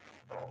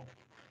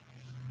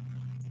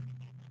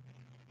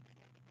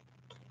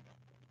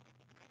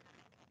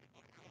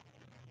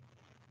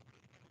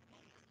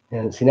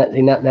 And see now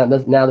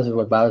this is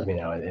what bothers me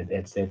now.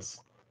 It's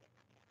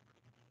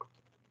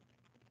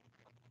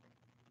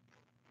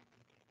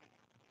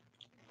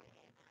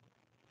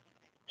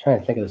trying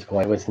to think of this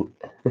point. It wasn't.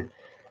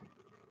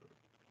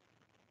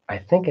 I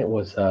think it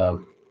was. I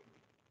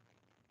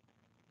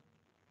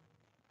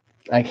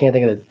can't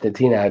think of the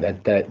team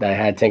that I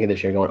had taken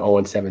this year going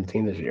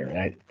 0-17 this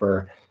year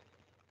for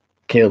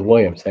Caleb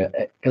Williams,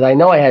 because I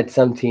know I had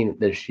some team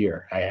this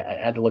year. I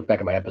had to look back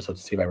at my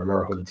episodes to see if I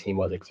remember who the team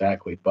was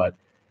exactly, but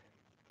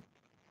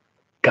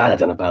God, that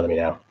doesn't bother me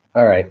now.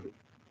 All right.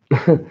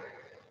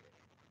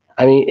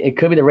 I mean, it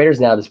could be the Raiders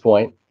now at this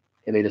point,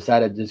 and they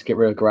decided to just get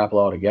rid of Garoppolo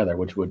altogether,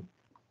 which would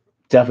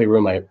definitely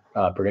ruin my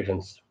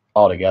predictions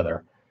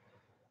altogether.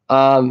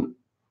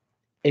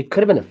 It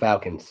could have been the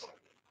Falcons.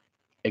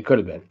 It could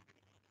have been.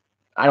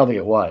 I don't think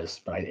it was,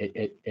 but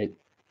it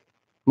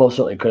most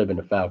certainly could have been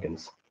the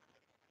Falcons.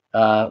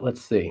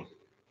 Let's see.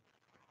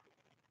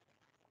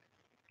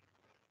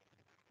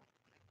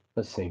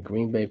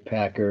 Green Bay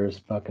Packers,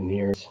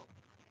 Buccaneers,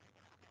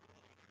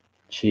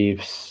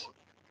 Chiefs,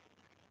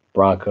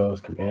 Broncos,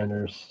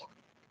 Commanders.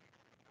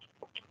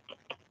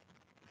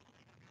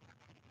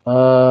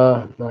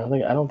 No,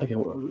 I don't think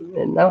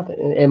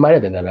it might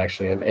have been them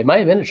actually. It might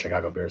have been the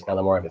Chicago Bears. Now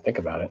the more I think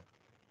about it,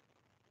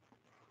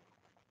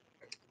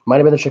 might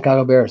have been the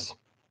Chicago Bears.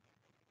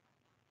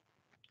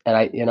 And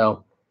I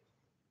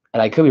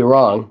could be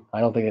wrong. I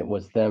don't think it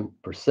was them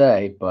per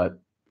se, but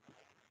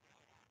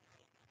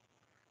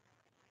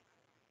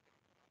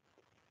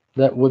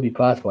that would be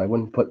possible. I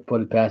wouldn't put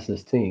it past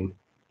this team.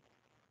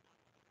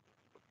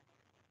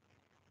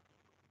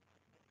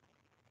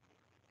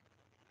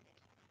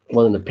 It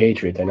wasn't the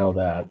Patriots. I know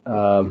that.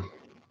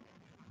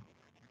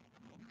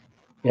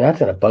 That's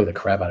gonna bug the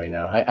crap out of me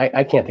now.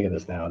 I can't think of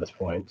this now at this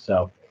point.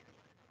 So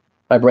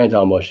my brain's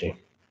all mushy.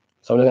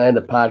 So I'm gonna end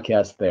the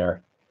podcast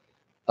there.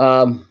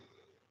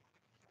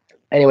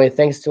 Anyway,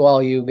 thanks to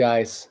all you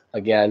guys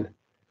again.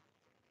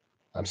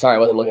 I'm sorry I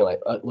wasn't looking at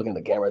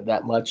the camera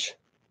that much,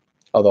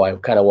 although I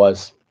kind of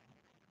was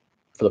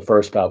for the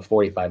first about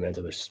 45 minutes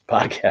of this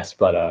podcast.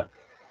 But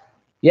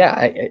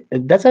yeah,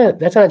 that's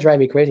gonna drive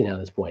me crazy now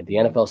at this point. The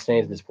NFL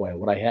standings at this point.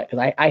 What I had,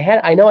 because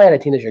I know I had a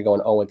team this year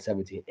going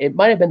 0-17. It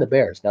might have been the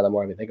Bears. Now the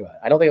more I think about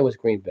it, I don't think it was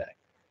Green Bay.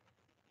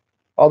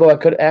 Although I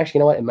could actually,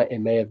 you know what?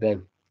 It may have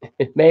been.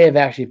 It may have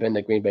actually been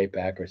the Green Bay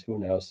Packers. Who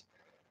knows?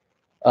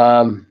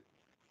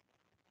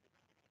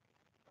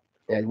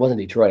 It wasn't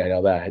Detroit. I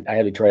know that. I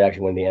had Detroit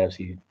actually win the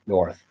NFC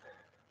North.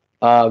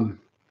 But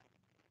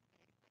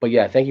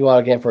yeah, thank you all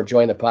again for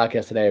joining the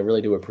podcast today. I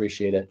really do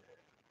appreciate it.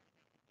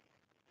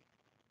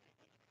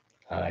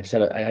 I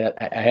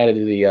had to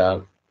do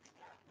the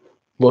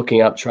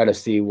looking up, try to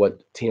see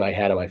what team I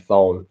had on my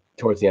phone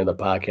towards the end of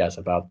the podcast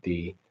about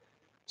the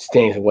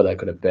standings and what that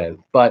could have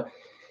been. But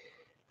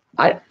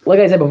like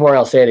I said before, and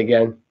I'll say it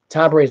again,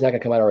 Tom Brady's not going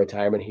to come out of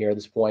retirement here at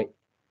this point.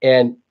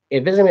 And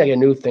if it's going to be like a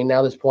new thing now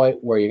at this point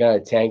where you're going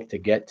to tank to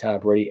get Tom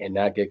Brady and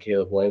not get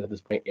Caleb Williams at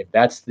this point, if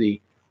that's the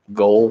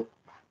goal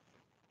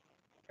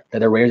that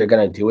the Raiders are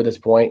going to do at this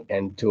point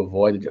and to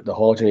avoid the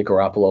whole Jimmy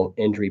Garoppolo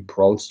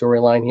injury-prone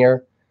storyline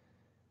here,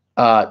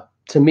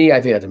 to me,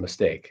 I think that's a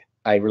mistake.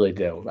 I really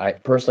do. I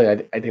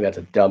think that's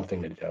a dumb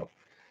thing to do.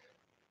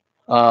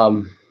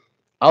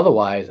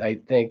 Otherwise, I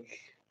think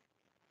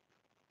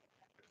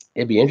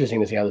it'd be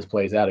interesting to see how this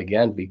plays out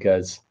again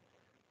because,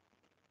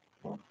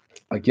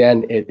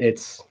 again,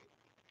 it'd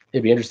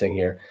be interesting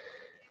here.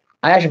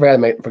 I actually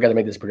forgot to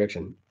make this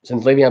prediction.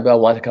 Since Le'Veon Bell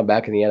wants to come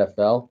back in the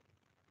NFL,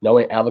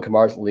 knowing Alvin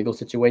Kamara's legal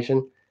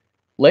situation,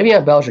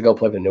 Le'Veon Bell should go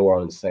play for the New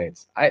Orleans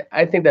Saints.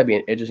 I think that'd be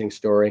an interesting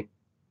story.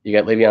 You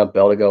got Le'Veon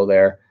Bell to go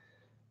there.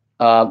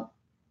 I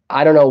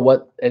don't know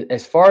what,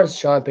 as far as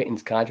Sean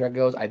Payton's contract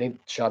goes, I think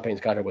Sean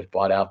Payton's contract was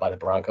bought out by the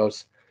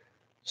Broncos.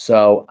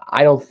 So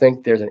I don't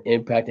think there's an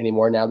impact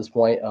anymore now at this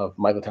point of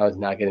Michael Thomas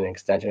not getting an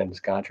extension of his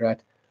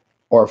contract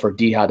or for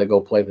D-Hop to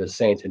go play for the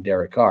Saints and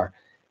Derek Carr.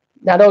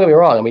 Now, don't get me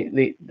wrong. I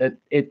mean,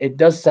 it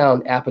does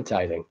sound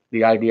appetizing,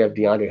 the idea of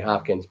DeAndre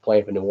Hopkins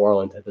playing for New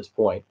Orleans at this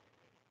point.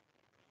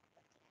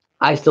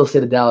 I still say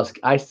that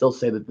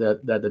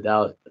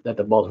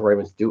the Baltimore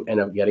Ravens do end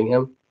up getting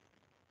him,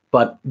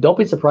 but don't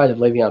be surprised if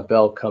Le'Veon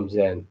Bell comes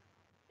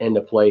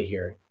into play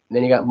here. And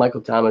then you got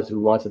Michael Thomas, who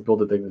wants to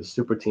build a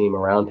super team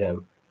around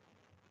him.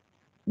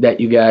 That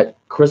you got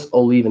Chris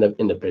Olive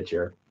in the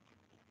picture,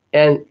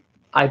 and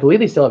I believe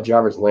they still have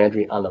Jarvis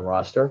Landry on the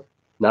roster.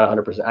 Not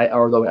 100%.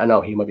 Although I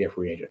know he might be a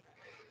free agent.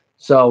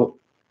 So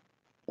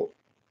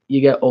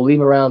you get Olive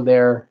around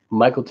there,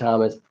 Michael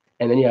Thomas,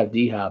 and then you have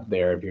D-Hop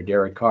there if you're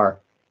Derek Carr.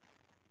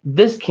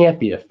 This can't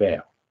be a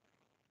fail.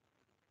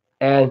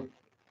 And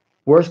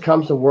worst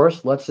comes to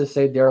worst, let's just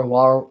say Darren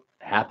Waller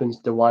happens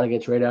to want to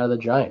get traded out of the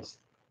Giants.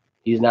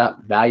 He's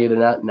not valued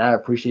enough, not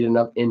appreciated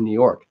enough in New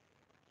York.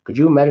 Could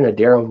you imagine a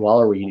Darren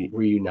Waller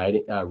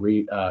reuniting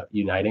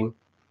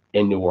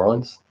in New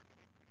Orleans?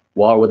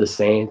 Waller with the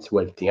Saints,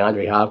 with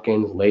DeAndre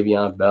Hopkins,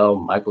 Le'Veon Bell,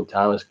 Michael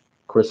Thomas,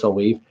 Chris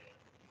Olive.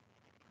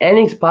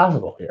 Anything's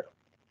possible here.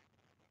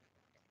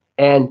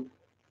 And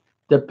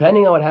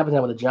depending on what happens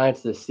now with the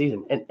Giants this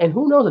season, and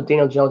who knows if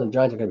Daniel Jones and the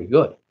Giants are going to be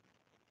good.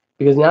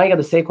 Because now you got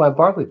the Saquon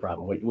Barkley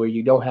problem where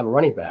you don't have a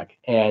running back.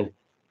 And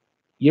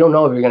you don't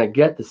know if you're going to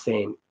get the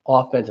same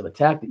offensive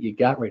attack that you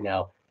got right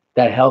now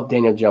that helped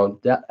Daniel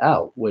Jones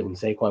out with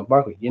Saquon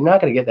Barkley. You're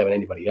not going to get that with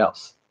anybody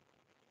else.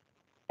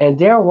 And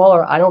Darren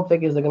Waller, I don't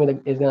think is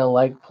going to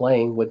like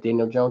playing with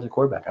Daniel Jones at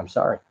quarterback. I'm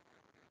sorry.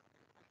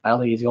 I don't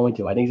think he's going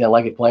to. I think he's going to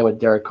like it playing with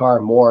Derek Carr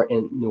more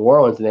in New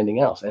Orleans than anything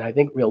else. And I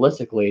think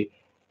realistically,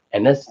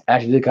 and this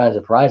actually did kind of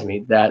surprise me,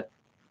 that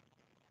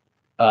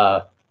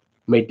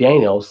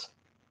McDaniels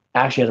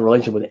actually has a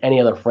relationship with any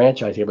other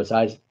franchise here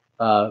besides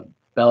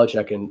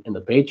Belichick and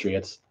the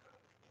Patriots.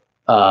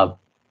 And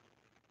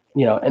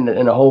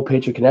the whole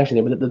Patriot connection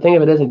there. But the thing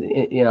of it is,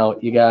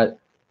 you got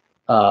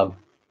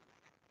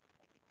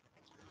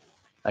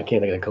I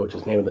can't think of the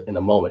coach's name in the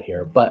moment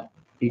here, but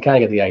you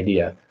kind of get the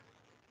idea.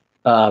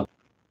 The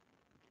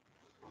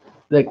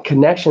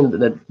connection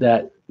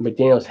that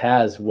McDaniels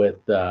has with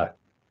well,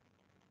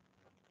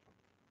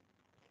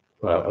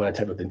 I'm going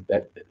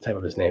to type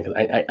up his name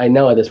because I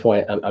know at this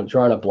point I'm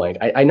drawing a blank.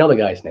 I know the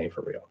guy's name for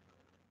real.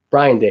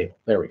 Brian Dable.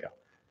 There we go.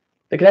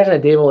 The connection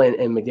that Dable and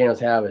McDaniels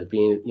have is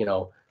being,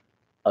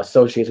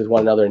 associates with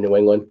one another in New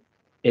England.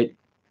 It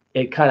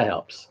kind of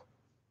helps.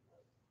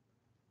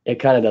 It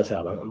kind of does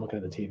help. I'm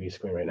looking at the TV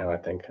screen right now, I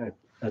think.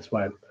 That's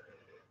why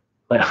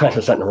my eyes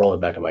are starting to roll in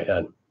the back of my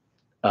head.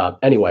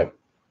 Anyway.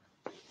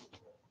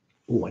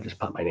 Ooh, I just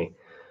popped my knee.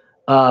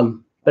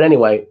 But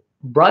anyway,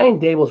 Brian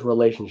Dable's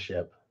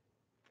relationship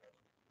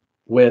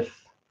with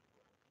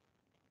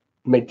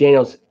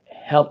McDaniels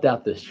helped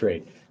out this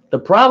trade. The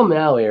problem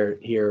now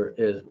here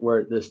is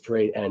where this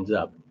trade ends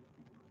up.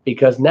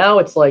 Because now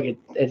it's like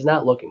it's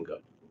not looking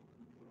good.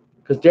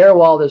 Because Darren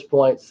Waller at this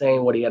point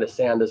saying what he had to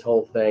say on this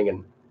whole thing,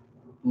 and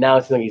now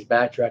it's like he's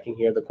backtracking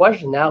here. The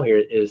question now here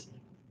is,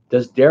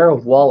 does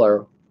Darren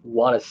Waller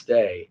want to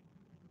stay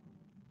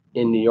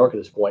in New York at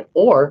this point?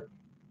 Or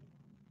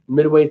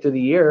midway through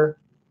the year,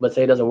 let's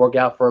say it doesn't work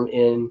out for him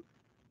in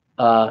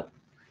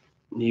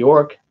New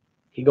York,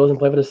 he goes and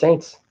plays for the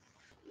Saints.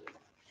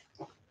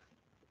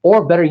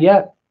 Or better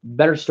yet,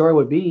 better story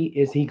would be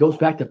is he goes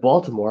back to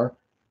Baltimore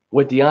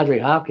with DeAndre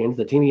Hopkins,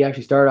 the team he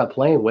actually started out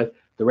playing with.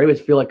 The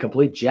Ravens feel like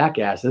complete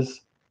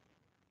jackasses.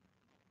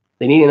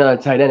 They need another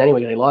tight end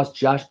anyway. They lost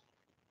Josh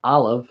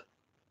Olive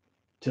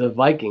to the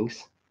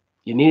Vikings.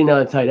 You need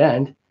another tight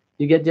end.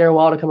 You get Darren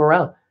Waller to come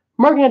around.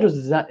 Mark Andrews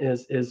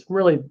is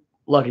really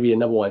lucky to be a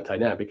number one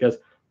tight end because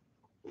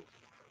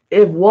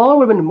if Waller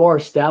would have been more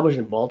established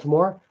in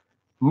Baltimore,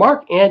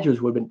 Mark Andrews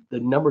would have been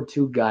the number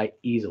two guy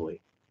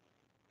easily.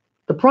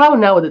 The problem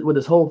now with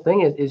this whole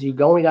thing is you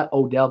only got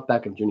Odell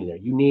Beckham Jr. there.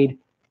 You need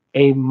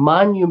a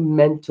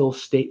monumental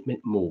statement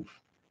move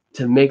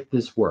to make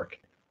this work.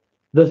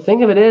 The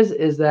thing of it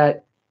is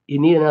that you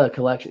need another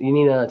collection. You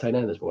need another tight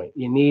end at this point.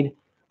 You need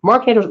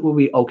Mark Andrews will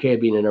be okay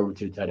at being a number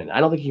two tight end. I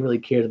don't think he really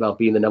cares about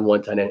being the number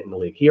one tight end in the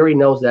league. He already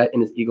knows that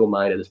in his ego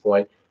mind at this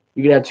point.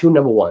 You can have two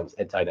number ones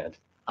at tight end,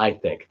 I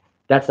think.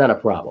 That's not a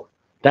problem.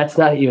 That's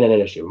not even an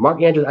issue.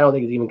 Mark Andrews, I don't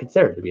think is even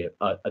considered to be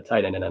a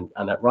tight end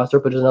on that roster,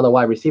 but just another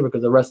wide receiver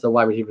because the rest of the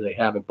wide receivers they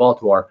have in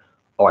Baltimore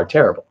are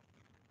terrible.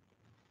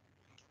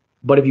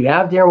 But if you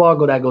have Darren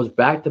Waller that goes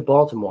back to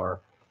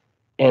Baltimore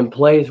and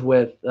plays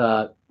with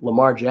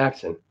Lamar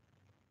Jackson,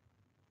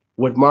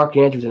 with Mark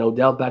Andrews and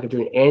Odell Beckham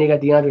Jr., and you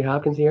got DeAndre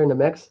Hopkins here in the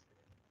mix,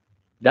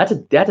 that's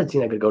a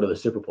team that could go to the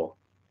Super Bowl.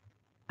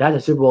 That's a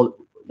Super Bowl.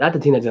 That's a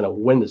team that's going to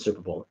win the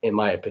Super Bowl, in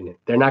my opinion.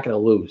 They're not going to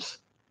lose.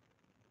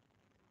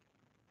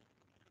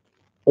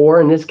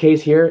 Or in this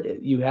case here,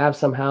 you have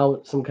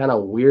somehow some kind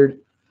of weird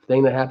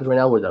thing that happens right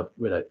now with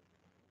a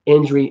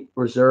injury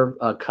reserve,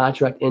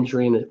 contract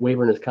injury and a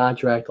waiver in his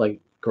contract, like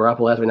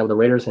Garoppolo has right now with the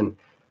Raiders, and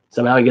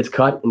somehow he gets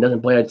cut and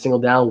doesn't play a single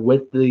down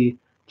with the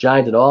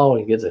Giants at all,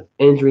 and he gets an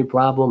injury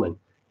problem, and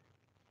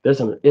there's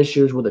some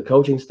issues with the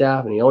coaching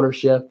staff and the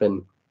ownership,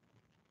 and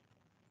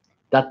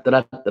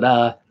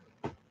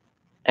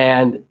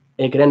and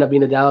It could end up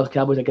being the Dallas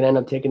Cowboys that could end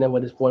up taking them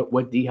at this point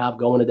with D-Hop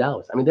going to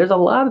Dallas. I mean, there's a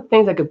lot of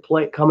things that could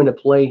come into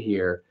play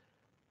here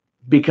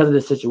because of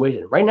this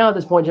situation. Right now, at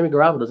this point, Jimmy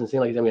Garoppolo doesn't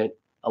seem like he's going to be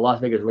a Las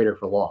Vegas Raider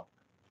for long.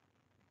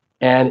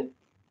 And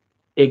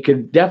it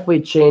could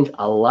definitely change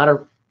a lot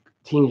of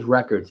teams'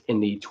 records in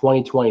the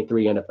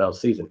 2023 NFL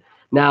season.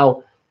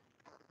 Now,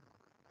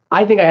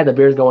 I think I had the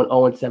Bears going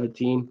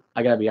 0-17.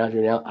 I got to be honest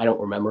with you now. I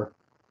don't remember.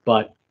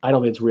 But I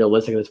don't think it's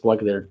realistic at this point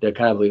because they're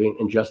kind of leaving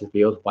in Justin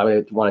Fields. Why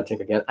would they want to tank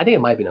again? I think it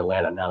might be in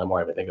Atlanta now, the more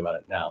I even think about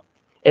it now.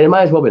 And it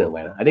might as well be in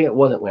Atlanta. I think it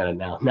was Atlanta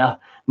now.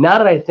 Now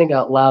that I think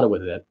out loud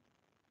with it,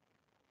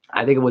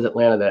 I think it was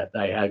Atlanta that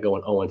I had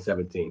going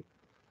 0-17.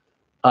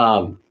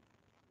 I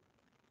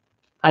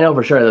know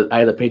for sure that I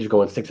had the Patriots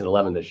going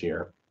 6-11 this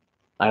year.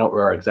 I don't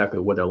remember exactly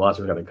what their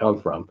losses were going to come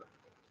from.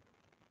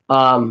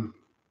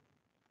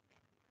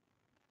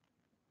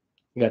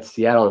 You got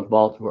Seattle and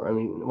Baltimore. I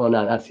mean, well,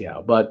 not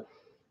Seattle, but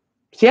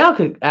Seattle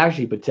could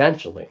actually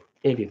potentially,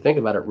 if you think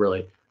about it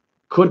really,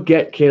 could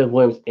get Caleb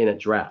Williams in a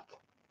draft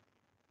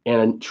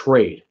and a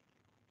trade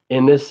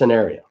in this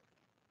scenario.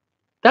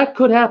 That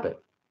could happen.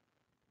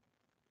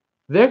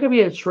 There could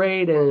be a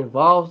trade and it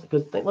involves,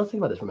 because let's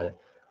think about this for a minute.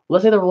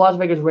 Let's say the Las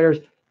Vegas Raiders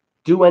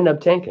do end up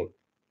tanking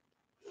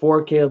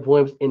for Caleb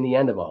Williams in the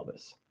end of all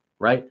this,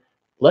 right?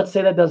 Let's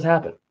say that does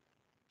happen,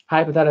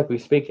 hypothetically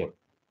speaking.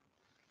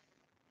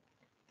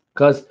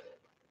 Because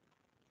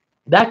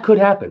that could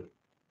happen.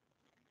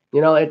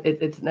 You know,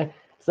 it's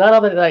not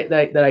all that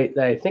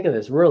I think of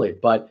this really,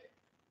 but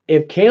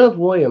if Caleb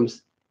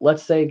Williams,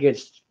 let's say,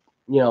 gets,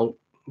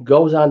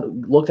 goes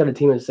on, looks at a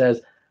team and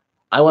says,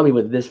 I want to be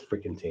with this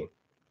freaking team,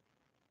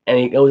 and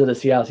he goes to the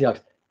Seattle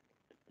Seahawks,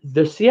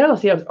 the Seattle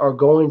Seahawks are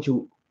going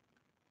to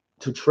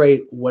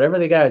trade whatever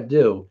they got to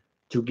do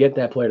to get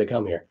that player to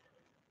come here.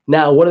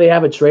 Now, what do they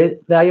have a trade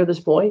value at this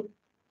point?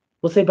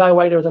 Let's say Bobby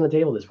Wagner was on the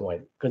table at this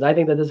point, because I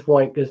think at this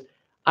point, because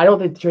I don't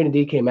think trading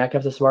DK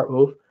Metcalf's a smart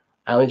move.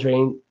 I only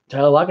trading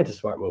Tyler Lockett's a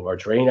smart move, or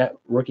trading that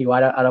rookie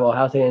wide out of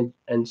Ohio State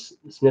and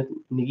Smith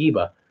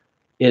Nagiba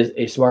is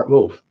a smart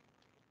move.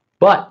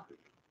 But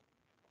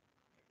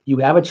you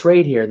have a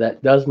trade here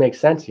that does make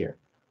sense here,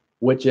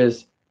 which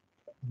is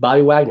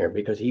Bobby Wagner,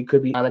 because he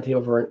could be on the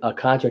table for a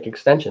contract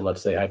extension,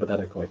 let's say,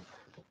 hypothetically,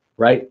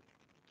 right?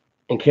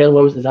 And Caleb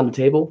Williams is on the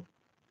table.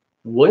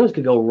 Williams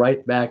could go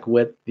right back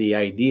with the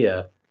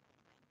idea,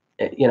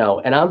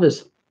 and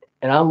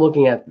I'm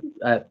looking at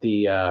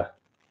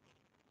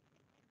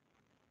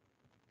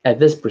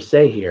this per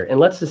se here, and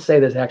let's just say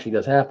this actually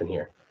does happen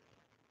here,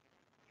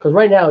 because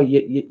right now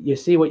you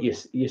see what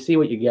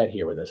you get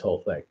here with this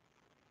whole thing.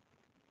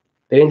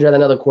 They didn't draft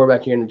another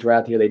quarterback here in the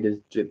draft here.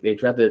 They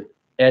drafted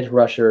edge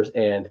rushers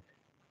and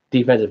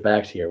defensive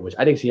backs here, which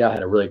I think Seattle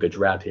had a really good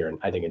draft here, and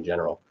I think in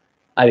general,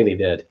 I think they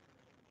did.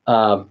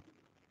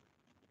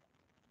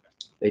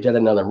 They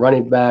drafted another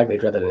running back. They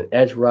drafted an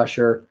edge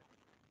rusher,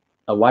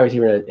 a wide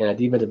receiver, and a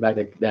defensive back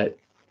that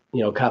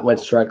went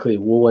strictly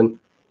Woolen.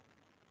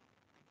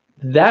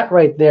 That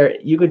right there,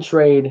 you could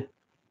trade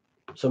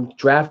some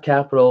draft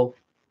capital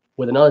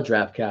with another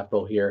draft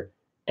capital here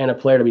and a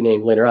player to be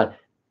named later on.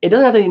 It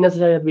doesn't have to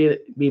necessarily have to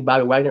be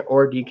Bobby Wagner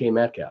or DK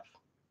Metcalf.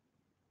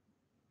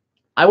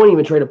 I wouldn't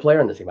even trade a player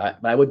on this team, but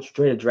I would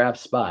trade a draft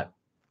spot.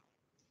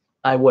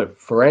 I would.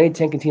 For any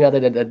tanking team out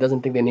there that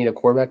doesn't think they need a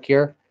quarterback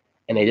here,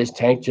 and they just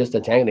tank just to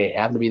tank, they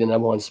happen to be the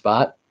number one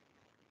spot,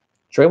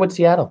 trade with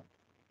Seattle.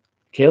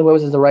 Caleb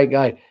Williams is the right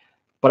guy.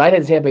 But I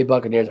think the Tampa Bay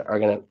Buccaneers are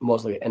going to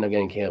mostly end up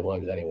getting Caleb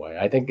Williams anyway.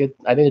 I think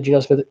the Geno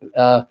Smith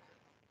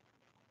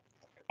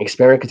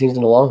experiment continues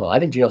in the long haul. I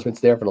think Geno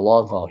Smith's there for the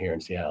long haul here in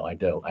Seattle. I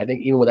do. I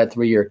think even with that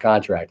 3-year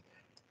contract,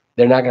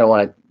 they're not going to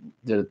want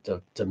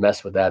to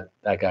mess with that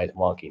guy's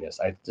wonkiness.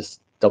 I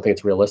just don't think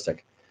it's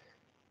realistic.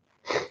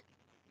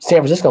 San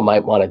Francisco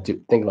might want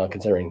to think about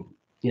considering,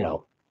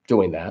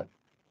 doing that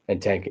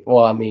and tanking.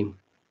 Well,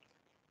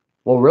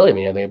 really,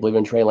 they believe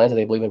in Trey Lance and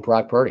they believe in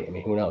Brock Purdy.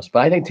 Who knows? But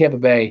I think Tampa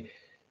Bay,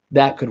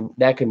 that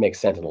could make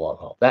sense in the long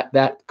haul.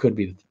 That could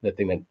be the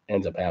thing that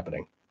ends up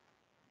happening.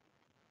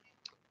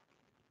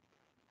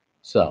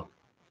 So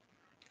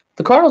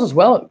the Cardinals as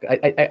well.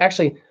 I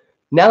actually,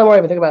 now the more I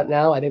even think about it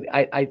now, I think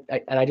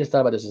I just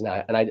thought about this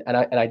now, and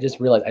I just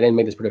realized I didn't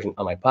make this prediction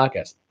on my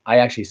podcast. I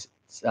actually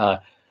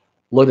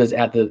looked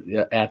at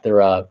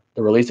the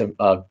release of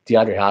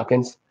DeAndre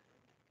Hopkins,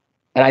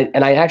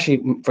 and I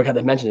actually forgot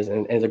to mention this,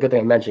 and it's a good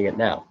thing I'm mentioning it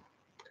now.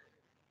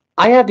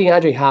 I have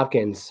DeAndre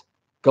Hopkins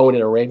going to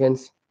the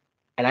Ravens,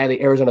 and I have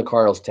the Arizona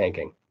Cardinals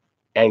tanking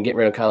and getting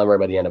rid of Kyler Murray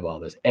by the end of all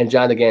this, and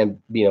John DeGan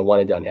being a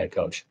one-and-done head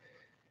coach.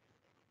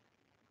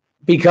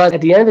 Because at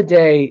the end of the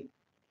day,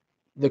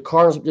 the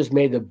Cardinals just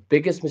made the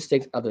biggest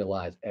mistakes of their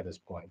lives at this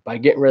point by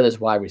getting rid of this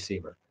wide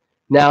receiver.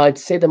 Now, I'd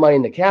save the money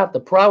in the cap. The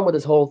problem with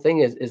this whole thing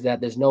is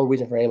that there's no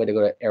reason for anybody to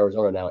go to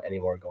Arizona now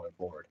anymore going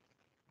forward.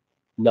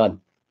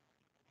 None.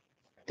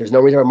 There's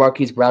no reason for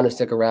Marquise Brown to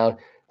stick around.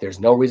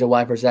 There's no reason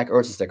why for Zach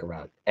Ertz to stick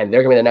around. And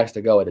they're going to be the next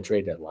to go at the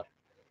trade deadline.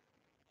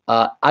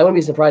 I wouldn't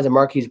be surprised if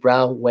Marquise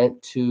Brown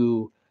went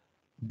to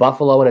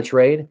Buffalo in a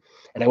trade,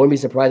 and I wouldn't be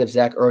surprised if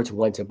Zach Ertz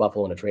went to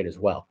Buffalo in a trade as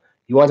well.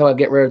 You want to talk about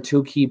getting rid of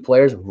 2 key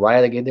players right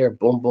out of the gate there,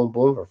 boom, boom,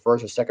 boom, for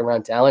first or second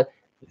round talent?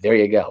 There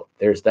you go.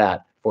 There's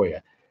that for you.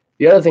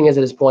 The other thing is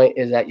at this point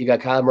is that you got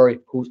Kyler Murray,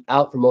 who's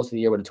out for most of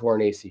the year with a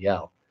torn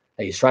ACL.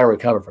 That he's trying to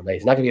recover from that.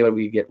 He's not going to be able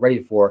to get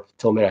ready for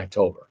till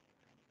mid-October.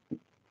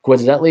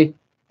 Coincidentally,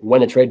 when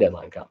the trade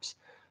deadline comes.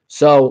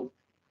 So,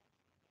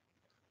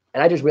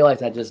 and I just realized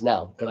that just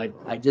now because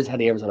I just had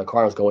the Arizona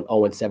Cardinals going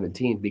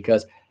 0-17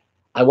 because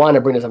I wanted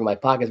to bring this up in my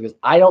podcast because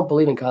I don't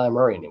believe in Kyler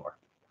Murray anymore.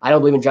 I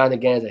don't believe in Jonathan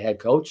Gannon as a head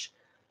coach.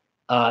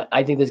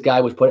 I think this guy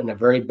was put in a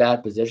very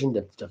bad position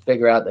to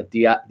figure out that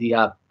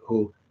Diop,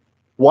 who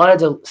wanted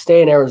to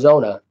stay in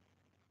Arizona,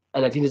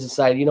 and the team just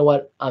decided, you know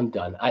what, I'm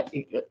done. I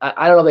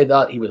don't know if they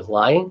thought he was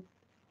lying,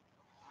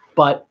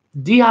 but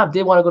Diop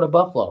did want to go to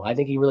Buffalo. I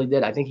think he really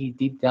did. I think he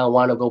deep down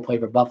wanted to go play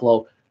for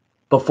Buffalo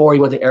before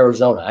he went to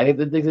Arizona. I think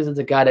this is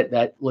a guy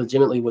that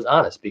legitimately was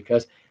honest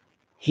because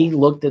he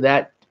looked at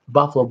that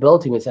Buffalo Bill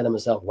team and said to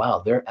himself, wow,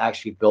 they're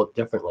actually built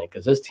differently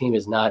because this team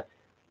is not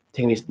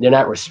taking these, they're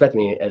not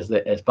respecting me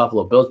as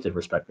Buffalo Bills did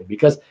respect me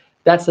because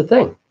that's the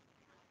thing.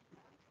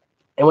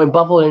 And when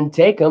Buffalo didn't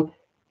take him,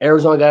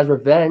 Arizona got his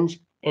revenge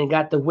and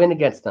got the win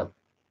against them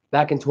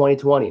back in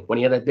 2020 when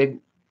he had that big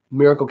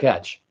miracle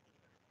catch.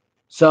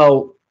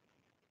 So,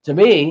 to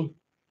me,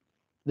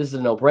 this is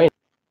a no-brainer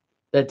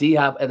that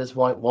D-Hop at this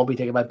point won't be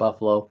taken by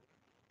Buffalo,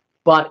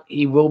 but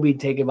he will be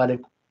taken by the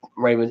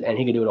Ravens, and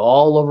he can do it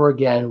all over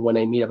again when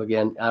they meet up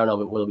again. I don't know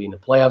if it will be in the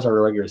playoffs or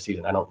the regular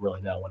season. I don't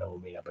really know when it will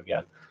meet up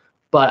again,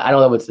 but I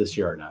don't know if it's this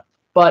year or not.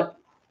 But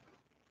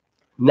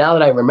now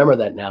that I remember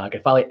that now, I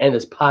can finally end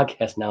this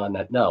podcast now on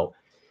that note.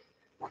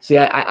 See,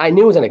 I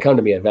knew it was going to come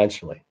to me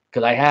eventually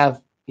because I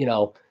have,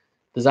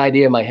 this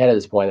idea in my head at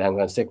this point that I'm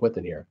going to stick with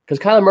it here. Because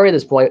Kyler Murray at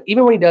this point,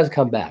 even when he does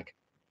come back,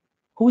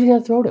 who's he going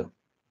to throw to?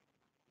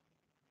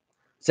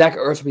 Zach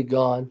Ertz will be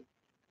gone.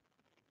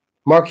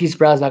 Marquise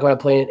Brown's not going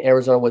to play in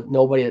Arizona with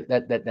nobody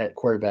that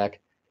quarterback.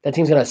 That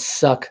team's going to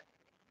suck.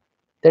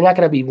 They're not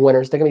going to be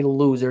winners. They're going to be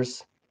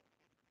losers.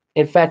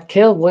 In fact,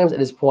 Caleb Williams at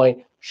this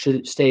point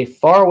should stay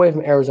far away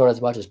from Arizona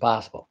as much as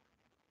possible.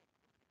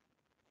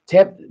 He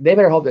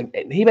better hope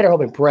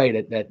and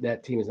pray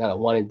that team is not a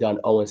one and done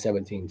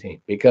 0-17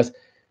 team because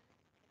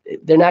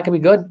they're not going to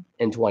be good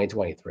in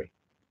 2023.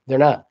 They're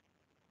not.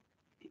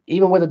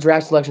 Even with the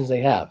draft selections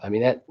they have. I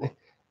mean,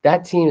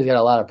 that team has got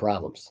a lot of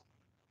problems.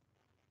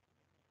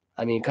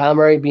 I mean, Kyler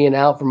Murray being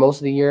out for most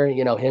of the year,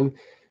 Kyler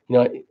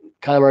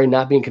Murray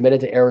not being committed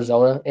to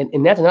Arizona.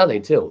 And that's another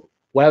thing, too.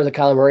 What happens to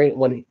Kyler Murray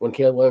when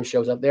Caleb Williams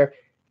shows up there?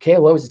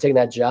 Caleb Williams is taking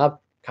that job.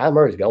 Kyler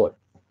Murray's going.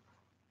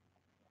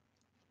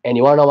 And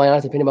you want to know my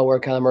honest opinion about where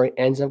Kyler Murray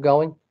ends up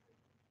going?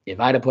 If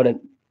I had to put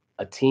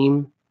a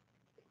team,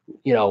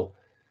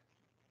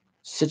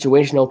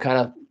 situational kind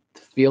of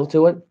feel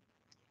to it,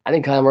 I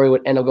think Kyler Murray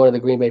would end up going to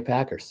the Green Bay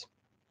Packers.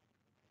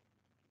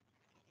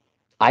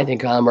 I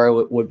think Kyler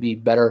Murray would be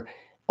better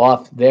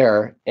off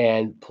there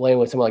and playing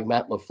with someone like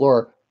Matt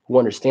LaFleur who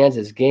understands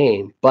his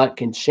game but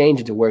can change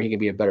it to where he can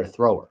be a better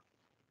thrower.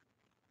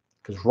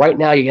 Because right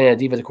now you're getting a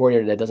defensive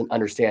coordinator that doesn't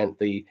understand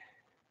the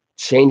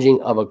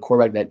changing of a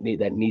quarterback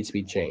that needs to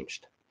be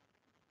changed.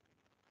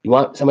 You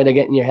want somebody to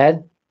get in your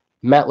head?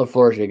 Matt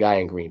LaFleur is your guy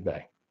in Green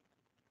Bay.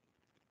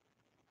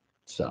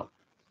 So,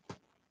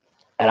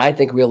 and I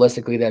think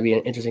realistically that'd be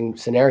an interesting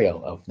scenario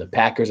of the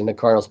Packers and the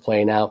Cardinals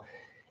playing out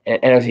an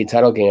NFC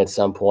title game at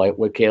some point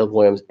with Caleb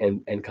Williams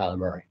and Kyler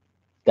Murray.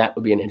 That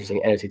would be an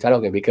interesting NFC title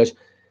game because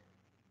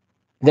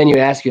then you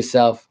ask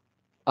yourself,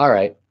 all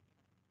right,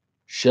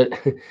 should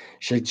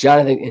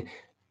Jonathan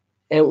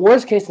 – and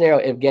worst case scenario,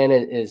 if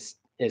Gannon is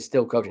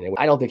still coaching,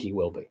 I don't think he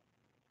will be.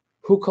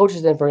 Who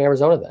coaches then for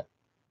Arizona then?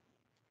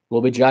 Will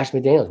it be Josh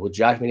McDaniels? Will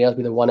Josh McDaniels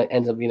be the one that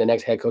ends up being the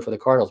next head coach for the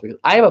Cardinals? Because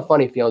I have a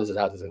funny feeling this is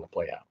how this is going to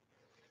play out.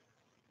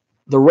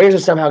 The Raiders are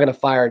somehow going to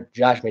fire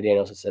Josh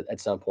McDaniels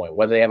at some point.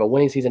 Whether they have a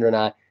winning season or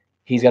not,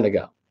 he's going to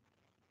go.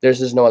 There's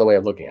just no other way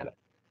of looking at it.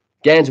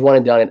 Gannon's one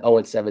and done at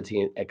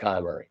 0-17 at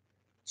Kyler Murray.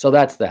 So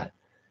that's that.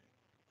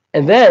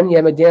 And then you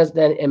have McDaniels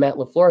then and Matt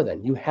LaFleur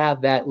then. You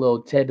have that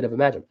little tidbit of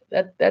imagination.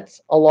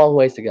 That's a long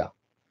ways to go.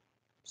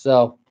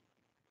 So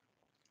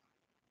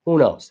who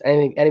knows?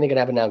 Anything can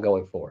happen now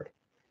going forward.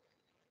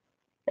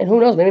 And who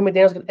knows? Maybe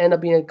McDaniels could end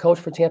up being a coach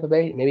for Tampa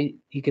Bay. Maybe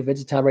he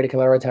convinces Tom Brady to come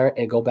out of retirement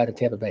and go back to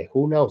Tampa Bay.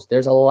 Who knows?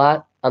 There's a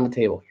lot on the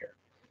table here.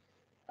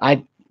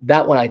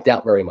 That one I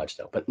doubt very much,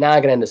 though. But now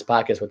I can end this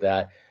podcast with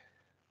that.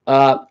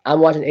 I'm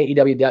watching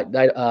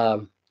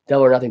AEW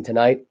Double or Nothing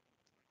tonight.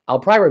 I'll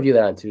probably review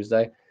that on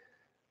Tuesday.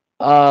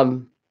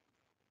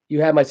 You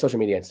have my social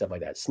media and stuff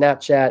like that.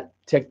 Snapchat,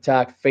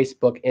 TikTok,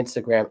 Facebook,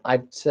 Instagram.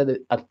 I've said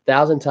it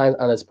 1,000 times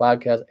on this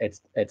podcast.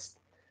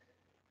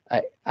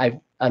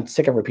 I'm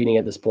sick of repeating it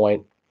at this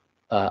point.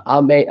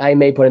 I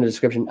may put in the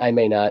description. I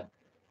may not.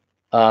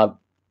 Other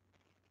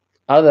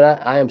than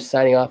that, I am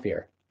signing off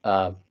here.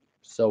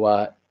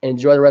 So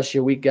enjoy the rest of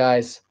your week,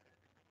 guys.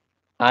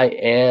 I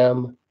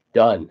am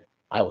done.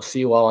 I will see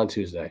you all on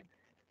Tuesday.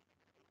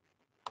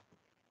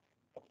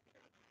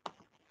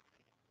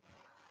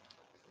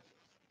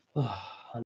 Oh.